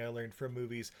Everything I Learned from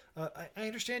Movies. I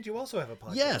understand you also have a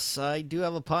podcast. Yes, I do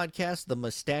have a podcast, the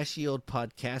Mustachioed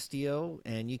Podcastio,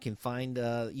 and you can find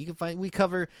we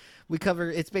cover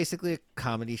it's basically a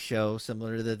comedy show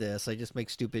similar to this. I just make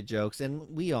stupid jokes, and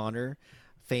we honor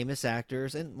famous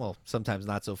actors and, well, sometimes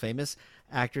not so famous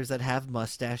actors that have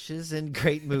mustaches in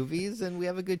great movies, and we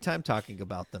have a good time talking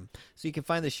about them. So you can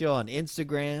find the show on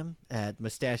Instagram at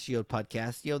Mustachioed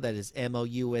Podcastio. That is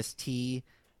MOUST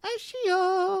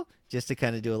Ashio. Just to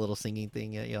kind of do a little singing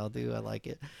thing that y'all do. I like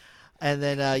it. And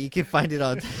then you can find it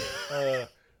on...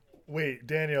 Wait,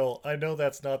 Daniel, I know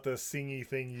that's not the singy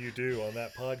thing you do on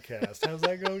that podcast. How's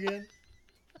that go again?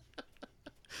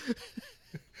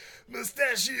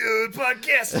 Mustachioed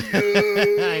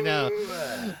Podcastio. I know.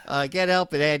 Can't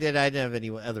help it. I didn't have any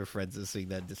other friends that sing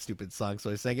that stupid song, so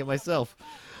I sang it myself.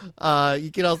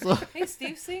 You can also... Hey,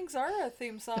 Steve sings our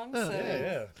theme song, so...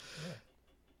 Yeah.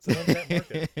 So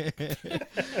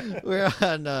we're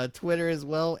on Twitter as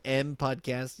well,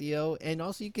 Podcastio, and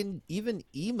also you can even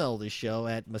email the show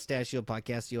at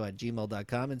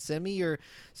mustachiopodcastio@gmail.com and send me your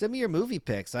movie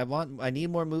picks. I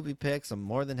need more movie picks. I'm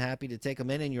more than happy to take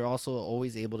them in, and you're also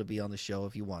always able to be on the show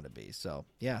if you want to be. So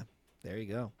yeah, there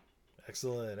you go.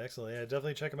 Excellent. Yeah,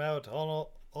 definitely check them out on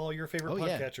all your favorite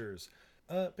podcatchers.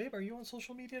 Yeah. Babe, are you on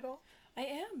social media at all? I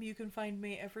am. You can find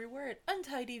me everywhere at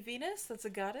Untidy Venus. That's a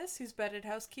goddess who's bad at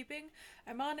housekeeping.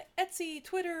 I'm on Etsy,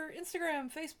 Twitter,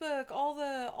 Instagram, Facebook, all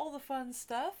the fun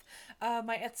stuff.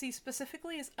 My Etsy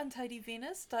specifically is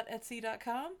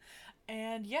untidyvenus.etsy.com.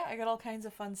 And yeah, I got all kinds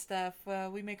of fun stuff.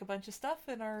 We make a bunch of stuff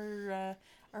in our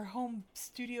home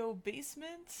studio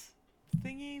basement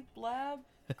thingy blab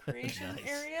creation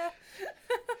area.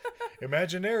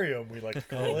 Imaginarium, we like to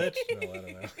call it. No, I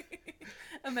don't know.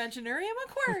 Imaginarium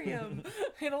Aquarium.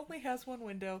 It only has one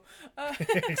window.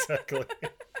 Exactly.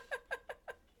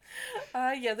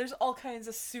 Yeah, there's all kinds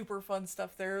of super fun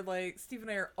stuff there. Like, Steve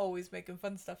and I are always making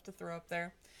fun stuff to throw up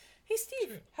there. Hey,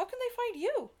 Steve, how can they find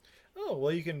you? Oh,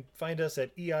 well, you can find us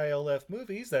at EILF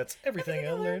Movies. That's Everything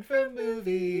I Learned from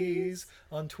Movies.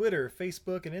 On Twitter,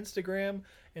 Facebook, and Instagram.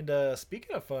 And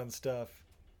speaking of fun stuff,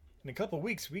 in a couple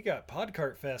weeks, we got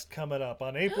Podcart Fest coming up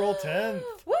on April 10th.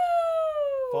 Woo!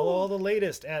 Follow all the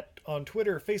latest on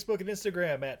Twitter, Facebook, and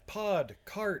Instagram at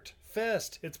Podcart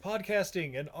Fest. It's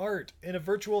podcasting and art in a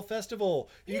virtual festival.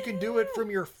 You can do it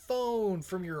from your phone,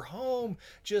 from your home,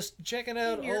 just checking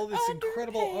out all this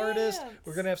incredible artists.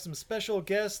 We're going to have some special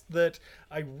guests that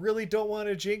I really don't want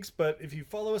to jinx, but if you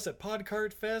follow us at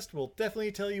Podcart Fest, we'll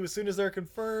definitely tell you as soon as they're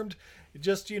confirmed.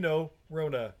 Just,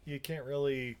 Rona. You can't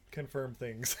really confirm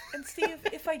things. And Steve,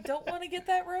 if I don't want to get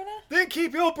that Rona? Then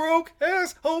keep your broke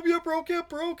ass home, you broke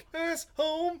ass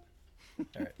home. All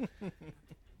right.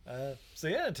 So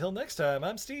yeah, until next time,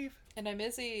 I'm Steve. And I'm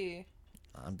Izzy.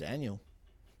 I'm Daniel.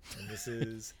 And this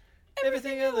is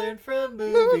Everything I Learned from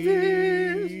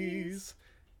Movies.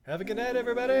 Have a good night,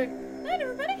 everybody. Night,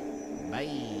 everybody. Bye.